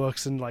reading those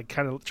books and like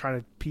kind of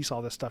trying to piece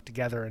all this stuff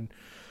together. And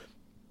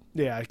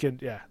I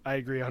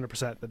agree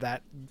 100%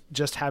 that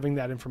just having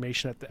that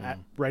information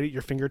right at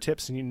your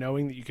fingertips, and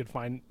knowing that you could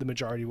find the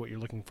majority of what you're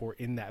looking for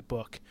in that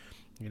book,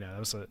 that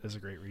was a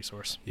great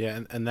resource. Yeah,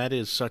 and that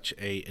is such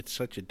a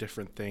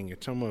different thing.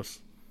 It's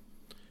almost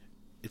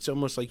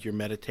like you're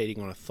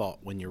meditating on a thought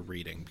when you're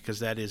reading, because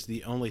that is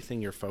the only thing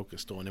you're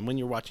focused on. And when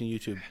you're watching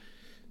YouTube,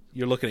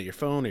 you're looking at your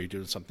phone, or you're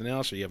doing something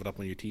else, or you have it up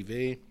on your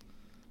TV.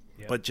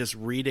 Yep. But just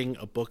reading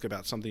a book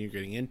about something you're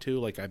getting into,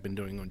 like I've been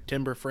doing on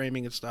timber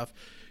framing and stuff,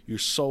 you're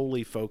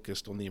solely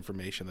focused on the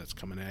information that's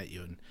coming at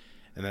you,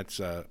 and that's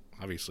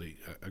obviously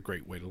a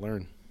great way to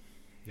learn.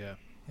 Yeah.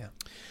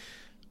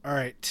 All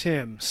right,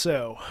 Tim.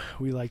 So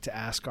we like to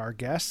ask our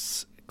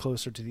guests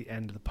closer to the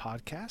end of the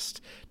podcast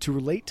to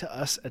relate to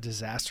us a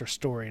disaster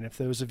story. And if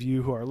those of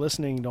you who are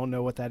listening don't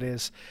know what that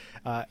is,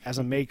 as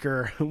a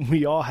maker,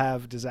 we all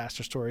have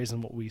disaster stories.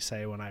 And what we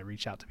say when I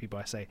reach out to people,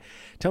 I say,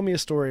 tell me a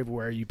story of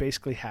where you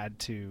basically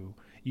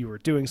you were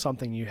doing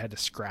something, you had to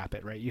scrap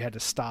it, right? You had to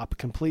stop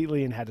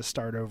completely and had to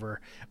start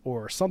over,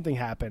 or something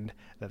happened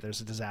that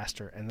there's a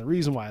disaster. And the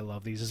reason why I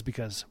love these is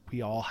because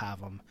we all have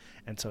them.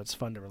 And so it's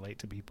fun to relate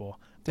to people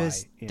by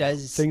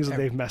things that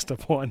they've messed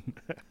up on.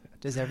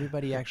 Does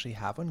everybody actually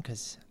have one?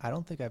 Because I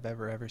don't think I've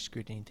ever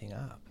screwed anything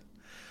up.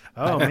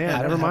 Oh,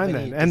 man, never mind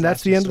then. And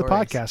that's the end of the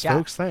podcast,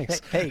 folks. Thanks.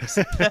 Thanks.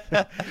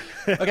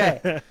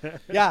 Okay.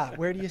 Yeah,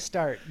 where do you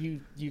start?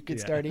 You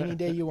could start any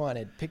day you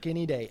wanted. Pick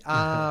any day.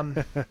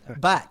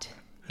 But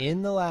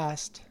in the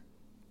last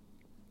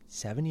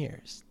 7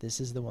 years, this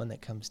is the one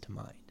that comes to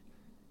mind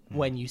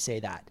when you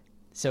say that.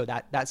 So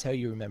that's how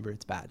you remember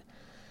it's bad.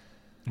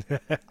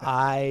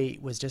 I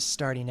was just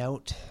starting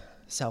out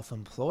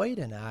self-employed,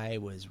 and I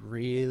was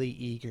really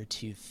eager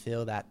to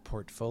fill that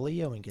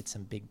portfolio and get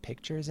some big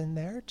pictures in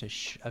there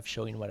of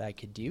showing what I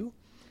could do.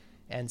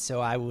 And so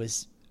I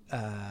was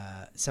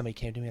somebody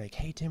came to me like,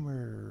 hey Tim,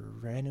 we're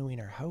renovating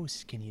our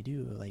house, can you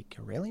do like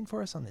a railing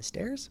for us on the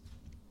stairs?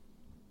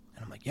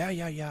 And I'm like,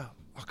 yeah,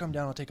 I'll come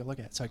down, I'll take a look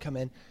at it. So I come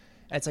in,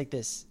 and it's like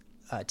this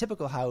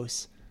typical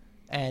house,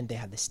 and they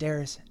have the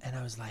stairs, and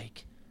I was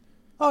like,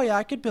 oh yeah,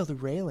 I could build a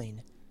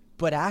railing,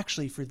 but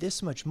actually for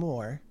this much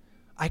more,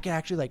 I could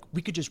actually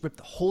we could just rip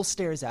the whole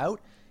stairs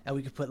out, and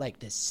we could put like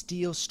this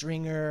steel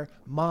stringer,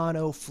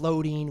 mono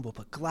floating. We'll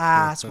put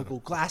glass. We'll go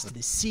glass to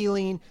the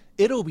ceiling.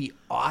 It'll be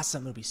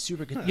awesome. It'll be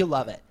super good. You'll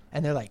love it.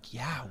 And they're like,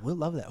 yeah, we'll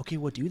love that. Okay,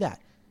 we'll do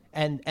that.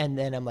 And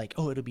then I'm like,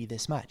 oh, it'll be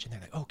this much. And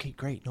they're like, okay,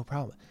 great, no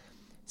problem.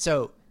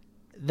 So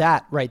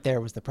that right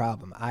there was the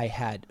problem. I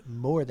had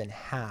more than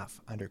half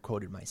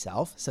underquoted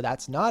myself. So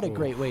that's not a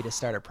great way to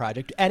start a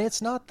project. And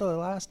it's not the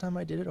last time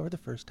I did it or the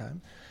first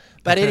time.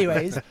 But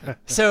anyways,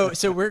 so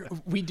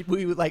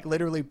we like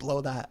literally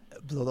blow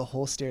the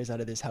whole stairs out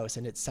of this house,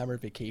 and it's summer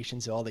vacation,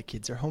 so all the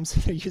kids are home,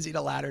 so they're using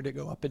a ladder to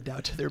go up and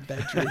down to their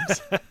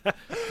bedrooms.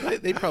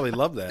 They probably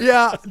love that.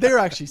 Yeah, they're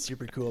actually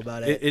super cool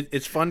about it.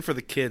 It's fun for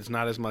the kids,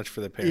 not as much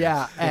for the parents.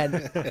 Yeah,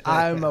 and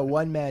I'm a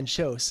one-man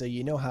show, so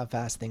you know how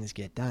fast things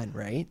get done,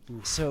 right?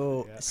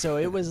 So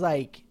it was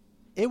like,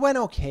 it went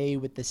okay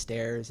with the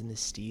stairs and the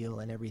steel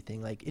and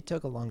everything. Like, it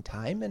took a long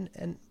time,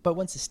 but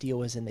once the steel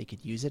was in, they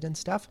could use it and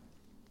stuff.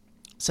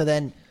 So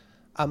then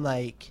I'm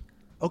like,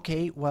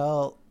 okay,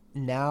 well,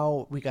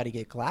 now we got to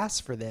get glass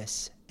for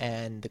this.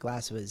 And the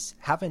glass was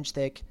 1/2 inch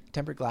thick,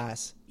 tempered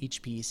glass.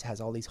 Each piece has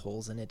all these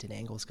holes in it and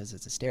angles because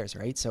it's the stairs,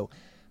 right? So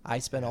I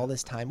spent all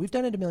this time. We've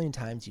done it a million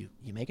times. You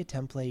make a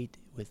template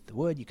with the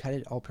wood, you cut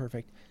it all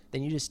perfect.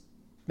 Then you just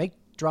make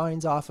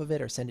drawings off of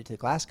it or send it to the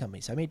glass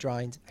company. So I made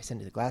drawings. I send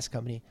it to the glass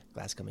company.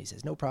 Glass company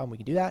says, no problem, we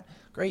can do that.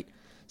 Great.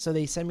 So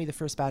they send me the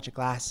first batch of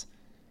glass,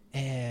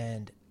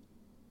 and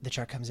the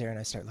truck comes there, and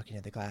I start looking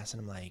at the glass, and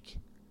I'm like,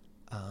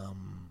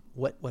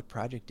 what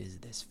project is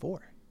this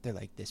for? They're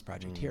like, this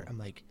project here. I'm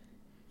like,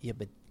 yeah,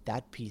 but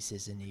that piece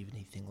isn't even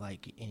anything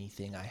like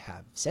anything I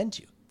have sent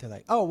you. They're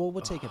like, oh, well,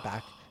 we'll take it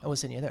back, and we'll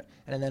send you there.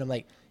 And then I'm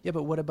like, yeah,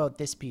 but what about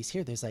this piece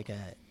here? There's like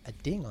a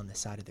ding on the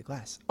side of the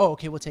glass. Oh,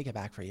 okay, we'll take it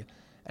back for you.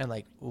 And I'm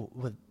like,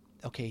 well,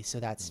 okay, so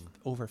that's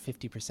over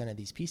 50% of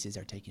these pieces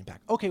are taken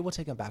back. Okay, we'll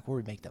take them back. We'll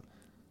remake them.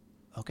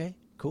 Okay,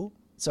 cool.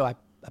 So I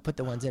put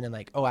the ones in and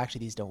like, oh, actually,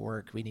 these don't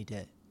work. We need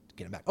to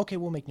get them back. Okay,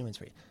 we'll make new ones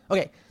for you.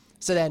 Okay,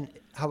 so then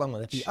how long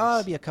will it be? Oh,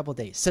 it'll be a couple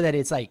days. So that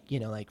it's like,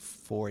 like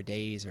 4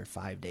 days or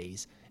 5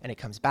 days, and it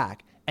comes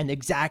back. And the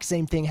exact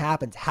same thing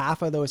happens.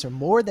 Half of those or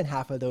more than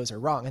half of those are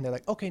wrong. And they're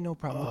like, okay, no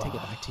problem. We'll take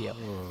it back to you.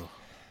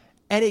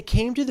 And it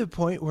came to the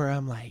point where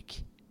I'm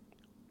like,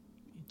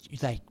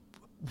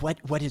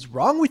 what is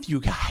wrong with you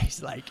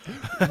guys? Like,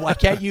 why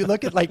can't you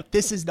look at, like,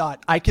 this is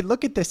not, I can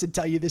look at this and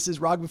tell you this is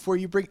wrong before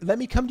you let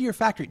me come to your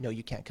factory. No,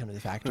 you can't come to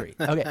the factory.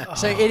 Okay.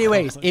 So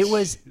anyways, it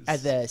was,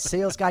 the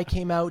sales guy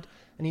came out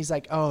and he's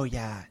like, oh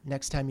yeah,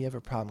 next time you have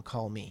a problem,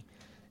 call me.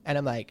 And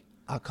I'm like,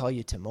 I'll call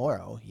you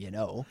tomorrow,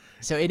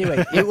 So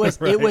anyway, it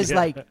was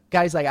like,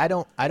 guys, like, I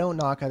don't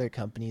knock other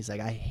companies.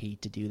 Like, I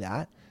hate to do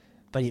that,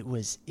 but it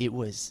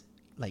was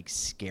like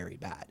scary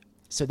bad.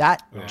 So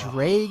that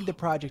dragged the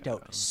project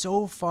out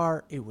so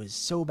far. It was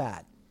so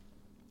bad.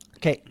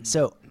 Okay,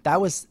 so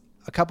that was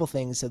a couple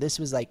things. So this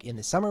was like in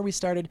the summer we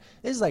started.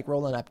 This is like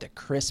rolling up to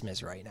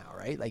Christmas right now,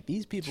 right? Like,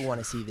 these people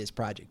want to see this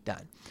project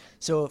done.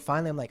 So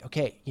finally I'm like,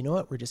 okay, you know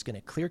what? We're just going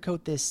to clear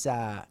coat this,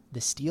 the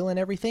steel and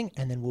everything,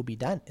 and then we'll be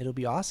done. It'll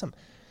be awesome.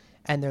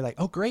 And they're like,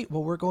 oh, great.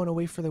 Well, we're going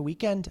away for the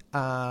weekend.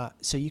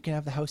 So you can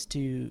have the house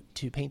to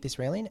paint this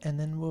railing, and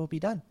then we'll be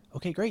done.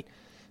 Okay, great.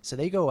 So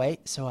they go away.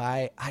 So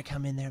I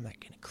come in there. I'm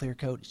like, going to clear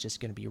coat. It's just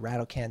going to be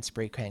rattle can,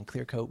 spray can,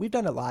 clear coat. We've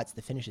done it lots.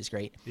 The finish is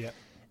great. Yeah.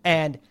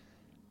 And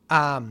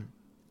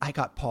I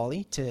got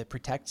poly to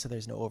protect so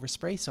there's no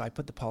overspray. So I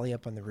put the poly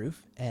up on the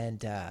roof,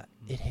 and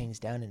it hangs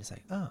down, and it's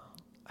like, oh,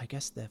 I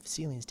guess the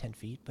ceiling's 10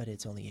 feet, but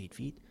it's only 8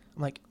 feet.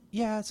 I'm like,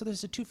 yeah, so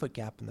there's a 2-foot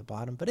gap in the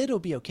bottom, but it'll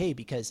be okay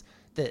because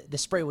the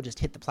spray will just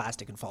hit the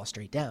plastic and fall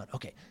straight down.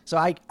 Okay. So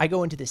I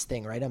go into this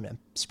thing, right? I'm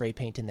spray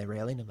painting the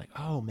railing. I'm like,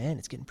 oh man,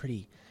 it's getting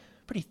pretty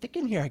thick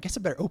in here. I guess I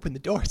better open the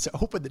door. So I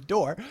open the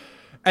door,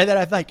 and then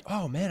I'm like,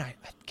 oh man, I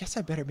guess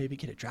I better maybe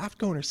get a draft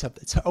going or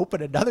something. So I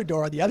open another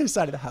door on the other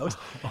side of the house,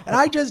 and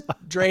I just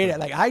drain it.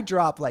 Like, I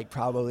drop like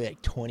probably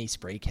like 20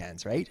 spray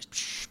cans, right?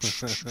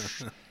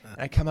 And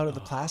I come out of the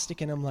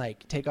plastic, and I'm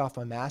like, take off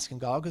my mask and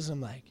goggles. And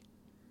I'm like,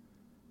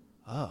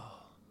 oh,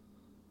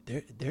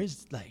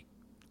 there's like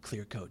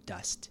clear coat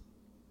dust,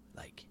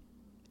 like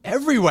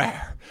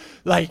everywhere,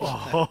 like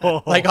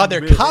on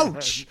their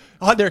couch,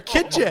 on their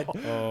kitchen,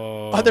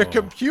 on their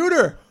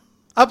computer,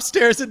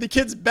 upstairs in the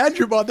kids'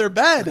 bedroom on their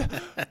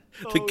bed.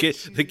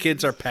 The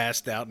kids are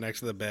passed out next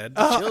to the bed.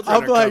 The children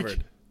I'm are like,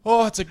 covered.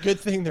 oh, it's a good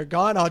thing they're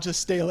gone. I'll just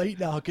stay late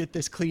and I'll get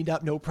this cleaned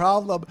up, no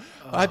problem.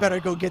 I better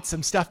go get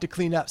some stuff to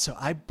clean up. So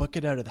I book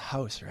it out of the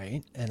house,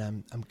 right? And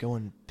I'm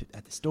going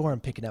at the store. I'm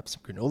picking up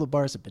some granola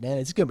bars and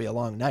bananas. It's gonna be a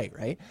long night,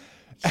 right?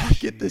 And I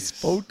get this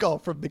phone call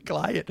from the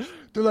client.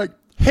 They're like,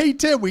 hey,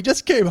 Tim, we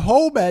just came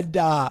home, and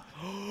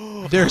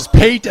there's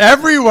paint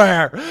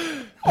everywhere.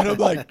 And I'm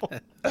like,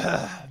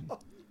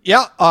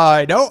 yeah,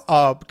 I know.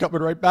 I'm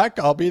coming right back.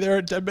 I'll be there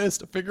in 10 minutes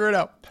to figure it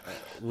out.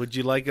 Would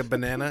you like a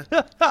banana?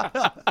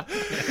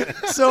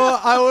 So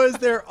I was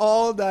there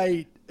all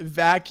night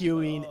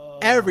vacuuming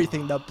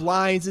everything, the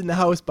blinds in the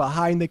house,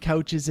 behind the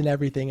couches and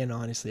everything. And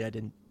honestly, I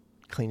didn't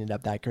clean it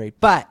up that great.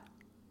 But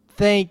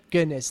thank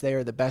goodness they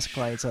are the best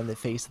clients on the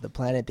face of the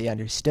planet. They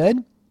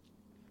understood.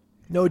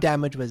 No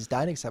damage was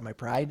done except my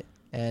pride.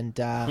 And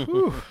I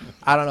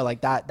don't know, like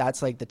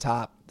that's like the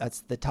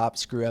top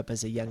screw up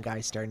as a young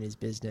guy starting his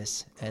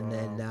business. And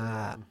then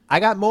I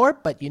got more,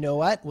 but you know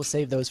what? We'll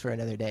save those for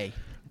another day.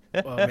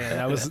 Oh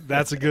man,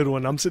 that's a good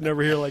one. I'm sitting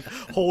over here like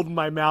holding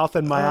my mouth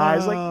and my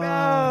eyes like,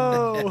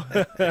 no.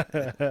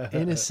 no.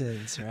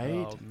 Innocence,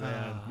 right? Oh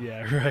man,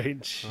 yeah, right.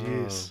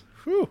 Jeez.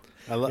 Whew.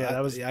 That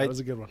was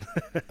a good one.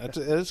 That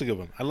is a good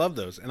one. I love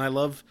those, and I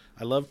love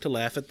to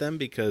laugh at them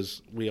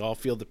because we all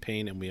feel the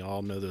pain and we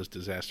all know those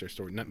disaster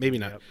stories. Maybe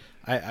not. Yep.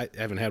 I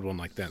haven't had one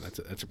like that.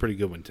 That's a pretty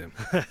good one, Tim.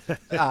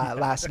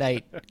 Last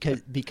night,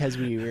 because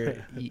we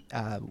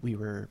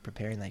were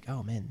preparing, like,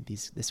 oh man,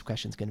 this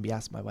question's going to be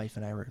asked. My wife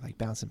and I were like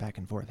bouncing back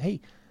and forth. Hey,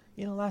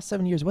 last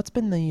 7 years, what's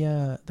been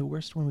the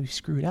worst one we've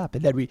screwed up?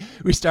 And then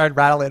we started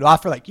rattling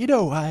off. We're like, you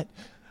know what?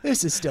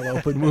 This is still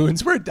open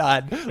wounds. We're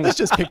done. Let's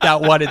just pick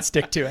that one and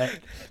stick to it.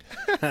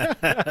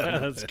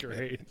 That's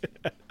great.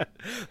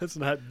 Let's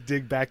not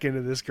dig back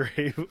into this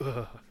grave.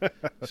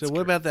 So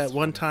what about that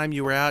one time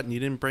you were out and you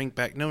didn't bring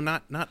back? No,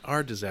 not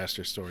our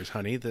disaster stories,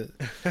 honey.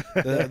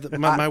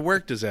 My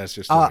work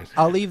disaster stories.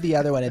 I'll leave the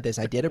other one at this.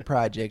 I did a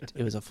project.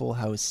 It was a full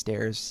house,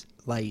 stairs,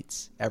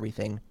 lights,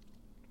 everything.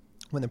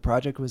 When the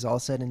project was all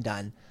said and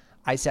done,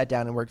 I sat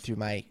down and worked through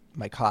my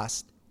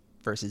cost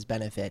versus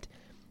benefit.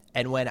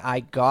 And when I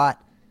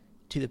got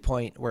to the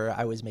point where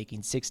I was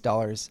making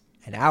 $6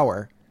 an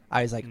hour,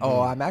 I was like,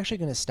 oh, I'm actually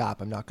going to stop.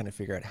 I'm not going to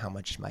figure out how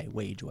much my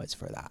wage was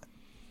for that.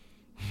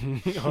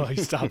 Oh, he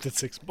stopped at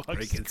 $6.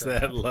 It's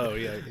that low.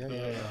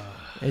 Yeah.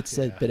 It's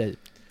a bit of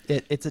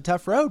it's a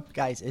tough road,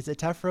 guys. It's a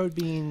tough road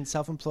being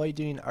self-employed,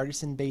 doing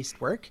artisan-based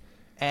work.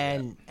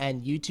 And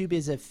YouTube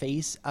is a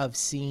face of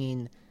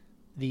seeing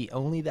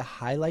only the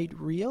highlight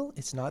reel.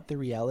 It's not the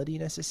reality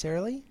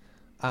necessarily.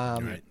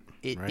 Right.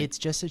 It's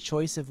just a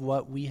choice of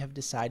what we have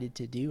decided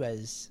to do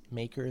as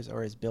makers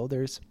or as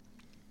builders.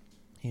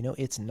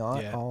 It's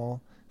not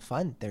all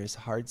fun. There's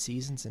hard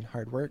seasons and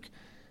hard work,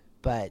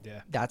 but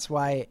that's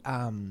why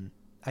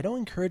I don't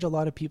encourage a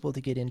lot of people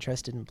to get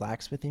interested in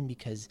blacksmithing,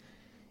 because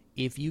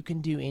if you can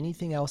do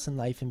anything else in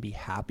life and be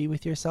happy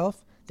with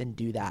yourself, then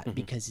do that.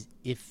 Because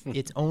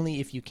it's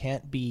only if you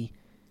can't be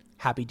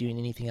happy doing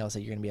anything else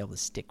that you're going to be able to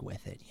stick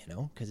with it,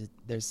 because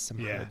there's some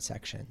hard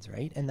sections,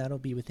 right? And that'll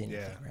be with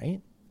anything, right?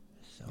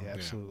 So. Yeah,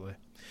 absolutely.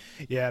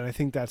 Yeah, and I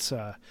think that's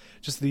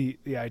just the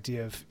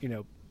idea of,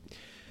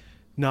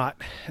 not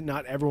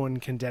everyone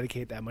can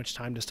dedicate that much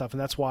time to stuff, and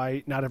that's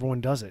why not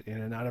everyone does it.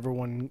 Not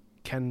everyone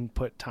can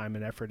put time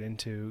and effort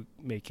into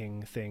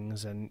making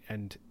things,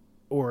 and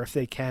or if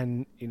they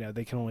can,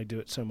 they can only do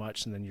it so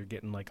much, and then you're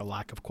getting like a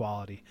lack of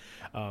quality.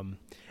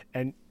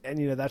 And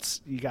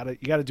that's you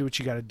gotta do what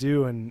you gotta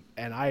do, and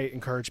I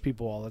encourage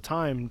people all the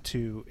time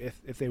to,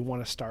 if they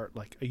want to start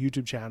like a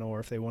YouTube channel, or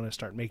if they want to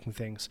start making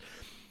things,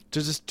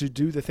 to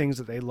do the things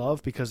that they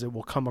love, because it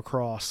will come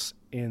across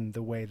in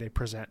the way they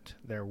present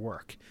their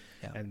work.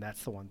 Yeah. And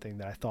that's the one thing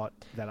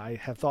that I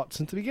have thought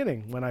since the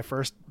beginning. When I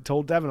first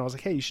told Devin, I was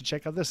like, hey, you should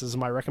check out this. This is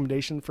my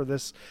recommendation for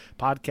this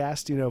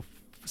podcast,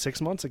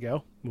 6 months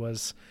ago,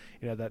 was,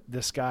 that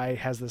this guy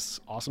has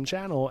this awesome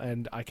channel,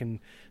 and I can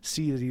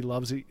see that he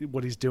loves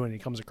what he's doing. He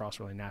comes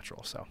across really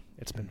natural. So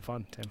it's been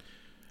fun, Tim.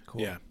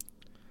 Cool. Yeah.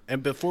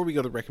 And before we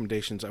go to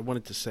recommendations, I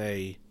wanted to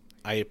say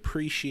I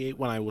appreciate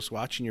when I was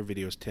watching your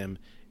videos, Tim,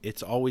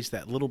 it's always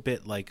that little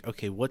bit like,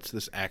 okay, what's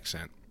this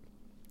accent?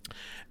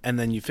 And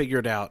then you figure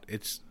it out.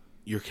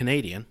 You're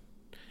Canadian,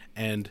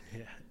 and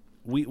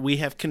we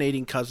have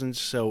Canadian cousins,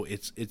 so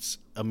it's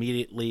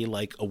immediately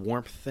like a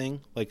warmth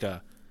thing, like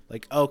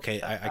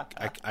okay,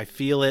 I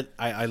feel it,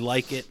 I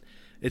like it.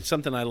 It's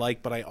something I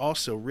like, but I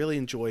also really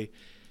enjoy.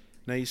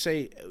 Now you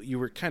say you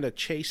were kind of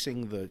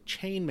chasing the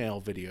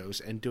chainmail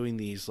videos and doing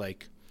these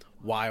like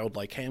wild,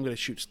 like, hey, I'm going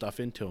to shoot stuff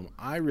into them.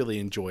 I really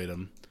enjoyed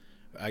them.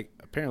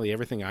 Apparently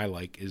everything I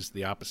like is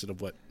the opposite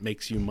of what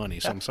makes you money,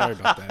 so I'm sorry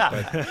about that.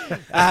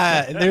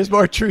 But there's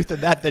more truth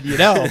in that than you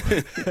know.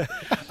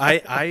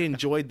 I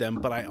enjoyed them,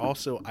 but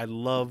I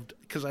loved,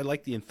 because I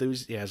like the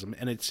enthusiasm,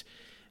 and it's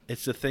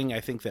the thing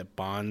I think that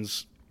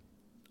bonds.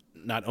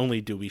 Not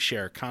only do we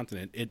share a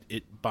continent,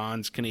 it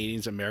bonds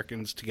Canadians,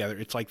 Americans together.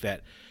 It's like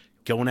that,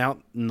 going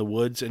out in the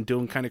woods and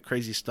doing kind of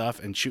crazy stuff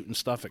and shooting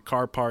stuff at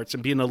car parts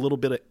and being a little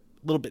bit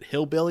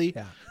hillbilly,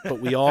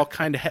 but we all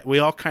kind of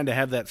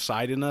have that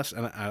side in us,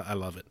 and I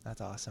love it.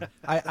 That's awesome.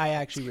 I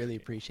actually really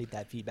appreciate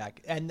that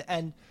feedback, and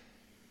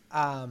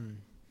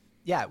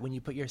when you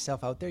put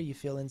yourself out there, you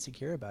feel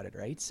insecure about it,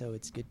 right? So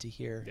it's good to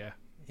hear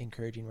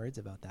encouraging words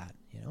about that,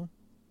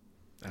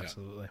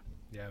 Absolutely.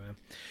 Yeah, man.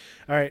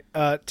 All right,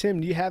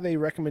 Tim, do you have a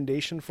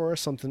recommendation for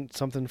us?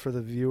 Something for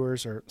the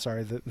viewers, or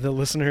sorry, the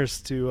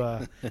listeners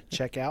to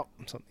check out,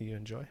 something you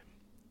enjoy?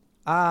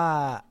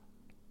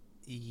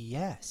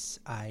 Yes,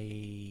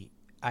 I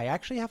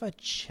actually have a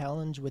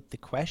challenge with the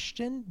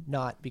question,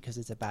 not because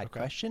it's a bad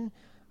question.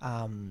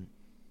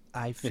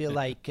 I feel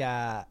like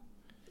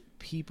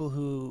people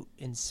who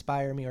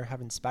inspire me or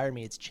have inspired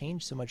me, it's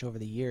changed so much over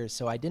the years.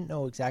 So I didn't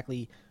know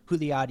exactly who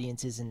the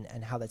audience is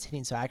and how that's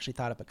hitting. So I actually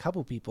thought up a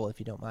couple people, if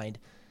you don't mind.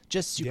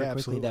 Just super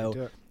quickly,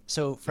 though.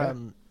 So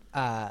from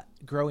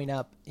growing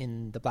up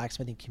in the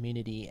blacksmithing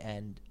community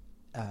and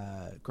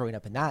growing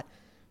up in that,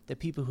 the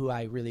people who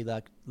I really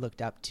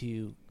looked up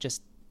to,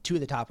 just two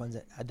of the top ones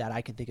that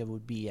I could think of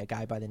would be a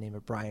guy by the name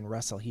of Brian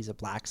Russell. He's a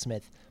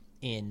blacksmith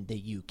in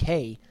the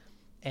UK,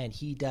 and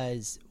he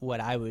does what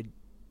I would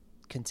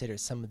consider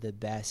some of the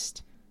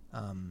best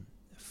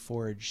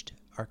forged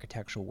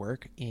architectural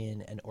work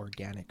in an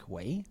organic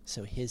way.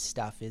 So his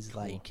stuff is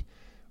like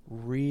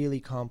really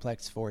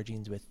complex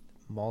forgings with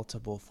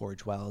multiple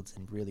forge welds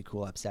and really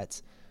cool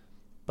upsets,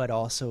 but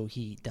also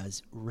he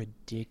does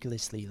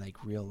ridiculously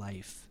like real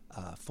life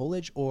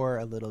foliage, or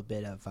a little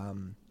bit of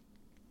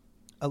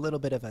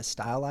a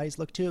stylized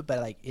look to it, but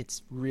like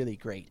it's really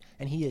great.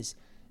 And he is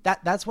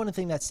that's one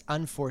thing that's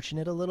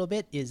unfortunate a little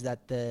bit, is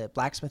that the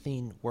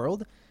blacksmithing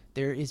world,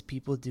 there is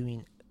people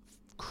doing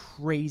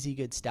crazy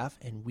good stuff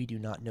and we do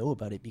not know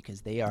about it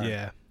because they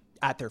are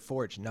at their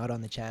forge, not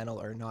on the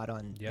channel or not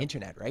on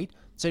internet, right?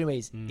 So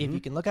anyways, if you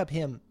can look up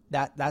him,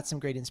 that's some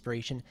great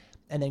inspiration.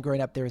 And then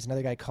growing up, there was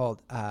another guy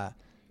called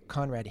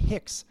Conrad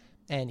Hicks,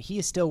 and he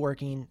is still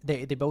working.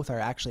 They both are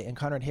actually. And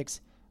Conrad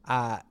Hicks,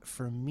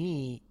 for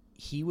me,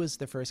 he was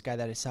the first guy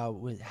that I saw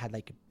had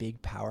like a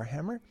big power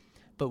hammer,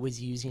 but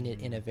was using it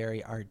in a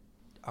very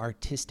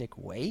artistic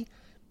way.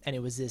 And it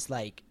was this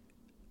like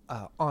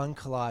on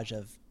collage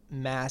of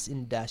mass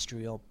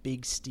industrial,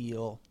 big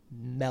steel,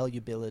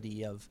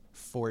 malleability of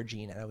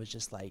forging. And I was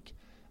just like,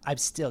 I'm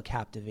still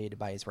captivated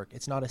by his work.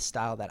 It's not a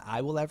style that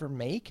I will ever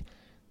make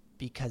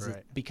because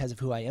of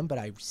who I am, but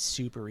I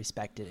super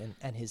respect it.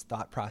 And his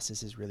thought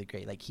process is really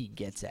great. Like, he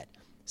gets it.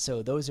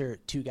 So those are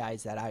two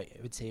guys that I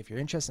would say, if you're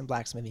interested in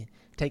blacksmithing,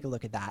 take a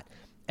look at that.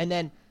 And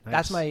then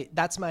that's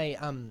my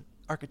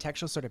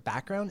architectural sort of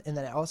background. And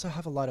then I also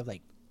have a lot of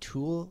like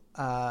tool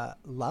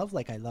love.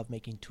 Like, I love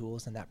making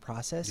tools and that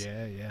process.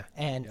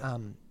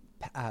 And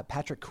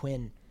Patrick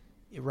Quinn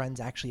runs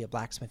actually a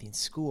blacksmithing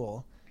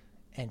school,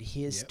 and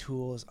his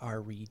tools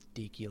are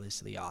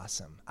ridiculously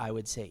awesome. I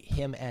would say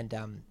him and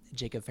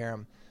Jacob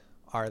Ferrum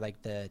are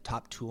like the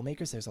top tool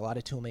makers. There's a lot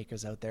of tool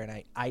makers out there,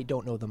 and I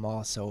don't know them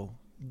all, so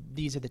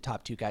these are the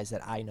top two guys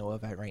that I know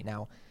of right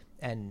now.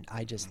 And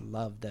I just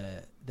love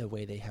the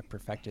way they have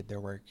perfected their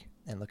work.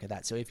 And look at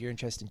that. So if you're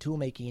interested in tool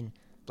making,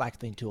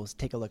 blacksmithing tools,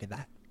 take a look at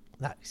that.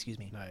 Excuse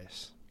me.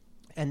 Nice.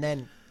 And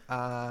then,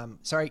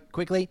 sorry,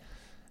 quickly.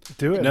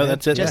 Do it. No, man.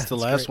 that's it. That's the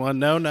last one.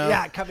 No.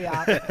 Yeah, cut me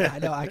off. I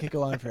know I could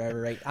go on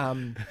forever, right?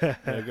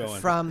 Go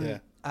on. From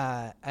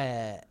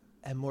a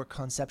more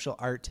conceptual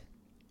art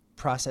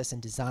process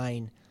and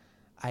design,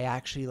 I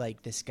actually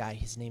like this guy.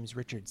 His name's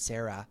Richard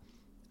Serra.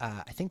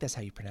 I think that's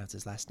how you pronounce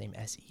his last name,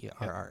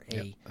 Serra.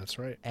 Yep, that's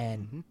right.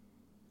 And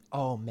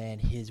oh man,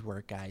 his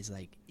work, guys,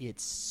 like,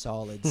 it's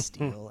solid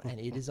steel, and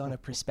it is on a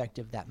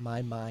perspective that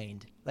my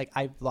mind, like,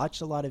 I've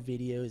watched a lot of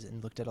videos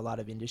and looked at a lot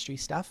of industry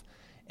stuff,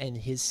 and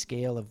his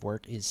scale of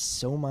work is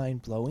so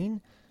mind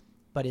blowing,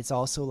 but it's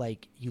also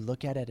like, you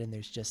look at it and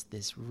there's just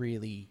this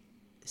really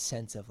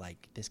sense of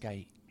like, this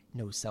guy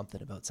knows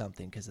something about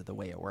something because of the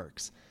way it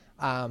works.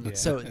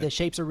 So the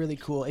shapes are really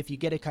cool. If you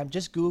get it,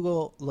 just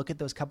Google, look at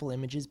those couple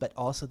images, but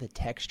also the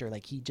texture.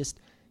 Like,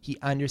 he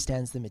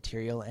understands the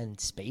material and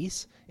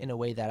space in a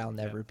way that I'll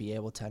never be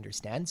able to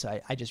understand. So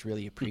I just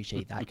really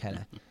appreciate that kind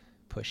of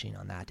pushing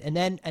on that. And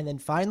then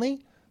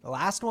finally, the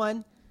last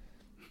one,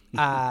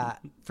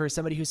 for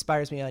somebody who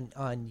inspires me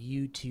on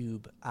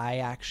YouTube, I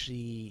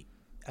actually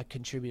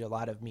contribute a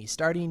lot of me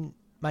starting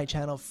my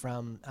channel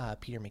from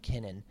Peter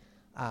McKinnon.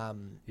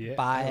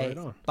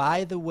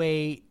 By the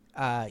way,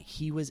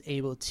 he was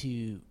able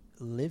to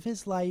live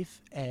his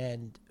life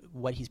and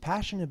what he's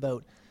passionate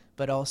about,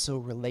 but also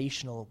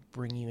relational,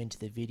 bring you into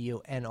the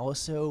video, and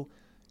also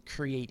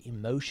create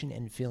emotion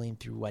and feeling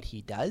through what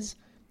he does.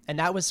 And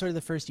that was sort of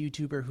the first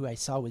YouTuber who I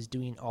saw was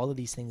doing all of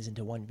these things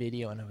into one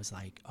video, and I was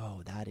like,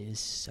 oh, that is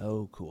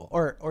so cool.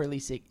 Or at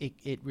least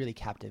it really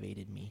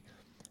captivated me.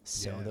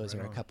 So those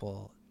are a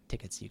couple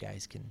tickets you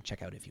guys can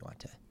check out if you want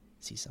to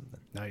see something.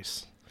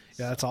 Nice.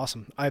 Yeah, that's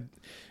awesome.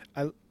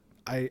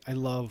 I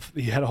love,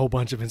 you had a whole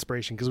bunch of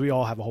inspiration, because we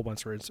all have a whole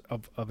bunch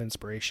of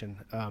inspiration.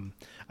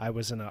 I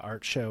was in an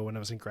art show when I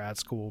was in grad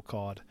school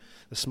called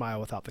The Smile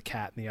Without the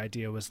Cat, and the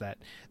idea was that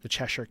the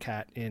Cheshire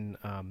Cat in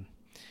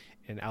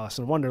Alice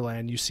in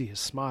Wonderland, you see his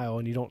smile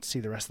and you don't see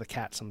the rest of the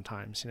cat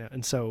sometimes, you know.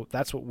 And so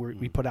that's what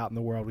we put out in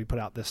the world. We put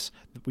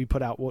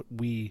out what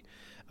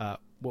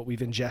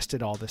we've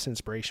ingested, all this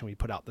inspiration. We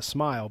put out the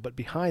smile, but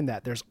behind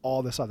that, there's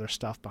all this other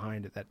stuff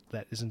behind it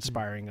that is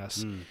inspiring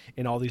us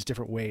in all these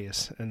different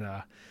ways. And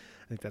I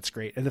think that's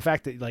great. And the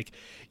fact that, like,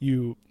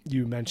 you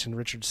mentioned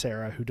Richard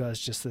Serra, who does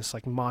just this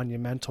like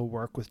monumental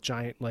work with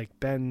giant like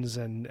bends,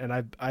 and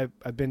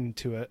I've been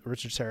to a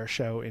Richard Serra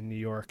show in New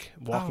York,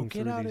 walking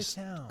through these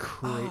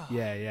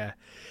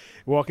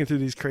walking through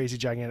these crazy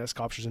gigantic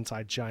sculptures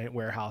inside giant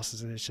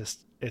warehouses, and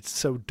it's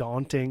so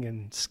daunting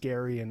and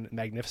scary and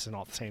magnificent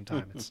all at the same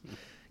time. It's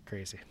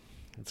crazy.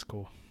 It's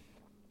cool.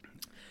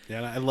 Yeah,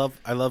 and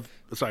I love.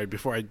 Sorry,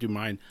 before I do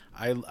mine,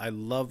 I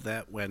love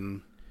that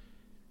when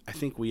I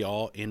think we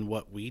all, in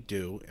what we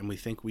do, and we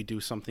think we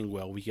do something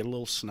well, we get a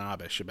little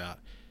snobbish about,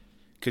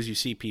 because you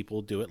see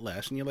people do it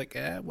less, and you're like,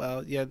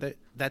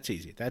 that's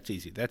easy.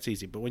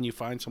 But when you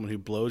find someone who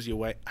blows you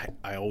away,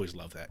 I always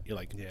love that. You're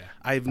like,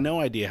 I have no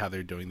idea how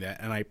they're doing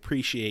that, and I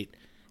appreciate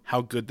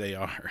how good they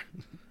are.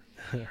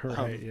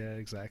 Right. Yeah,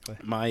 exactly.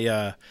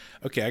 My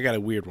okay, I got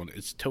a weird one.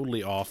 It's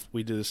totally off.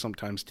 We do this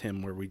sometimes,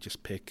 Tim, where we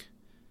just pick.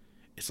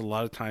 It's a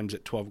lot of times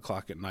at 12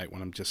 o'clock at night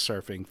when I'm just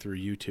surfing through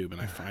YouTube and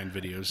I find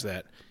videos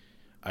that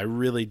I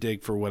really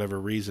dig for whatever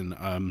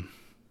reason.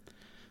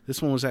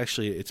 This one was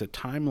actually, it's a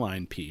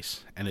timeline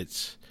piece, and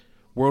it's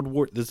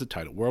this is the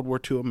title, World War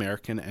II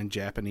American and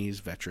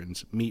Japanese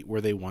veterans meet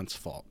where they once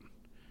fought.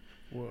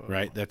 Whoa.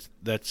 Right?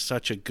 That's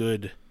such a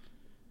good,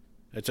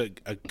 it's a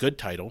good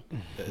title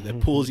that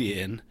pulls you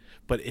in,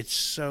 but it's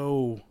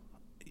so,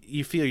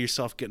 you feel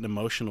yourself getting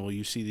emotional.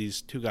 You see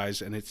these two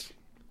guys, and it's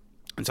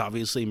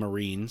obviously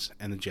Marines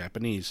and the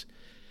Japanese,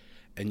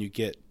 and you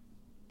get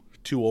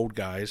two old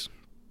guys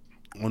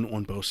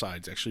on both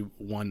sides. Actually,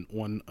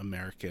 one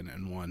American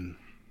and one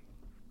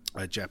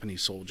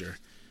Japanese soldier,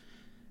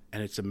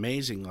 and it's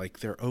amazing. Like,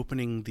 they're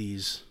opening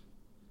these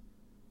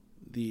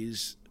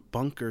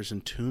bunkers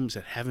and tombs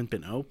that haven't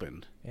been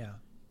opened. Yeah.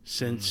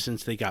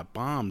 Since they got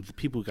bombed, the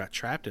people who got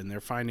trapped in,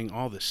 they're finding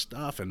all this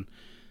stuff, and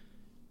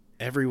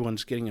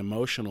everyone's getting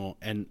emotional.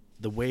 And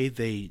the way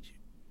they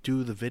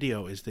do the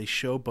video is they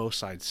show both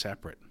sides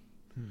separate.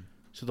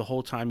 So the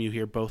whole time you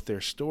hear both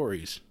their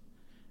stories,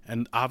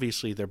 and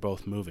obviously they're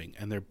both moving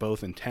and they're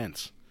both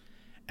intense,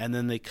 and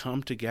then they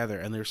come together,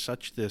 and there's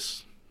such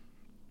this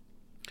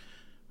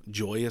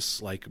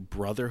joyous, like,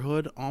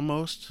 brotherhood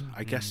almost.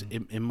 I guess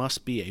it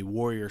must be a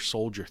warrior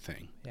soldier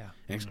thing. Yeah.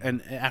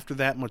 And after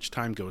that much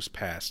time goes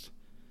past,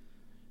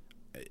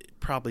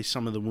 probably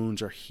some of the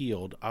wounds are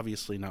healed,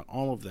 obviously not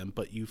all of them,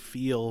 but you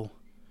feel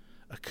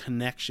a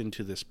connection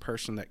to this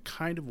person that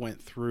kind of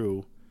went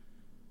through,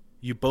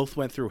 you both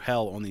went through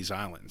hell on these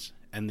islands,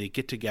 and they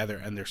get together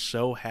and they're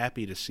so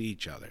happy to see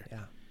each other.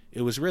 Yeah.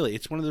 It was really,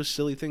 it's one of those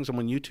silly things. I'm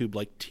on YouTube,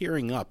 like,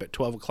 tearing up at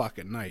 12 o'clock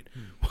at night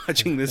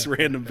watching this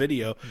random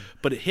video,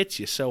 but it hits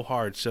you so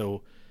hard.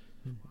 So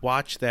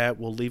watch that.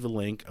 We'll leave a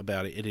link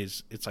about it.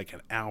 It's like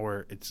an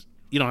hour.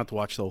 You don't have to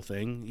watch the whole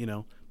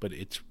thing, but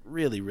it's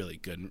really, really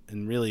good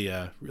and really,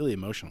 really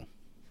emotional.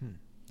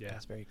 Yeah.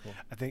 That's very cool.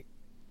 I think,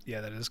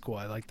 yeah, that is cool.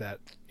 I like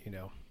that,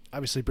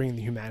 obviously bringing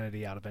the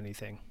humanity out of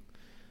anything,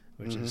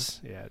 which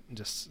is,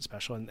 just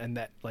special. And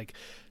that, like,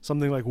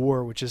 something like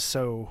war, which is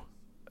so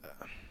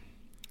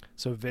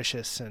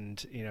vicious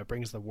and,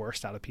 brings the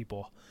worst out of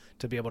people,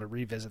 to be able to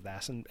revisit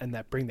that and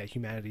that bring that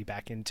humanity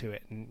back into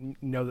it, and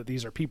know that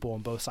these are people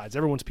on both sides.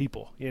 Everyone's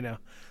people,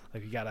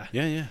 like, you gotta,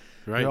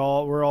 right.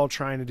 We're all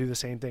trying to do the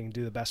same thing,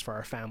 do the best for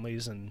our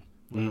families, and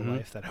live a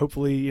life that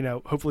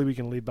hopefully we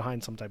can leave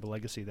behind some type of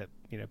legacy that,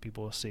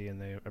 people will see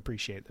and they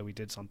appreciate that we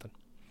did something.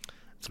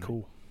 It's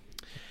cool.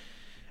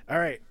 All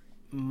right.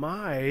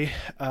 My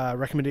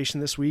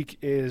recommendation this week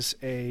is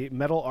a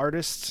metal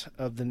artist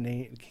of the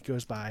name,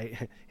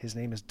 his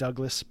name is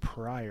Douglas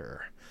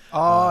Pryor.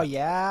 Oh,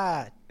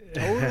 yeah,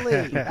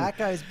 totally. That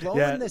guy's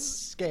blowing the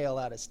scale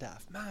out of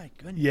stuff. My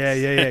goodness. Yeah,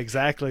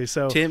 exactly.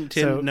 So Tim,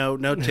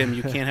 no, Tim,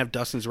 you can't have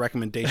Dustin's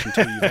recommendation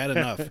till you've had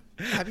enough.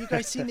 Have you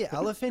guys seen the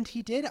elephant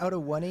he did out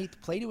of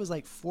 1/8 plate? It was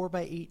like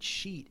 4x8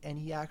 sheet, and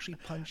he actually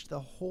punched the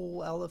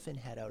whole elephant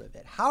head out of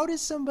it. How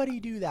does somebody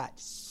do that?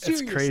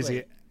 Seriously. It's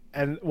crazy.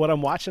 And what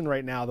I'm watching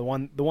right now, the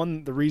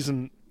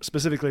reason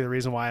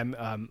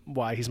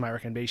why he's my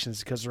recommendation is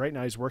because right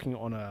now he's working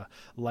on a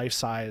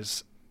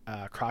life-size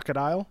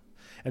crocodile,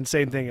 and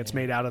same thing. It's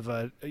made out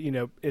of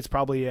it's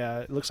probably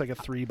it looks like a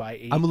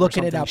 3x8. I'm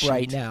looking it up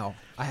right now.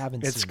 I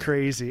haven't. It's seen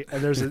crazy,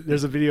 and there's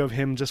a video of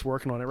him just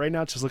working on it right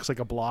now. It just looks like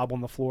a blob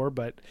on the floor,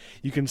 but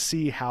you can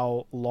see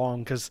how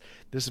long, because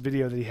this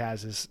video that he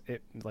has is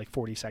like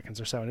 40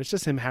 seconds or so, and it's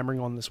just him hammering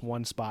on this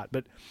one spot.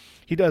 But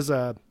he does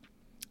a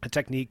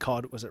technique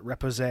called, was it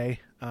repose?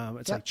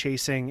 It's like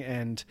chasing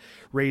and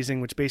raising,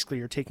 which basically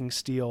you're taking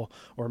steel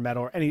or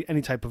metal or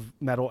any type of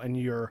metal, and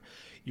you're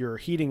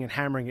heating and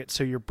hammering it,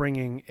 so you're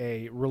bringing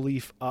a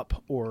relief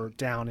up or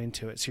down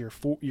into it. So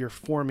you're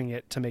forming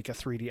it to make a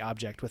 3D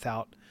object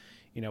without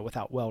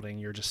welding.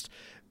 You're just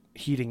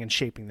heating and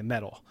shaping the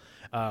metal.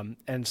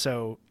 And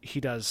so he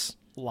does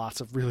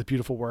lots of really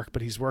beautiful work,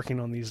 but he's working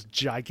on these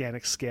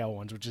gigantic scale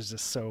ones, which is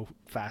just so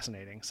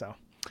fascinating. So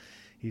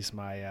he's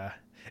my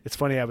it's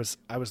funny, I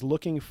was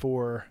looking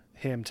for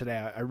him today.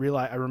 I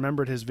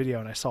remembered his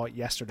video, and I saw it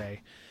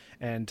yesterday,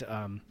 and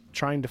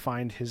trying to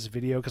find his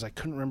video because I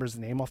couldn't remember his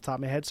name off the top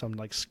of my head, so I'm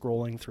like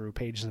scrolling through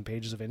pages and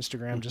pages of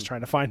Instagram just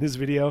trying to find his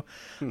video.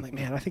 I'm like,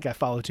 man, I think I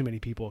follow too many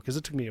people, because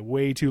it took me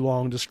way too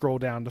long to scroll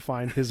down to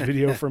find his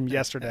video from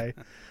yesterday,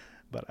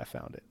 but I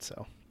found it.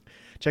 So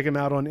check him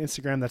out on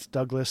Instagram. That's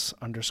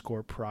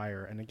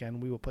Douglas_Pryor, and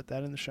again, we will put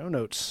that in the show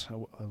notes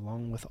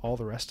along with all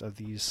the rest of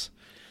these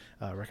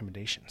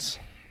recommendations.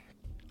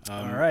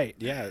 All right.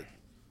 Yeah.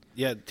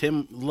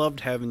 Tim,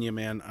 loved having you,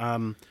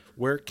 man.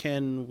 Where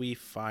can we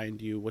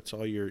find you? What's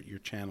all your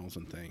channels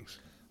and things?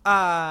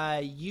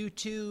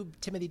 YouTube,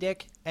 Timothy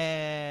Dyck,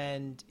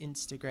 and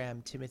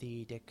Instagram,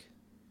 Timothy Dyck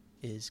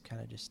is kind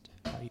of just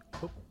how you,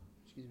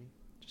 excuse me,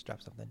 just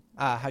dropped something.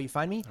 How you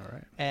find me. All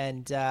right.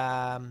 And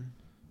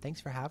thanks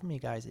for having me,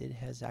 guys. It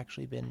has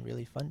actually been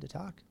really fun to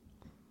talk.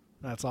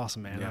 That's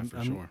awesome, man. Yeah,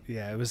 for sure.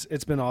 Yeah,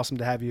 it's been awesome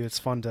to have you. It's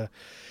fun to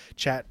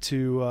chat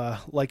to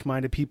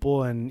like-minded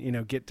people and, you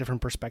know, get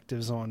different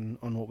perspectives on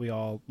what we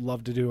all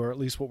love to do, or at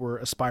least what we're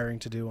aspiring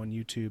to do on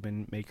YouTube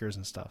and makers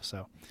and stuff.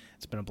 So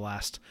it's been a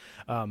blast.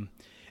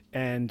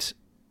 And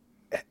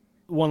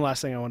one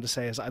last thing I wanted to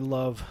say is I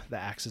love the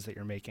axes that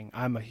you're making.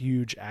 I'm a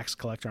huge axe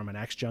collector. I'm an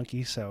axe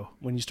junkie. So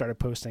when you started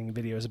posting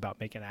videos about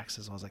making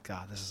axes, I was like,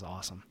 God, this is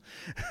awesome.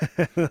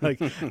 Like,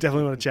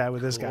 definitely want to chat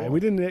with this guy. We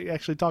didn't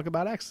actually talk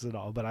about axes at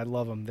all, but I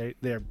love them.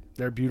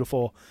 They're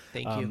beautiful.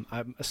 Thank you.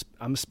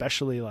 I'm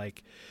especially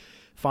like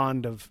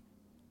fond of,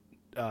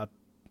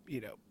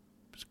 you know,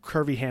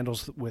 curvy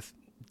handles with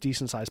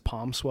decent sized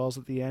palm swells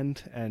at the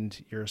end,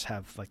 and yours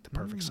have like the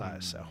perfect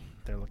size. So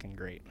they're looking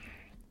great.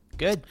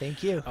 Good.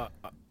 Thank you.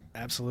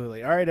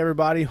 Absolutely. All right,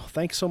 everybody.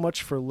 Thanks so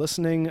much for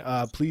listening.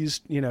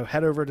 Please, you know,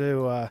 head over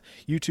to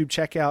YouTube.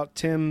 Check out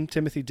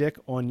Timothy Dyck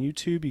on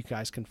YouTube. You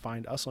guys can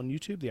find us on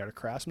YouTube, The Art of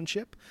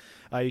Craftsmanship.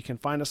 You can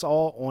find us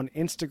all on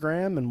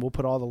Instagram, and we'll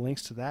put all the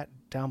links to that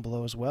down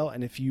below as well.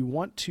 And if you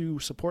want to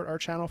support our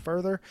channel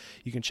further,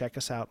 you can check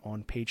us out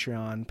on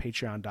Patreon,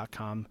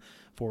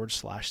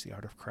 patreon.com/The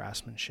Art of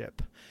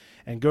Craftsmanship.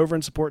 And go over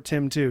and support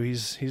Tim too.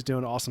 He's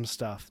doing awesome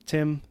stuff.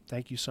 Tim,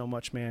 thank you so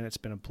much, man. It's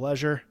been a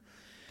pleasure.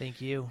 Thank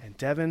you. And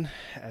Devin,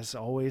 as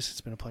always,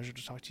 it's been a pleasure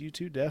to talk to you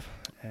too, Dev.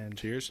 And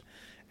cheers.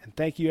 And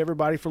thank you,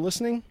 everybody, for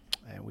listening.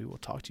 And we will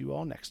talk to you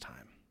all next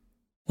time.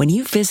 When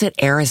you visit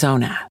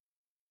Arizona,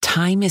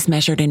 time is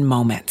measured in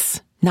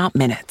moments, not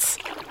minutes.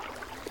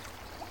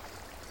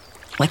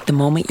 Like the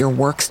moment your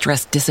work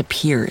stress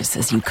disappears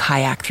as you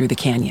kayak through the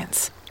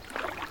canyons.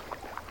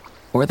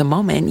 Or the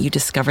moment you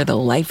discover the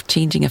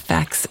life-changing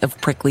effects of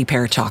prickly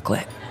pear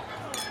chocolate.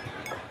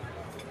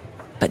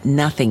 But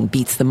nothing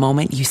beats the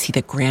moment you see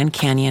the Grand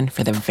Canyon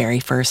for the very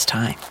first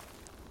time.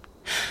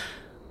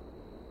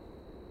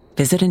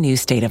 Visit a new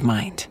state of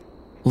mind.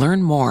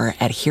 Learn more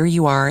at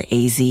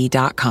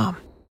hereyouareaz.com.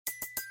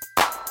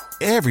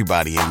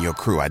 Everybody in your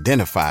crew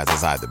identifies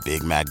as either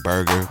Big Mac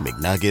Burger,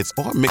 McNuggets,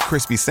 or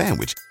McCrispy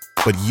Sandwich.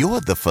 But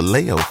you're the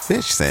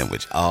Filet-O-Fish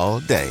Sandwich all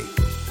day.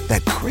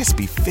 That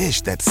crispy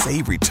fish, that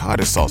savory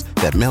tartar sauce,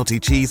 that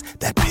melty cheese,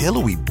 that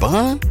pillowy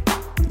bun.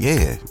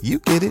 Yeah, you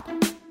get it.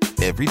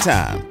 Every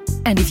time.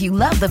 And if you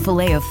love the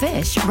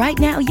Filet-O-Fish, right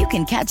now you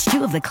can catch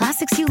two of the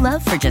classics you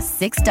love for just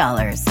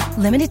 $6.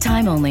 Limited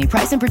time only.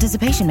 Price and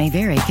participation may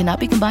vary. Cannot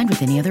be combined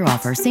with any other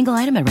offer. Single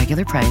item at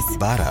regular price.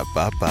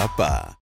 Ba-da-ba-ba-ba.